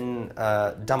Lasius? and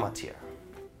Damatia.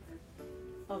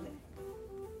 Okay.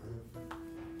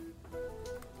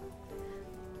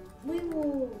 We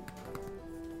will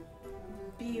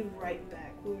be right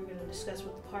back. We were going to discuss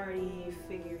with the party,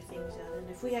 figure things out, and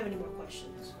if we have any more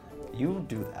questions, I will. You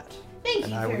do that. Thank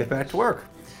And you. I will very get back to work.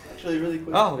 Actually, really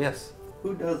quick. Oh, yes.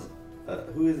 Who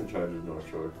is in charge of North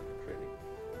Shore trading?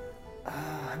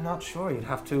 I'm not sure. You'd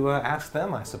have to ask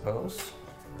them, I suppose.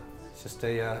 It's just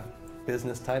a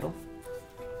business title.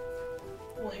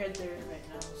 We'll head there right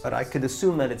now. But I could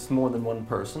assume that it's more than one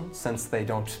person, since they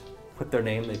don't put their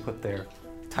name, they put their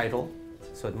title.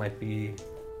 So it might be,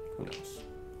 who knows.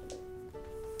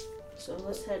 So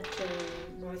let's head to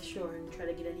North Shore and try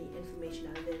to get any information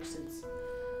out of there, since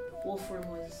Wolfram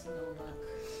was no luck.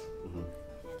 Mm-hmm.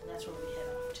 And that's where we head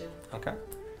off to. Okay.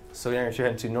 So you're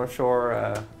heading to North Shore,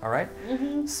 all right?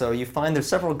 Mm-hmm. So you find there's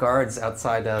several guards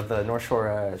outside of the North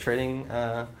Shore trading.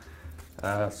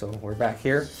 So we're back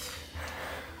here.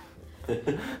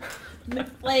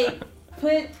 Like,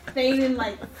 put Thane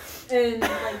in,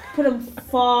 put him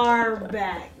far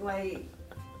back, like,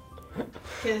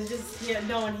 because just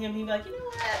knowing him, he'd be like, you know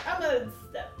what, I'm gonna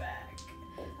step back.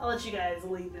 I'll let you guys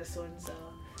lead this one, so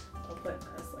I'll put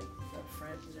us like up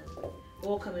front, and then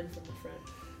we'll come in from the front.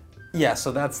 Yeah,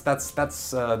 so that's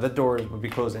the door would be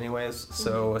closed anyways.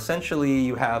 So essentially,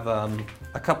 you have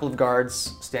a couple of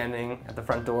guards standing at the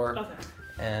front door, Okay.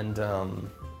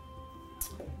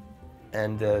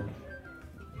 and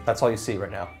that's all you see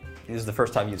right now. This is the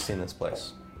first time you've seen this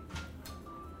place.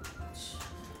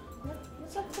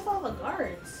 What's up with all the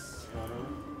guards?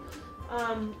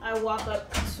 I walk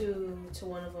up to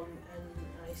one of them and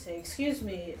I say, "Excuse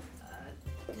me,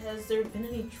 has there been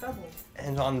any trouble?"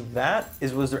 And on that,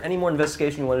 was there any more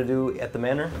investigation you want to do at the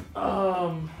manor? I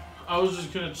was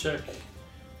just gonna check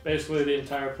basically the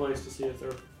entire place to see if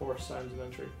there were signs of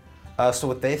entry. So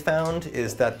what they found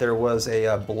is that there was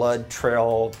a blood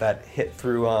trail that hit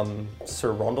through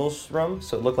Sir Rondel's room.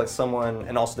 So it looked like someone,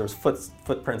 and also there was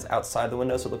footprints outside the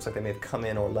window. So it looks like they may have come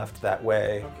in or left that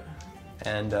way.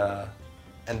 Okay.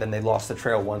 And then they lost the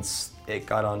trail once it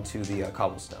got onto the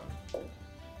cobblestone.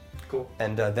 Cool.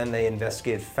 And then they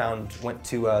investigated, went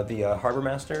to the harbor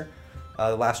master.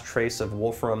 The last trace of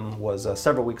Wolfram was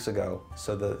several weeks ago,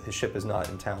 so his ship is not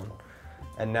in town.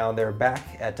 And now they're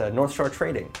back at North Shore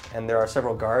Trading, and there are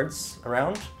several guards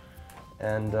around,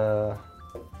 and we're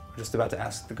just about to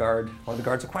ask one of the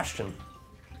guards a question.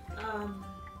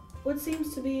 What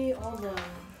seems to be all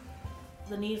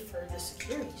the need for the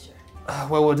security, sir?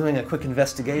 Well, we're doing a quick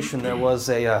investigation. There was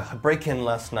a break-in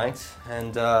last night,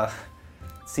 and it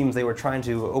seems they were trying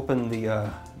to open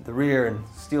the rear and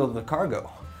steal the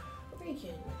cargo.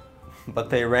 Break-in. But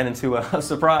they ran into a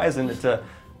surprise, and it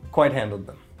quite handled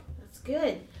them. That's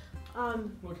good.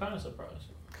 What kind of surprise?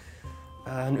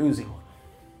 An Uzi one.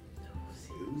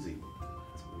 Uzi.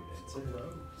 That's weird. It's a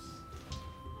rose.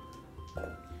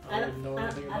 I don't even know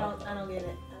anything about that. don't get it.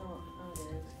 I don't get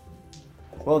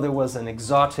it. Well, there was an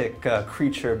exotic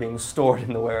creature being stored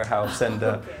in the warehouse, and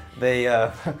Okay.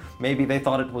 they maybe they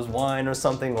thought it was wine or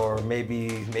something, or maybe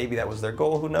that was their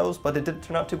goal. Who knows? But it didn't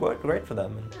turn out too great for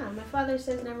them. And Yeah, my father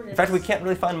says never to. in fact, we can't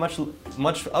really find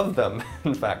much of them.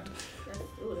 In fact,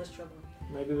 That's trouble.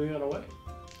 Maybe they got away.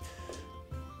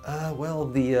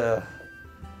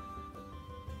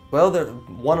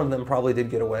 One of them probably did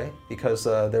get away because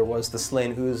there was the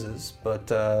slain oozes, but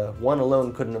one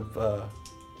alone couldn't have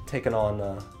taken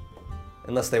on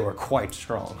unless they were quite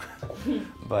strong.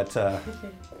 But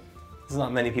there's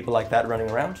not many people like that running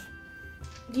around.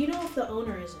 Do you know if the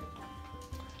owner is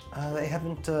in? They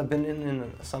haven't been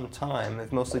in some time.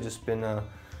 They've mostly just been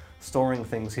storing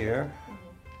things here.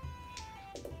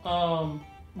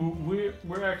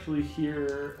 We're actually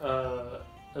here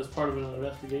as part of an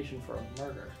investigation for a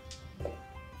murder.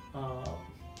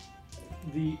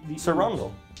 The Sir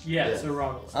Rondel. Yeah, Yeah. Sir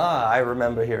Rondel. Ah, I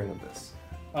remember hearing of this.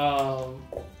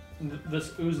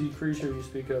 This oozy creature you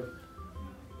speak of,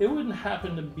 it wouldn't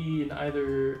happen to be in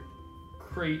either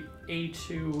crate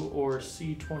A2 or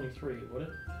C23, would it?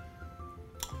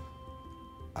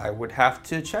 I would have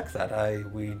to check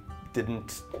that. We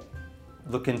didn't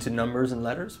look into numbers and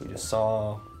letters. We just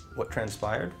saw what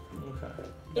transpired. Okay.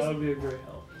 That would be a great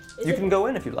help. Is You it- can go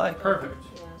in if you like. Perfect.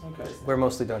 Yeah. Okay. We're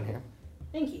mostly done here.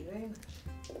 Thank you very much.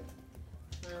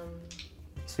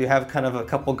 So you have kind of a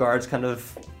couple guards kind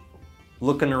of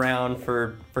looking around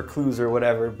for clues or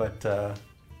whatever, but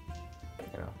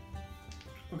you know.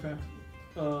 Okay.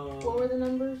 What were the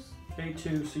numbers?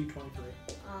 A2, C23.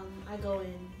 I go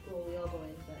in. Well, we all go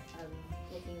in, but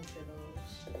I'm looking for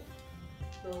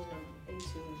those numbers. A2 and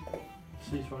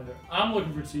 3. C23. I'm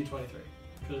looking for C23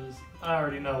 because I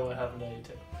already know what happened to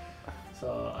A2.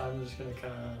 So I'm just going to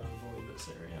kind of avoid this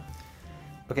area.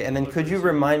 Okay, and then could you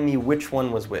remind me which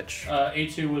one was which?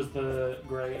 A2 was the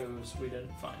gray ooze. We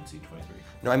didn't find C23.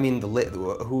 No, I mean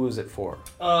who was it for?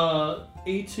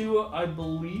 A2, I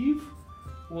believe,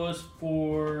 was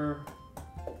for.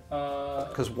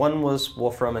 Because one was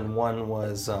Wolfram and one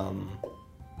was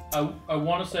I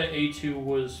want to say A2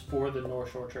 was for the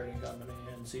North Shore Trading Company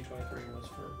and C23 was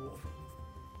for Wolfram.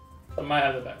 I might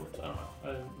have it backwards. I don't know. I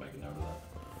didn't make a note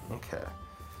of that. okay.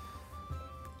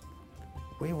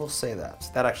 We will say that.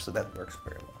 That works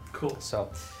very well. Cool. So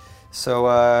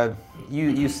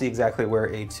you see exactly where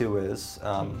A2 is.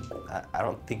 I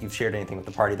don't think you've shared anything with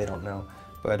the party. They don't know.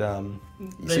 But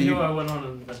They knew I went on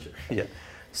an adventure. Yeah.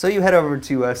 So you head over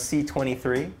to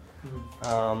C23.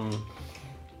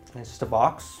 Mm-hmm. It's just a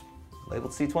box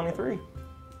labeled C23.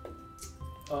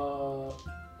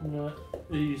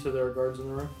 You said there are guards in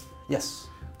the room? Yes.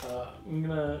 I'm going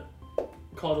to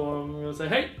call to one of them. I'm going to say,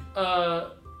 hey,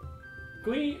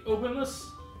 can we open this?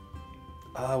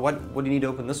 What do you need to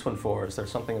open this one for? Is there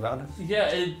something about it? Yeah,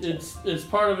 it's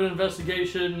part of an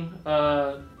investigation.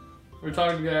 We're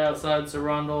talking to the guy outside Sir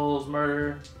Rondel's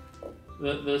murder.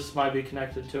 This might be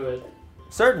connected to it.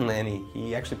 Certainly, and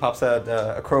he actually pops out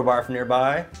a crowbar from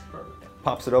nearby, Perfect.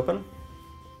 pops it open.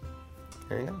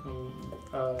 There you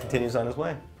go. Continues on his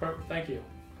way. Perfect. Thank you.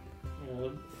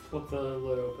 Flip the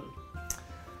lid open.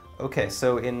 Okay,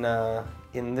 so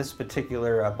in this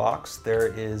particular box, there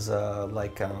is a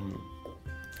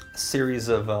series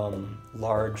of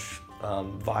large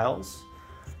vials,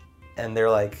 and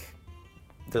there's like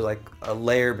a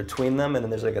layer between them, and then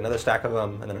there's like another stack of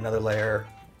them, and then another layer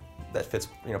that fits,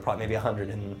 probably maybe 100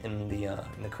 in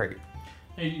the crate.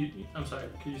 Hey, I'm sorry.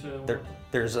 Could you say that one more time?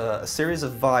 There's a series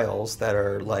of vials that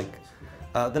are like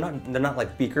they're not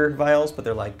like beaker vials, but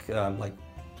they're like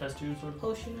Test tube sort of?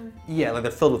 Potioner. yeah, like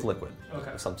they're filled with liquid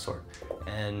Okay. of some sort.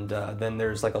 And then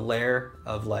there's like a layer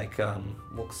of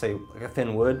we'll say like a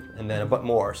thin wood, and then a bit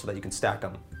more so that you can stack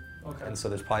them. Okay. And so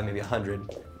there's probably maybe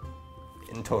 100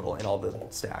 in total in all the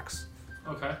stacks.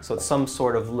 Okay. So it's some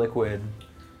sort of liquid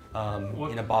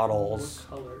in a bottles.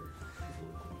 What color?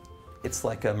 It's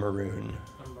like a maroon.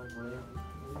 I'm like, really?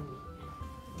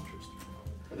 Interesting.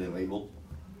 Are they labeled?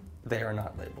 They are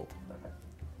not labeled. Okay.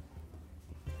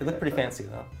 They look pretty fancy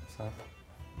though. So.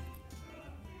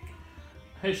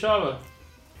 Hey, Shava,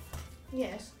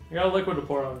 Yes. you got a liquid to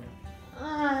pour on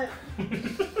Uh, you.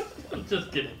 I'm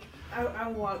just kidding. I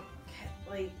walk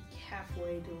like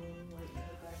halfway to him, like in the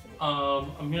back of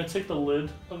it. I'm gonna take the lid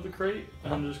of the crate,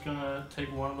 and I'm just gonna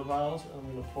take one of the vials, and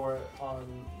I'm gonna pour it on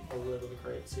the lid of the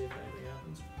crate, see if anything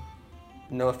happens.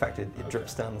 No effect. It Okay.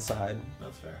 drips down the side.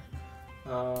 That's fair.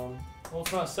 Well,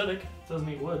 it's not acidic. It doesn't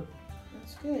need wood.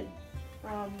 That's good.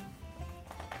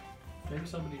 Maybe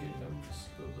somebody didn't notice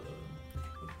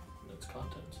its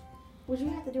contents. Would you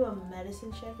have to do a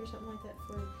medicine check or something like that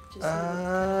for to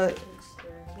see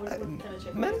what kind of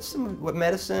check? Medicine. What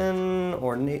medicine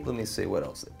or let me see what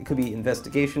else. It could be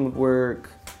investigation would work.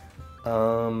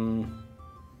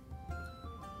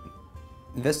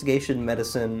 Investigation,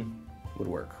 medicine would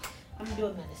work. I'm gonna do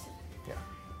a medicine. Yeah.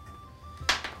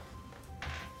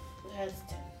 That's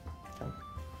 10.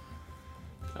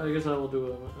 I guess I will do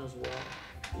it as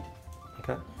well.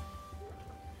 Okay.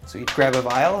 So you grab a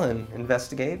vial and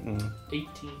investigate and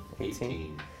 18.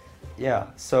 18. Yeah.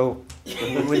 So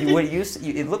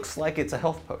it looks like it's a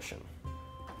health potion,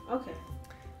 Okay.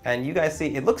 and you guys see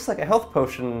it looks like a health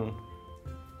potion,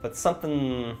 but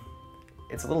something.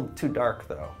 It's a little too dark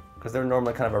though, because they're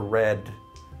normally kind of a red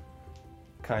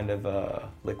kind of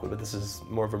liquid, but this is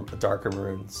more of a darker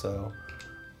maroon. So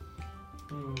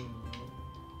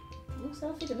Looks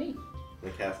healthy to me. They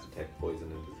cast detect poison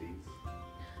and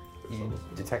disease. you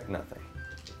detect nothing.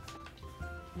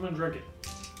 I'm gonna drink it.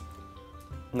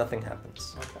 Nothing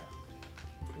happens. Okay.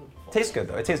 Tastes good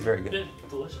though. It tastes very good.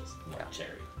 Delicious. Like Yeah.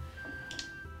 cherry.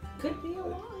 Could be a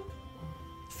lot.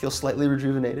 Feels slightly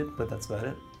rejuvenated, but that's about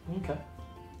it. Okay.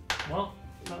 Well,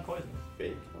 not poison.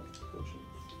 Fake health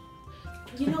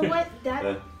potions. You know what?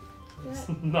 That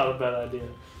Not a bad idea.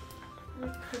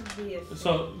 could be a thing.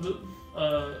 So,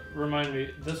 remind me,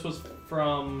 this was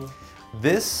from.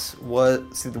 This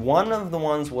was one of the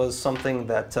ones was something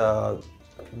that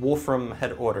Wolfram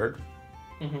had ordered,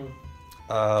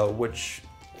 which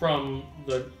From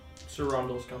the Sir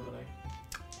Rondel's company.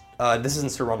 this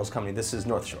isn't Sir Ronald's company. This is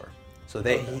North Shore. So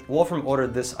Wolfram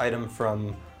ordered this item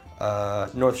from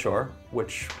North Shore,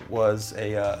 which was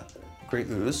a great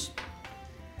ooze,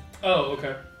 Oh,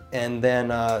 okay. and then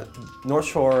North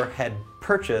Shore had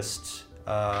purchased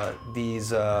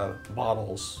these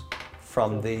bottles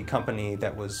from the company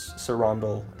that was Sir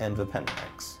Rondel and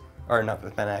Vipenax, or not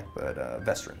Vipenac, but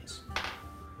Vesterans.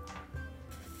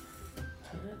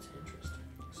 That's interesting.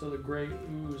 So the gray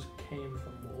ooze came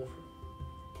from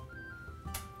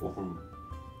Wolfram.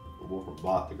 Wolfram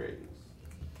bought the great ooze.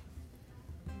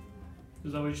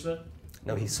 Is that what you said?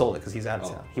 No, he sold it because he's out of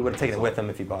Oh. town. He would have taken it with him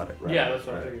if he bought it. Right, Yeah, that's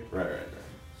what I right, figured. Right.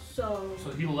 So,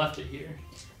 So he left it here.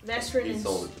 Vestrin He and,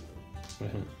 sold it to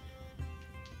them. Mhm.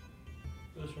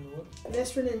 This from what?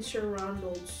 Vestrin and Sir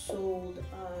Ronald sold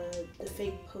the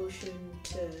fake potion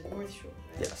to North Shore,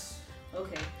 right? Yes.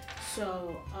 Okay,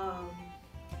 so,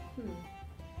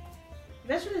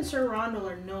 Vestrin and Sir Rondel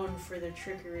are known for their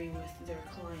trickery with their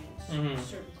clients, Mhm.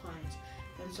 certain clients,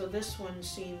 and so this one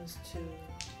seems to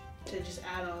just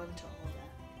add on to all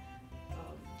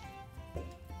that.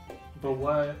 But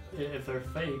why, if they're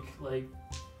fake, like,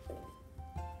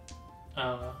 I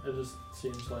don't know, it just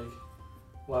seems like,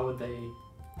 why would they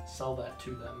sell that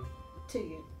to them?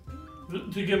 To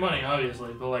To get money,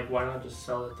 obviously, but like, why not just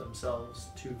sell it themselves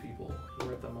to people and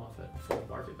rip them off at full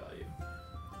market value?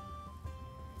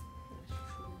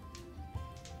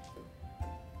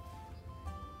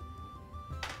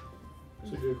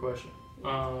 It's a good question.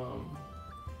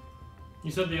 You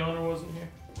said the owner wasn't here?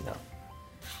 No.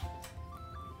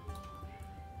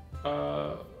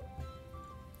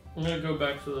 I'm gonna go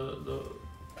back to the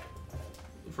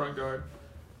front guard,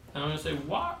 and I'm gonna say,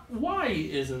 why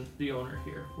isn't the owner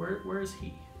here? Where is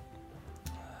he?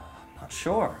 Not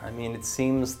sure. I mean, it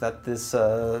seems that this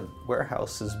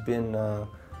warehouse has been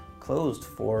closed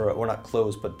for, or not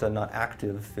closed, but not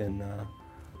active in a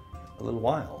little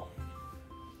while.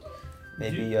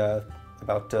 Maybe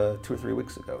about 2 or 3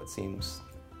 weeks ago, it seems.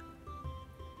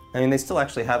 I mean, they still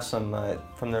actually have some,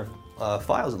 from their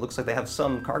files, it looks like they have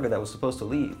some cargo that was supposed to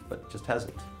leave, but just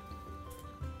hasn't.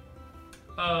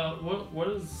 What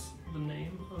is the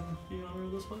name of the owner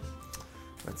of this place?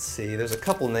 Let's see, there's a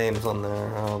couple names on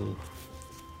there.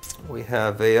 We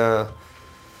have a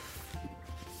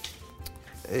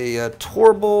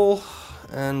Torbal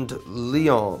and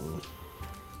Leon.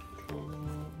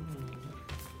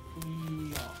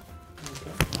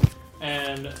 Okay.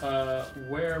 And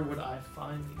where would I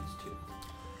find these two?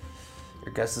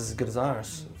 Your guess is as good as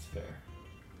ours. That's fair.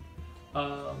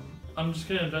 I'm just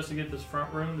gonna investigate this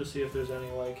front room to see if there's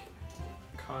any like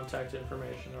contact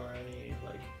information or any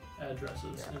like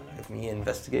addresses in there. Give me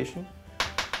investigation.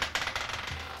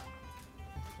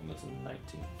 And that's a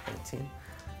 19.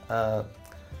 19.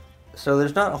 So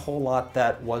there's not a whole lot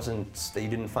that you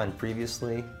didn't find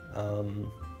previously.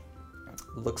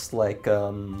 Looks like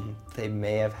they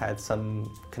may have had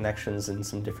some connections in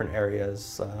some different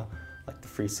areas, like the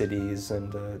Free Cities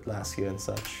and Lassia and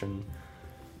such,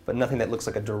 but nothing that looks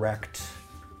like a direct,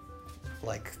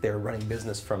 like they're running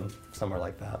business from somewhere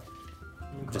like that.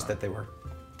 Okay. Just that they were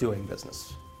doing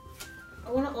business.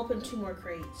 I want to open 2 more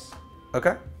crates.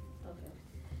 Okay. Okay.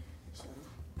 So.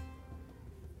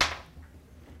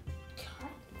 God,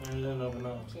 I didn't open I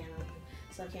those. can't open.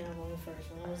 So I can't open the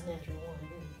first one. That was natural 1.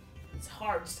 It's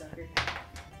hard, sucker.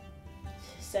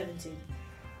 17.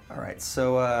 All right.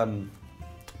 So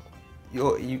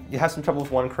you have some trouble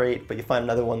with one crate, but you find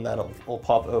another one that'll will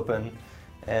pop open,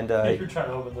 and If you're trying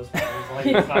to open this one, it's like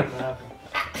it's not gonna happen.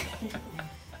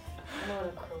 I know what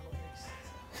a crowbar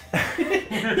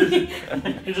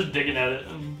is. You're just digging at it.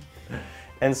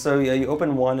 And so you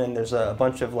open one, and there's a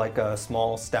bunch of like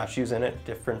small statues in it,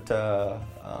 different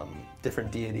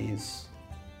deities.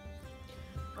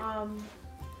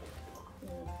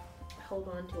 Hold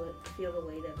on to it. Feel the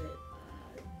weight of it.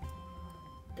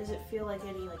 Does it feel like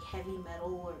any like heavy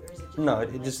metal, or is it just? No,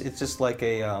 like, it's just like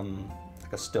a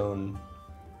stone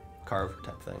carved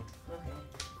type thing. Okay.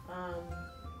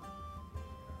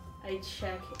 I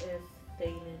check if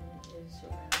Thanen is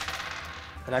around.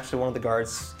 And actually, one of the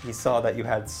guards, he saw that you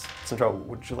had some trouble.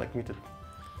 Would you like me to?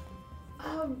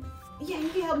 Yeah, you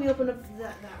can help me open up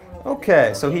that one. over Okay,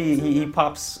 there. so he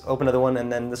pops open another one,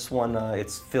 and then this one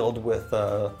it's filled with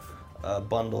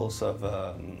bundles of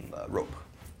rope.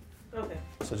 Okay.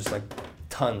 So just like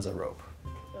tons of rope.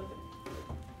 Okay.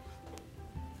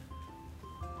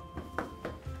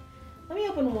 Let me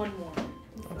open one more.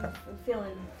 Okay. I'm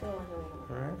feeling a little.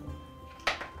 Alright.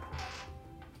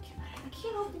 I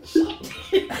can't open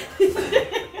shit. I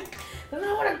don't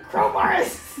know what a crowbar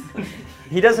is.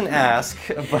 He doesn't ask,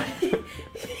 but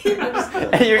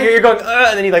and you're going,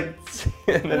 and then he like,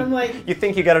 and And I'm then like, you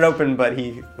think you got it open, but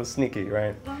he was sneaky,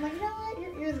 right? you know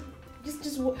what? You're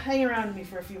just hang around with me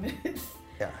for a few minutes.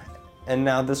 Yeah. And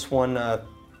now this one,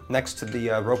 next to the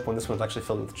rope one, this one's actually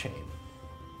filled with chain.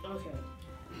 Okay.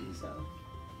 So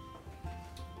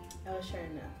I was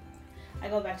trying to. I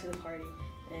go back to the party,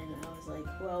 and I was like,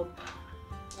 well,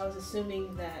 I was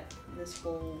assuming that this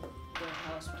whole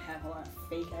warehouse would have a lot of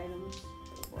fake items,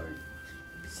 or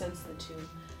sense the two.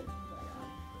 But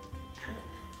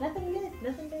nothing good,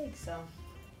 nothing big. So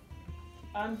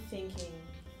I'm thinking.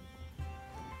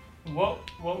 What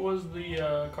was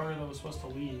the cargo that was supposed to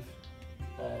leave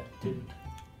that didn't?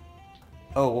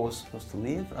 Oh, what was supposed to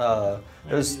leave?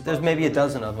 There's maybe a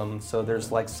dozen of them. So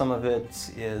there's like some of it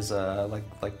is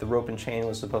like the rope and chain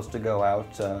was supposed to go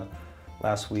out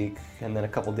last week, and then a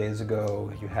couple days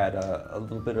ago you had a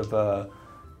little bit of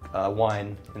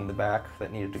wine in the back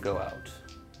that needed to go out.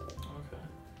 Okay.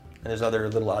 And there's other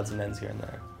little odds and ends here and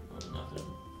there. Nothing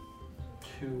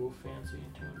too fancy,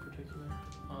 too in particular.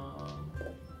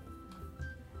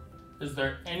 Is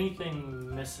there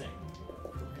anything missing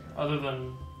from here other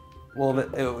than?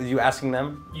 Well, you asking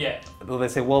them? Yeah. Well, they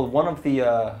say, well, one of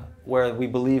the where we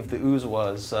believe the ooze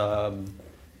was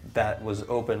that was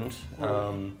opened.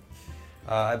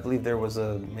 I believe there was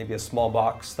maybe a small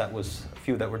box that was a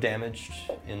few that were damaged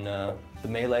in the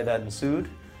melee that ensued.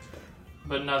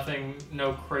 But nothing,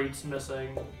 no crates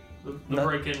missing. The No.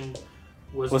 break-in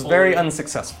was Very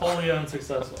unsuccessful. wholly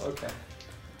unsuccessful. Okay.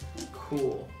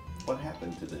 Cool. What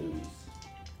happened to the ooze?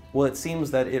 Well, it seems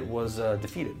that it was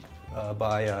defeated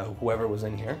by whoever was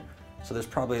in here. So there's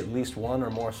probably at least one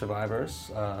or more survivors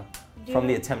from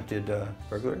the attempted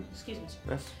burglary. Excuse me, sir.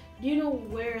 Yes. Do you know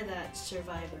where that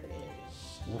survivor is?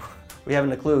 We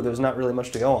haven't a clue. There's not really much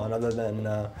to go on other than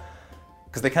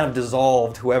because they kind of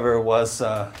dissolved whoever was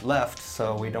left,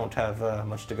 so we don't have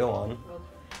much to go on. Okay.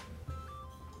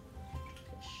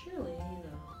 Surely,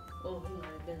 oh, he might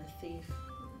have been a thief.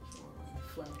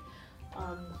 Fled.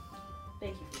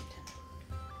 Thank you for your time.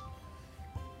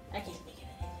 I can't think of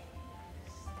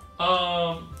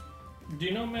anything. Do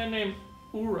you know a man named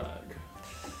Urag?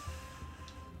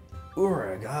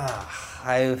 Urag,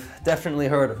 I've definitely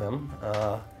heard of him.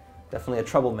 Definitely a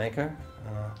troublemaker.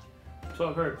 So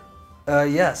I've heard.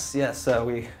 Yes.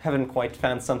 We haven't quite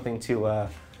found something to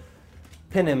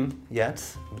pin him yet,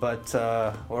 but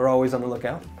we're always on the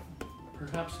lookout.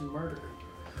 Perhaps murder.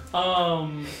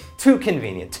 Too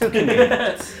convenient.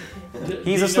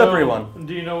 He's a slippery one.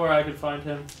 Do you know where I could find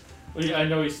him? Well, yeah, I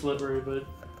know he's slippery, but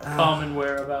common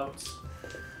whereabouts.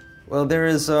 Well, there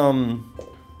is Or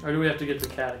do we have to get the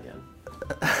cat again?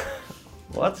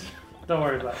 what? Don't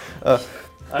worry about it.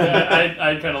 Uh,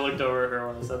 I kind of looked over at her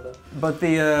when I said that. But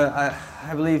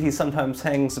I believe he sometimes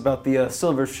hangs about the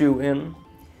Silver Shoe Inn,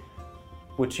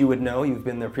 which you would know. You've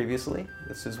been there previously.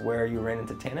 This is where you ran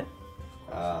into Tanit.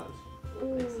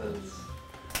 Makes sense.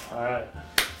 All right.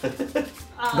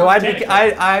 Though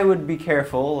I would be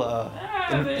careful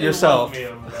They yourself. love me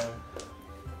over there.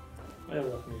 They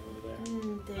love me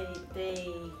over there.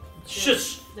 They.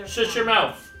 Shush! they're Shush fine. your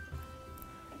mouth.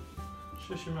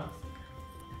 Shush your mouth.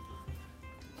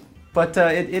 But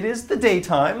it is the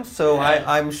daytime, so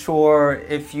I'm sure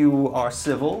if you are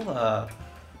civil,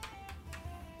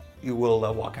 you will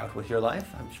walk out with your life,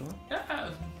 I'm sure. Yeah,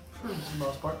 for the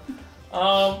most part.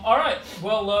 All right.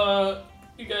 Well,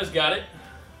 you guys got it.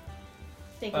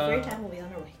 Thank you for your time. We'll be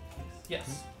on our way.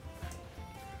 Yes.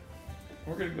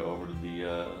 We're gonna go over to the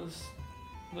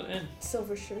inn.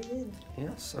 Silver Shoe Inn.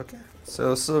 Yes, okay.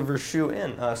 So Silver Shoe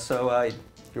Inn.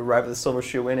 You arrive at the Silver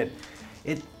Shoe Inn.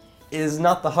 It is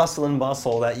not the hustle and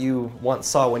bustle that you once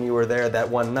saw when you were there that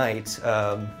one night.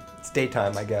 It's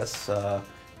daytime, I guess.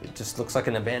 It just looks like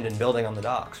an abandoned building on the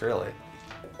docks, really.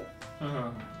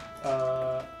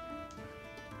 Uh-huh.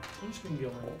 I'm just gonna go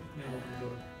open the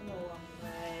door.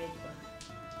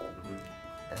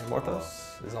 And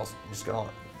Morthos is also just gone.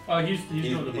 Oh, he's doing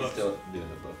the He's books. still doing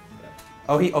the book.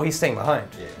 Yeah. He's staying behind.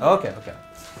 Yeah. Okay.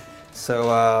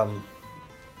 So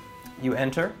you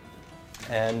enter,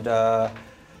 and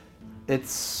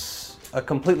it's a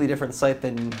completely different site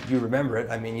than you remember it.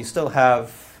 I mean, you still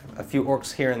have a few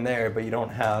orcs here and there, but you don't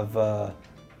have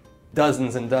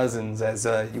dozens and dozens as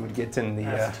you would get in the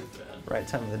That's too bad. right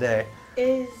time of the day.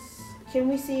 Can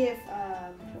we see if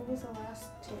what was the last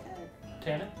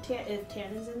Tanner? if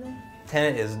Tana's in there?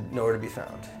 Tenant is nowhere to be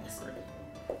found.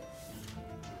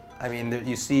 I mean,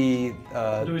 you see,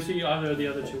 Do we see either of the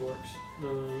other two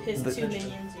orcs? His The- two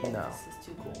minions. Yeah, No. this is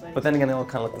too cool. but then again, they all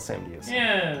kind of look the same to you. so-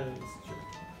 Yeah, that's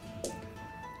true.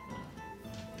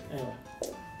 Anyway.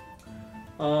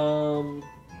 I'm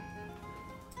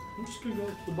just gonna go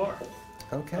to the bar.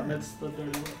 Okay. Amidst the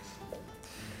dirty looks.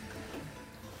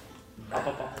 Hop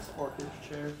up on this orcish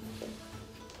chair.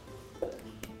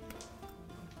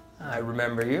 I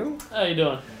remember you. How you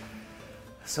doing?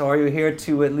 So are you here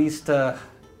to at least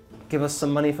give us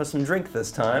some money for some drink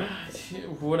this time?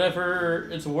 Whatever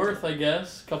it's worth, I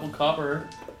guess. Couple copper.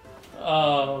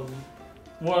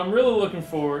 What I'm really looking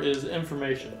for is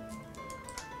information.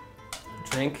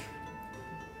 Drink?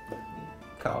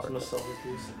 Cost Copper. him a silver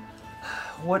piece.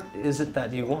 What is it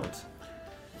that you want?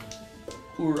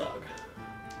 Urag.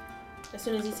 As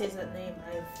soon as he says that name,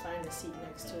 I find a seat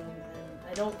next to him,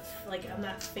 and I don't I'm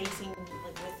not facing with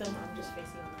him. I'm just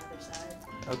facing on the other side.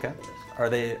 Okay.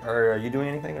 Are you doing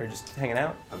anything or just hanging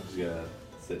out? I'm just gonna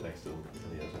sit next to him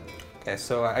on the other side. Okay,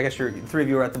 so I guess the three of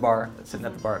you are at the bar, sitting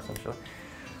at the bar essentially.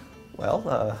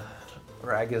 Well,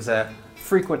 Rag is a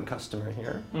frequent customer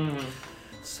here, Mm-hmm.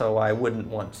 so I wouldn't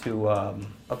want to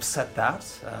upset that.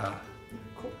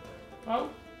 Cool. Well,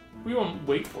 we won't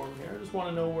wait for him here. I just want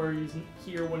to know where he's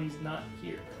here when he's not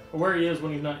here. Or where he is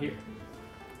when he's not here.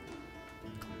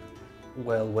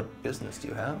 Well, what business do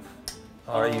you have?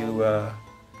 Are you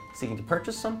seeking to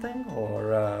purchase something,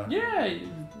 or?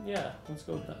 Yeah, let's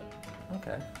go with that.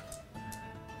 Okay.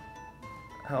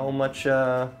 How much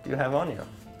do you have on you?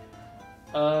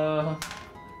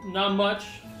 Not much.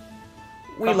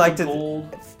 We Couple like to,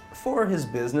 gold. for his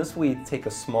business, we take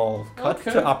a small cut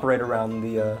Okay. to operate around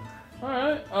the.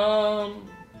 Alright,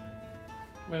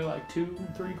 maybe like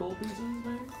 2-3 gold pieces,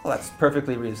 maybe? Well, that's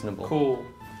perfectly reasonable. Cool.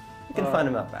 You can find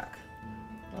him out back.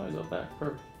 Oh, he's up back.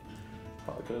 Perfect.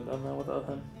 Probably could have done that without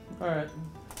him. Alright.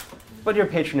 But your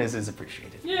patronage is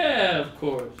appreciated. Yeah, of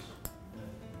course.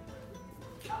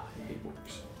 God, I hate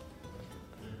works.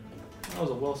 That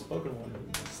was a well-spoken one.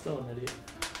 He's still an idiot.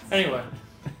 Anyway.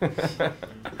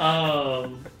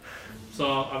 So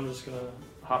I'm just gonna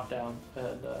hop down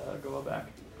and go back.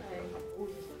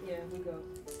 We go.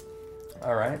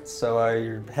 All right, so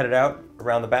you're headed out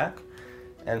around the back,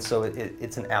 and so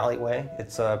it's an alleyway.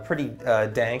 It's pretty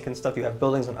dank and stuff. You have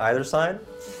buildings on either side,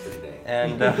 Pretty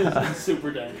dang. and It's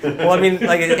super dank. well, I mean,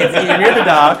 like you're near the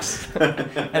docks,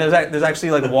 and there's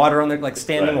actually like water on the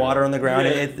standing Right. water on the ground.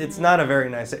 Yeah. It's not a very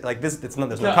nice this. It's not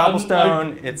there's no Yeah,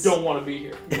 cobblestone. I It's don't want to be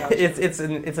here. Gotcha.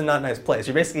 it's a not nice place.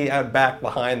 You're basically out back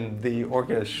behind the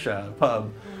Orcish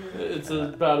pub. It's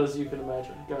about as you can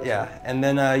imagine. Gotcha. Yeah, and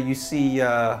then you see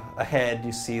ahead.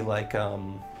 You see like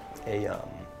an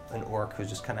orc who's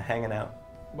just kind of hanging out.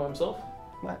 By himself?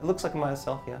 It looks like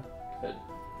myself, yeah. Good.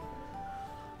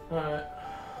 Alright.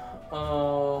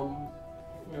 I'm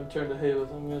gonna turn to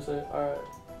Haleth. I'm gonna say, all right,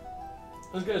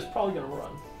 this guy's probably gonna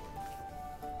run.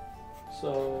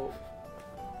 So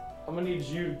I'm gonna need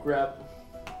you to grab him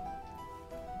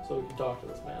so we can talk to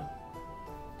this man.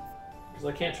 Because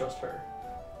I can't trust her.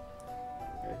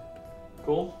 Okay.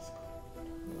 Cool. All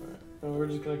right, and we're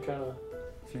just gonna kind of.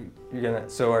 So you're gonna.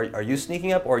 So are you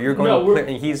sneaking up, or you're going? No,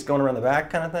 and he's going around the back,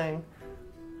 kind of thing.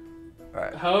 All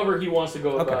right. However he wants to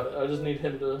go Okay. about it. I just need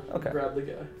him to Okay. grab the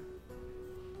guy.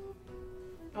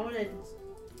 I want to.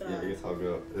 Yeah, I guess I'll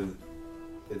go.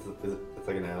 It's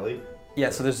like an alley. Yeah.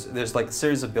 So there's like a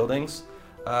series of buildings.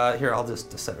 Here, I'll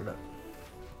just set it up.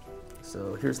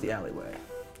 So here's the alleyway.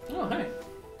 Oh, hey.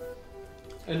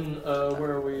 And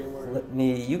where are we?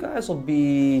 You guys will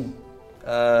be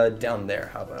down there.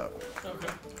 How about?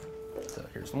 Okay. So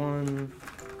here's 1,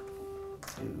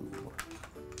 2,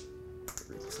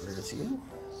 3. So there's you.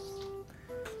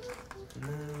 And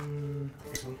then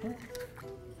here's one here.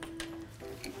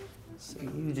 So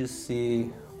you just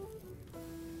see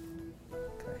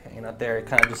kind of hanging out there,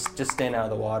 kind of just staying out of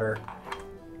the water.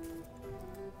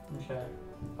 Okay.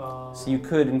 So you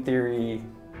could, in theory,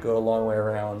 go a long way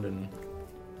around and.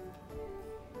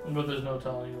 But there's no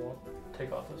telling you won't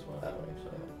take off this way.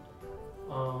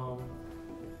 So,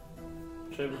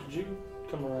 Shaver, could you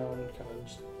come around and kind of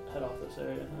just head off this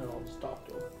area, and I'll just talk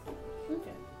to him.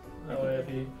 Okay. That way, if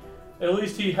he, at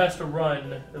least he has to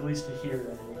run, at least to here,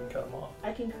 and we can cut him off.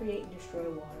 I can create and destroy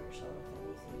water, so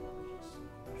if anything, I'll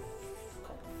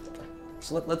just.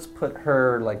 So let's put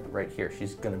her like right here.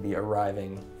 She's gonna be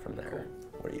arriving from there.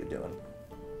 What are you doing?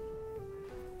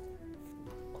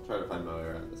 I'll try to find my way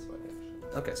around this way.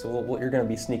 Actually. Okay, so you're gonna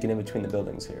be sneaking in between the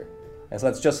buildings here, and so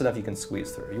that's just enough you can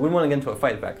squeeze through. You wouldn't want to get into a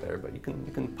fight back there, but you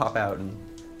can pop out and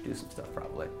do some stuff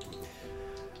probably.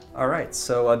 All right,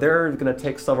 so they're gonna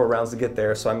take several rounds to get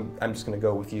there, so I'm just gonna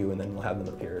go with you, and then we'll have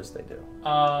them appear as they do.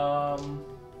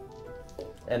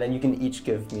 And then you can each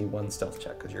give me 1 stealth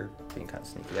check because you're being kind of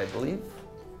sneaky, I believe.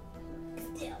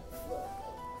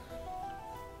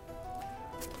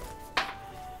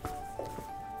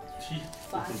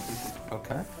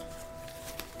 Okay.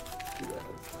 Too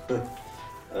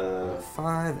bad.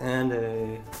 5 and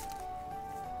a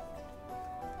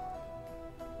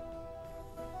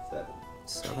 7.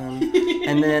 7.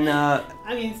 And then I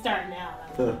mean, starting out,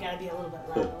 I gotta be a little bit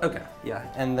loud. okay,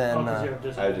 yeah, and then Oh, 'cause you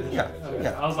have I just yeah, Okay.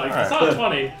 yeah. I was like, All that's right. not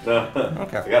 20. No.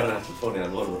 Okay. I got an natural 20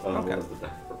 on one of Okay. the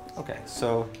dice. Okay,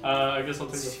 so I guess I'll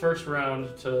take the first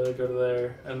round to go to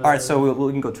there, and then. all right, so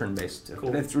we can go turn-based.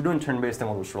 Cool. If we're doing turn-based, then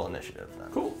we'll just roll initiative. Then.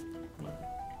 Cool.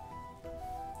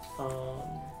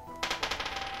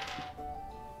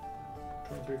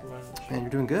 23 for my initiative. Man, you're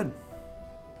doing good.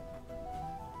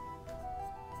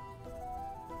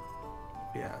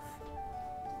 Yeah.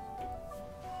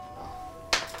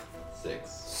 6.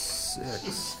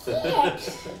 6. Yeah,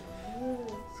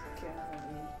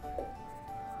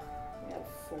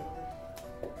 4.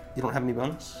 You don't have any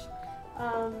bonus?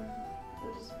 What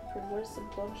is the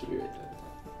bonus? Should be right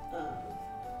there.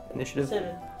 Initiative?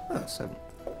 7. Oh, 7.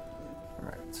 All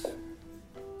right. Still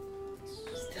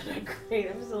not great.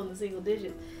 I'm still in the single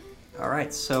digits. All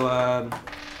right, so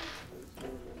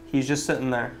he's just sitting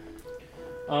there.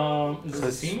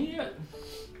 Does he see me yet?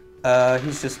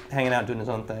 He's just hanging out doing his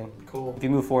own thing. Cool. If you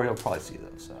move forward, he'll probably see you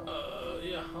though. So.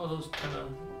 Yeah, I'll just kind of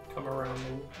come around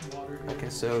the water here. Okay,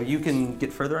 so you can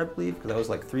get further, I believe, because that was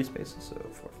like 3 spaces, so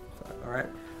 4, 5. All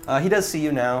right. He does see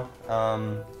you now,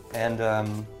 and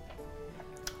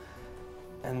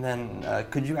then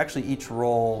could you actually each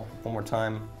roll one more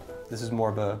time? This is more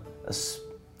of a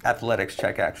athletics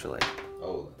check, actually.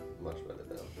 Oh, much better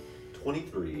now.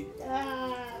 23.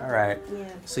 All right. Yeah.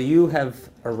 So you have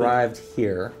arrived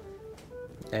here,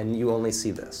 and you only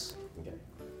see this, Okay.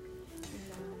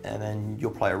 and then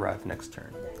you'll probably arrive next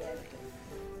turn.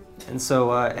 And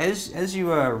so as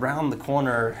you round the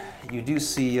corner, you do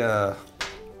see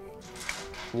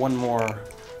one more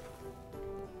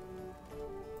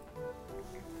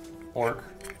orc.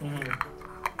 Mhm.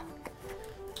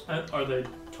 Are they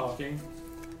talking?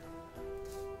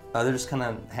 They're just kind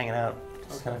of hanging out,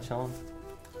 just Okay. kind of chilling.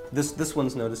 This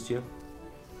one's noticed you.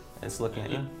 It's looking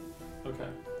at you. Okay,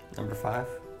 Number 5.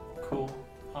 cool.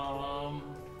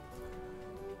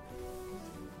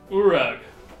 Urag.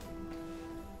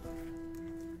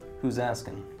 Who's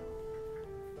asking?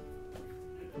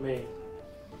 Me.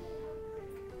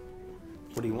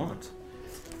 What do you want?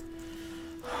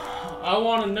 I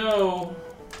want to know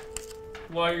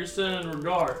why you're sending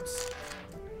regards.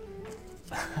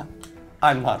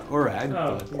 I'm not Urag,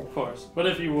 Oh, but of course. But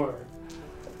if you were.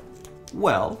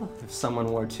 well, if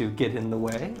someone were to get in the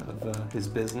way of his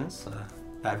business,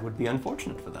 that would be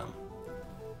unfortunate for them.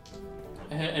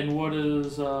 And what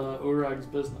is Urag's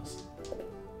business?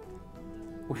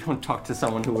 We don't talk to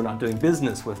someone who we're not doing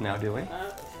business with now, do we?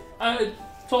 I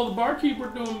told the barkeeper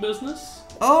doing business.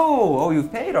 Oh,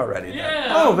 you've paid already then.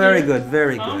 Yeah. Oh, I'm very here. good,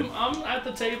 very good. I'm at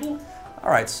the table. All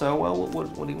right, so, well,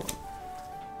 what do you want?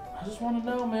 I just want to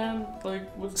know, man, like,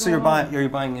 what's So going you're on? buying, are you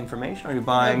buying information? Are you I'm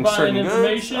buying, buying certain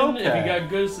information. goods? If you got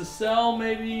goods to sell,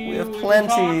 maybe We have can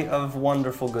plenty talk. of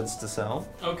wonderful goods to sell.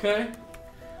 Okay.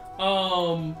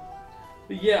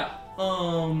 Yeah.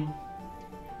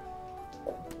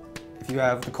 If you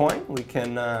have the coin, we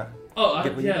can Yeah,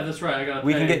 that's right. I got.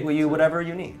 we can get you whatever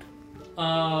you need.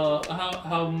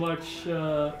 How much?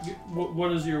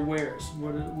 What is your wares?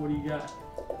 What do you got?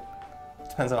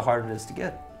 Depends how hard it is to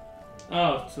get.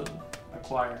 Oh, so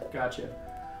acquire. Gotcha.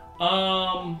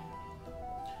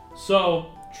 So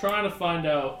trying to find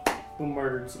out who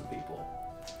murdered some people.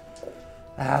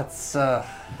 That's I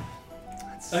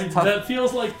mean, tough. that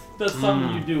feels like that's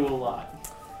something you do a lot.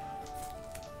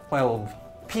 Well,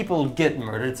 people get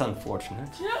murdered. It's unfortunate.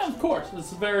 Yeah, of course.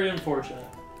 It's very unfortunate.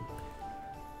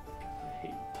 I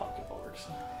hate talking orcs.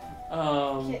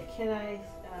 Can I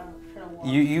try to walk?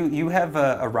 You have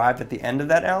arrived at the end of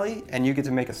that alley, and you get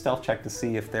to make a stealth check to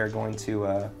see if they're going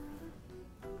to.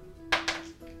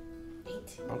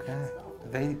 18. Okay.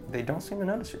 They don't seem to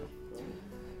notice you.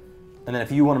 And then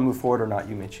if you want to move forward or not,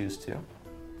 you may choose to.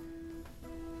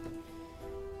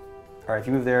 All right, if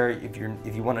you move there, if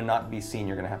you want to not be seen,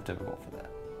 you're going to have to roll for that.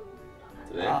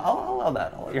 Today? I'll allow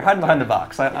that. You're hiding behind the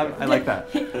box. I like that.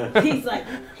 He's like,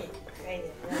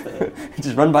 hey, right there.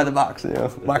 Just run by the box,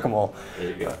 whack-a-mole. There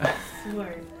you go.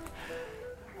 Smart.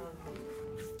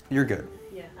 You're good.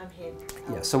 Yeah, I'm hid.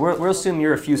 Yeah, so we'll assume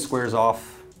you're a few squares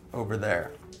off over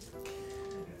there.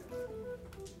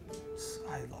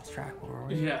 I lost track. Where were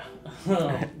we? Yeah.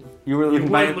 You were You looking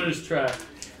by. might lose track.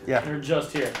 Yeah. They're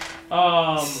just here.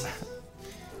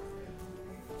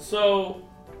 So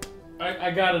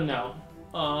I gotta know.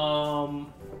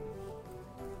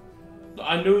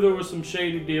 I knew there was some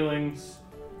shady dealings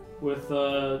with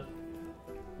a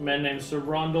man named Sir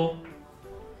Rondel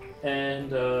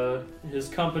and his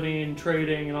company and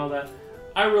trading and all that.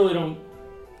 I really don't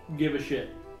give a shit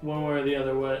one way or the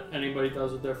other what anybody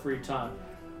does with their free time.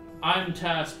 I'm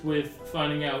tasked with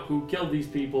finding out who killed these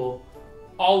people.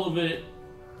 All of it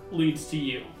leads to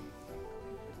you,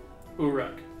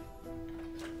 Uruk.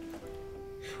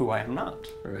 Who I am not.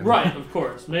 Right, of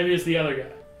course. Maybe it's the other guy.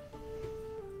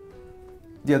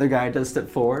 The other guy does step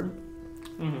forward.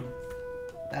 Mm-hmm.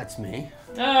 That's me.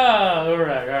 Ah,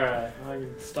 alright. I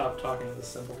can stop talking to the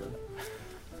simpleton.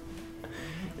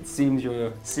 It seems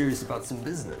you're serious about some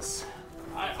business.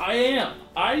 I am.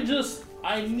 I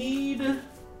need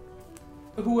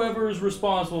whoever is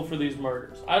responsible for these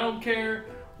murders. I don't care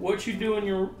what you do in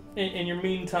your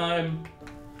meantime,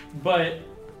 but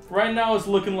right now it's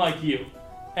looking like you.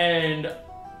 And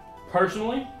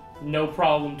personally, no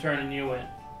problem turning you in.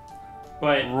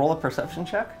 But Roll a perception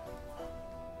check.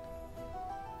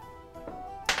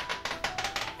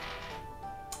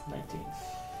 19.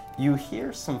 You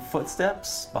hear some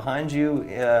footsteps behind you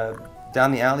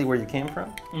down the alley where you came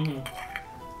from.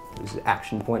 Mm-hmm. This is an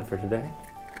action point for today.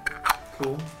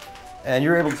 Cool. And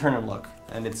you're able to turn and look,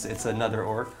 and it's another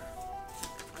orc.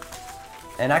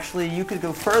 And actually, you could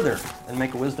go further and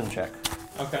make a wisdom check.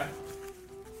 Okay.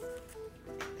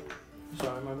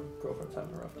 Sorry, my girlfriend's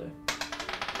having a rough day.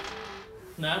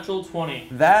 Natural 20.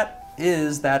 That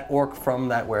is that orc from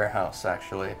that warehouse,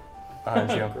 actually,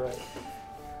 behind you. Great.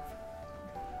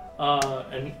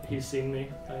 And he's seen me,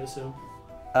 I assume.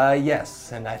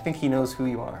 Yes, and I think he knows who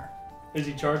you are. Is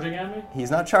he charging at me? He's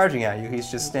not charging at you, he's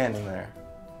just standing there.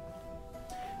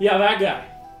 Yeah, that guy.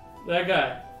 That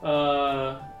guy.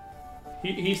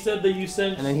 He said that you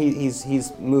sent. And then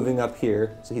he's moving up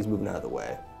here, so he's moving out of the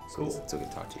way. So, Cool. so he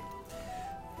can talk to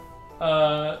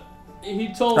you.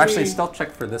 He told Actually, me. stealth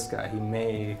check for this guy. He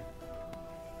may.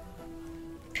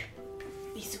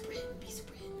 Be super hidden, be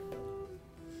super hidden.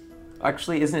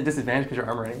 Actually, isn't it disadvantage because your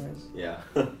armor anyways? Yeah.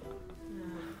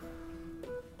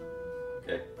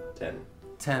 Okay, 10.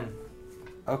 10.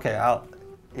 Okay,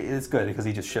 it's good because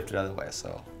he just shifted out of the way.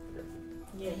 So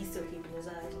Yeah, he's still keeping his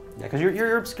eyes on. yeah, because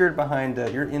you're obscured behind.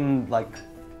 You're in like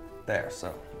there,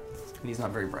 so and he's not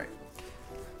very bright.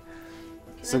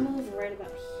 Can So- I move right about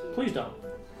here? Please don't.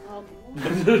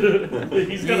 Okay.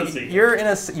 He's gonna see. You're in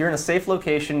a safe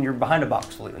location. You're behind a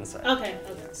box, will even say. Okay.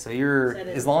 So you're Set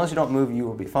it. as long as you don't move, you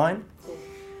will be fine. Cool.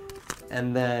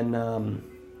 And then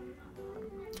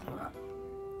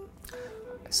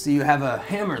so you have a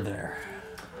hammer there.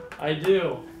 I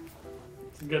do.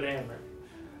 It's a good hammer.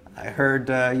 I heard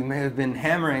you may have been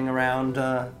hammering around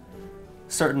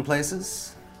certain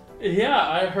places. Yeah,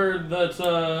 I heard that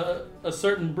a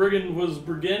certain brigand was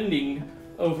briganding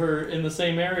over in the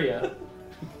same area.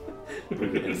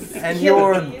 And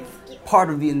you're part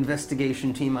of the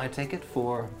investigation team, I take it,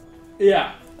 for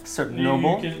Yeah. a certain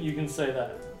noble? You can say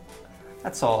that.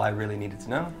 That's all I really needed to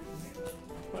know.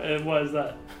 And why is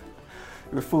that?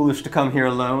 You were foolish to come here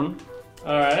alone.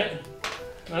 Alright.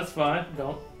 That's fine.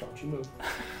 Don't you move.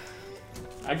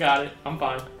 I got it. I'm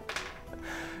fine.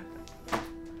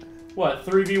 What,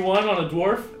 3v1 on a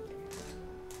dwarf?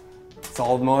 It's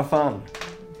all the more fun.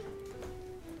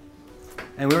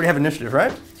 And we already have initiative,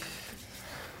 right?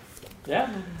 Yeah.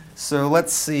 So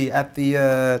let's see. At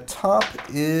the top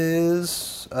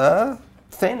is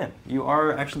Thanen. You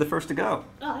are actually the first to go.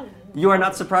 Oh, I don't know. You are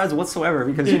not surprised whatsoever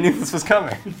because you knew this was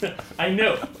coming. I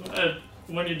know.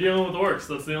 When you're dealing with orcs,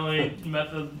 that's the only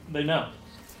method they know.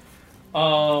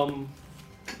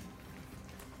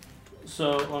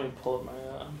 So let me pull up my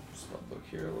spell book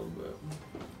here a little bit.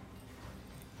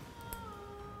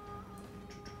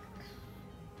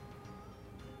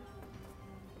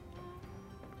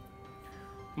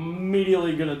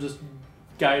 Immediately gonna just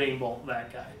guiding bolt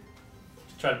that guy.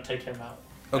 Just try to take him out.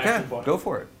 Okay, Action point. go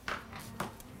for it.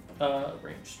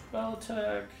 Ranged spell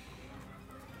attack.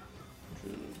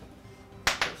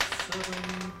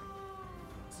 7.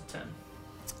 It's a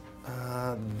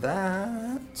 10.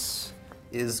 That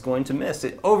is going to miss.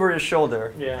 It over his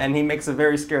shoulder, Yeah. and he makes a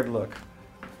very scared look.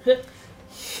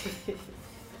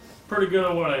 Pretty good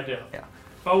at what I do. Yeah.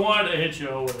 If I wanted to hit you,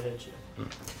 I would have hit you.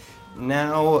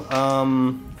 Now,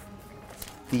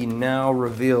 the now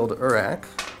revealed Urak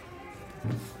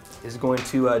is going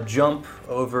to jump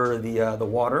over the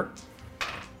water.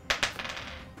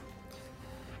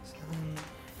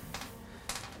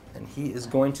 And he is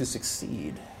going to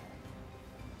succeed.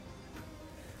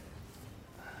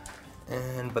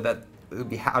 But that it would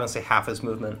be I'm gonna say half his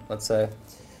movement, let's say.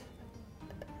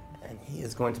 And he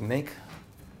is going to make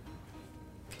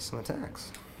some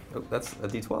attacks. Oh, that's a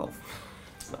D12.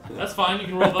 That's fine. You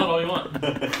can roll that all you want.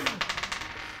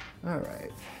 All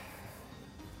right.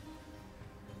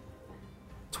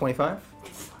 25.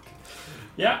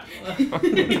 Yeah.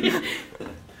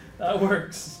 That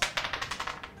works.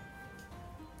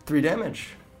 3 damage.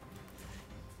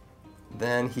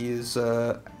 Then he's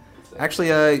actually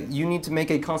you need to make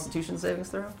a Constitution savings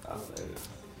throw. Oh, there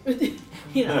it is.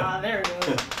 Yeah, there we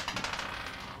go.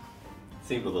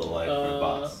 Seemed a little light for a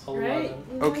boss. 11.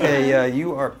 Right? Okay,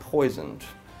 you are poisoned.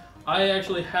 I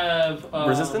actually have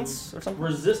Resistance or something?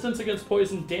 Resistance against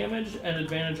poison damage and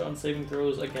advantage on saving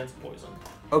throws against poison.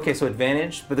 Okay, so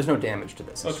advantage, but there's no damage to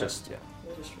this. It's Okay. just yeah.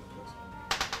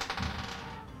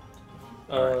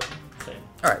 Same.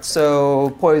 All right, so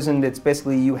poisoned. It's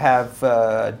basically you have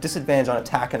disadvantage on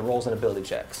attack and rolls and ability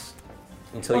checks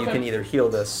until you Okay. can either heal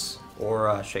this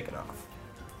or shake it off.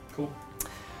 Cool.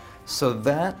 So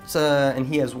that and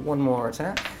he has one more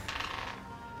attack.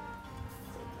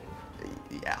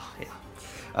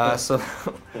 Yeah. So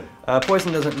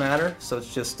poison doesn't matter, so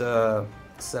it's just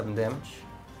 7 damage.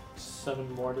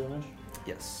 7 more damage.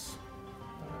 Yes.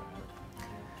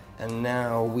 And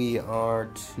now we are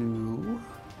to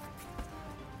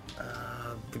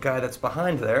the guy that's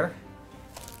behind there.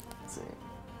 Let's see.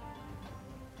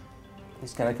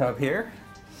 He's gonna come up here.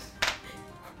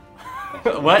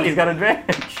 What? He's got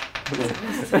advantage.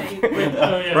 Wait,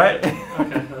 oh, yeah. Right?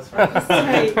 Okay, that's fine.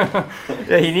 Right.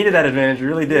 Yeah, he needed that advantage. He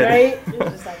really did. Right? It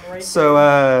was just like right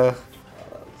So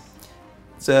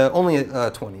it's only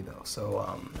 20 though.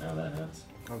 So Now that hits.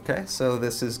 okay. So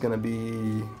this is gonna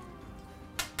be.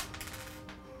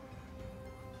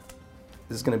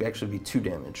 This is gonna actually be 2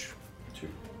 damage. 2.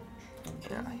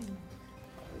 Yeah.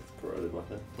 It's corroded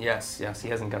weapon. Yes, he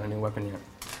hasn't got a new weapon yet.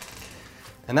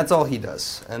 And that's all he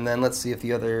does. And then let's see if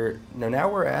the other. No, now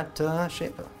we're at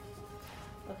Shepa.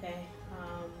 Okay.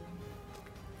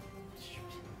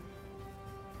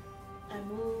 I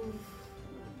move.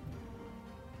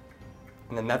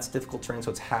 And then that's difficult terrain,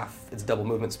 so it's double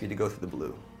movement speed to go through the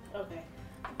blue. Okay.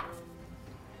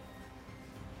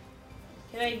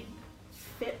 Can I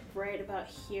fit right about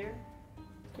here?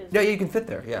 'Cause- Yeah, you can fit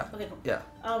there. Yeah, Okay, cool. yeah.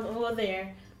 I'll go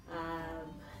there.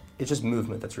 It's just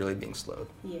movement that's really being slowed.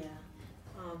 Yeah.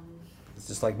 It's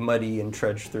just like muddy and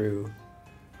trudge through,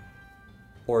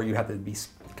 or you have to be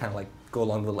kind of like go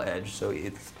along the little edge. So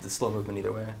it's the slow movement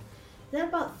either way. Is that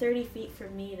about 30 feet for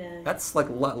me to? That's like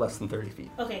a lot less than 30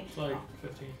 feet. Okay. It's like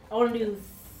 15. I want to do.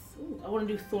 I want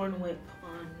to do Thorn Whip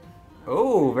on.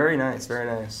 Oh, very nice, very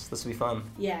nice. This will be fun.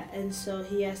 Yeah, and so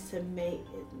he has to make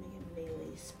a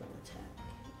melee spell attack.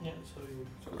 Yeah, so you.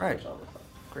 Right.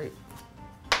 Great.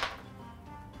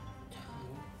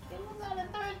 It was on a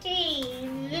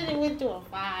 13. Then it went to a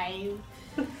 5.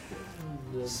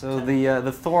 So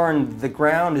the thorn, the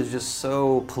ground is just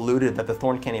so polluted that the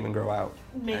thorn can't even grow out.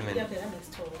 Make, I mean- okay, that makes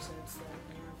total sense then.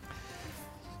 Yeah.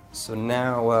 So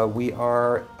now we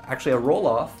are actually a roll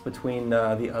off between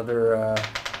the other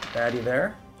baddie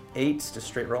there. 8 to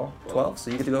straight roll, 12.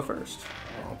 So you get to go first.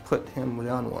 I'll put him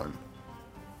on one.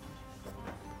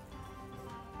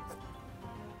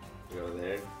 Go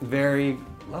there. Very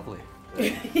lovely.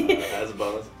 As a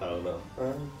bonus? Oh no.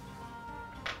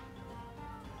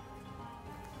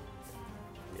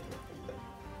 Yeah,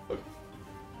 okay.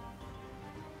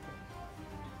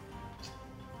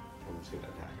 I'm just gonna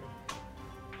attack him.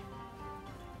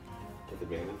 With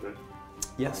advantage, right?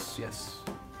 Yes, yes.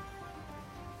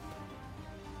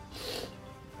 Here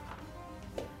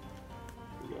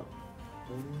we go.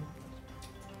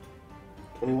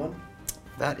 21?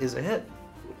 That is a hit.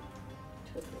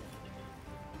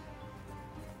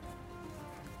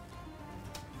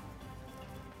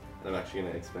 I'm actually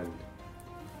gonna expend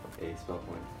a spell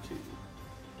point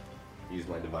to use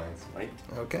my divine smite.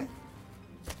 Okay.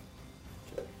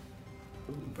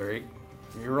 Very.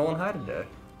 You're rolling high today.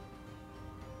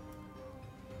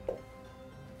 Okay.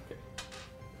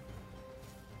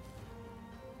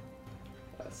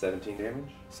 17 damage.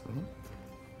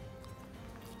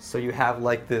 So you have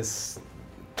like this.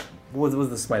 What was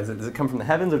the smite? Does it come from the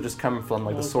heavens or just come from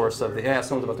like the source of the? Yeah,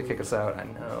 someone's about to kick us out. I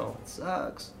know. It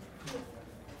sucks.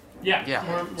 Yeah.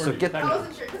 Yeah. We're So get packing I up.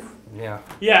 wasn't sure. Yeah.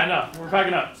 Yeah, no, we're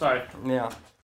packing up. Sorry. Yeah.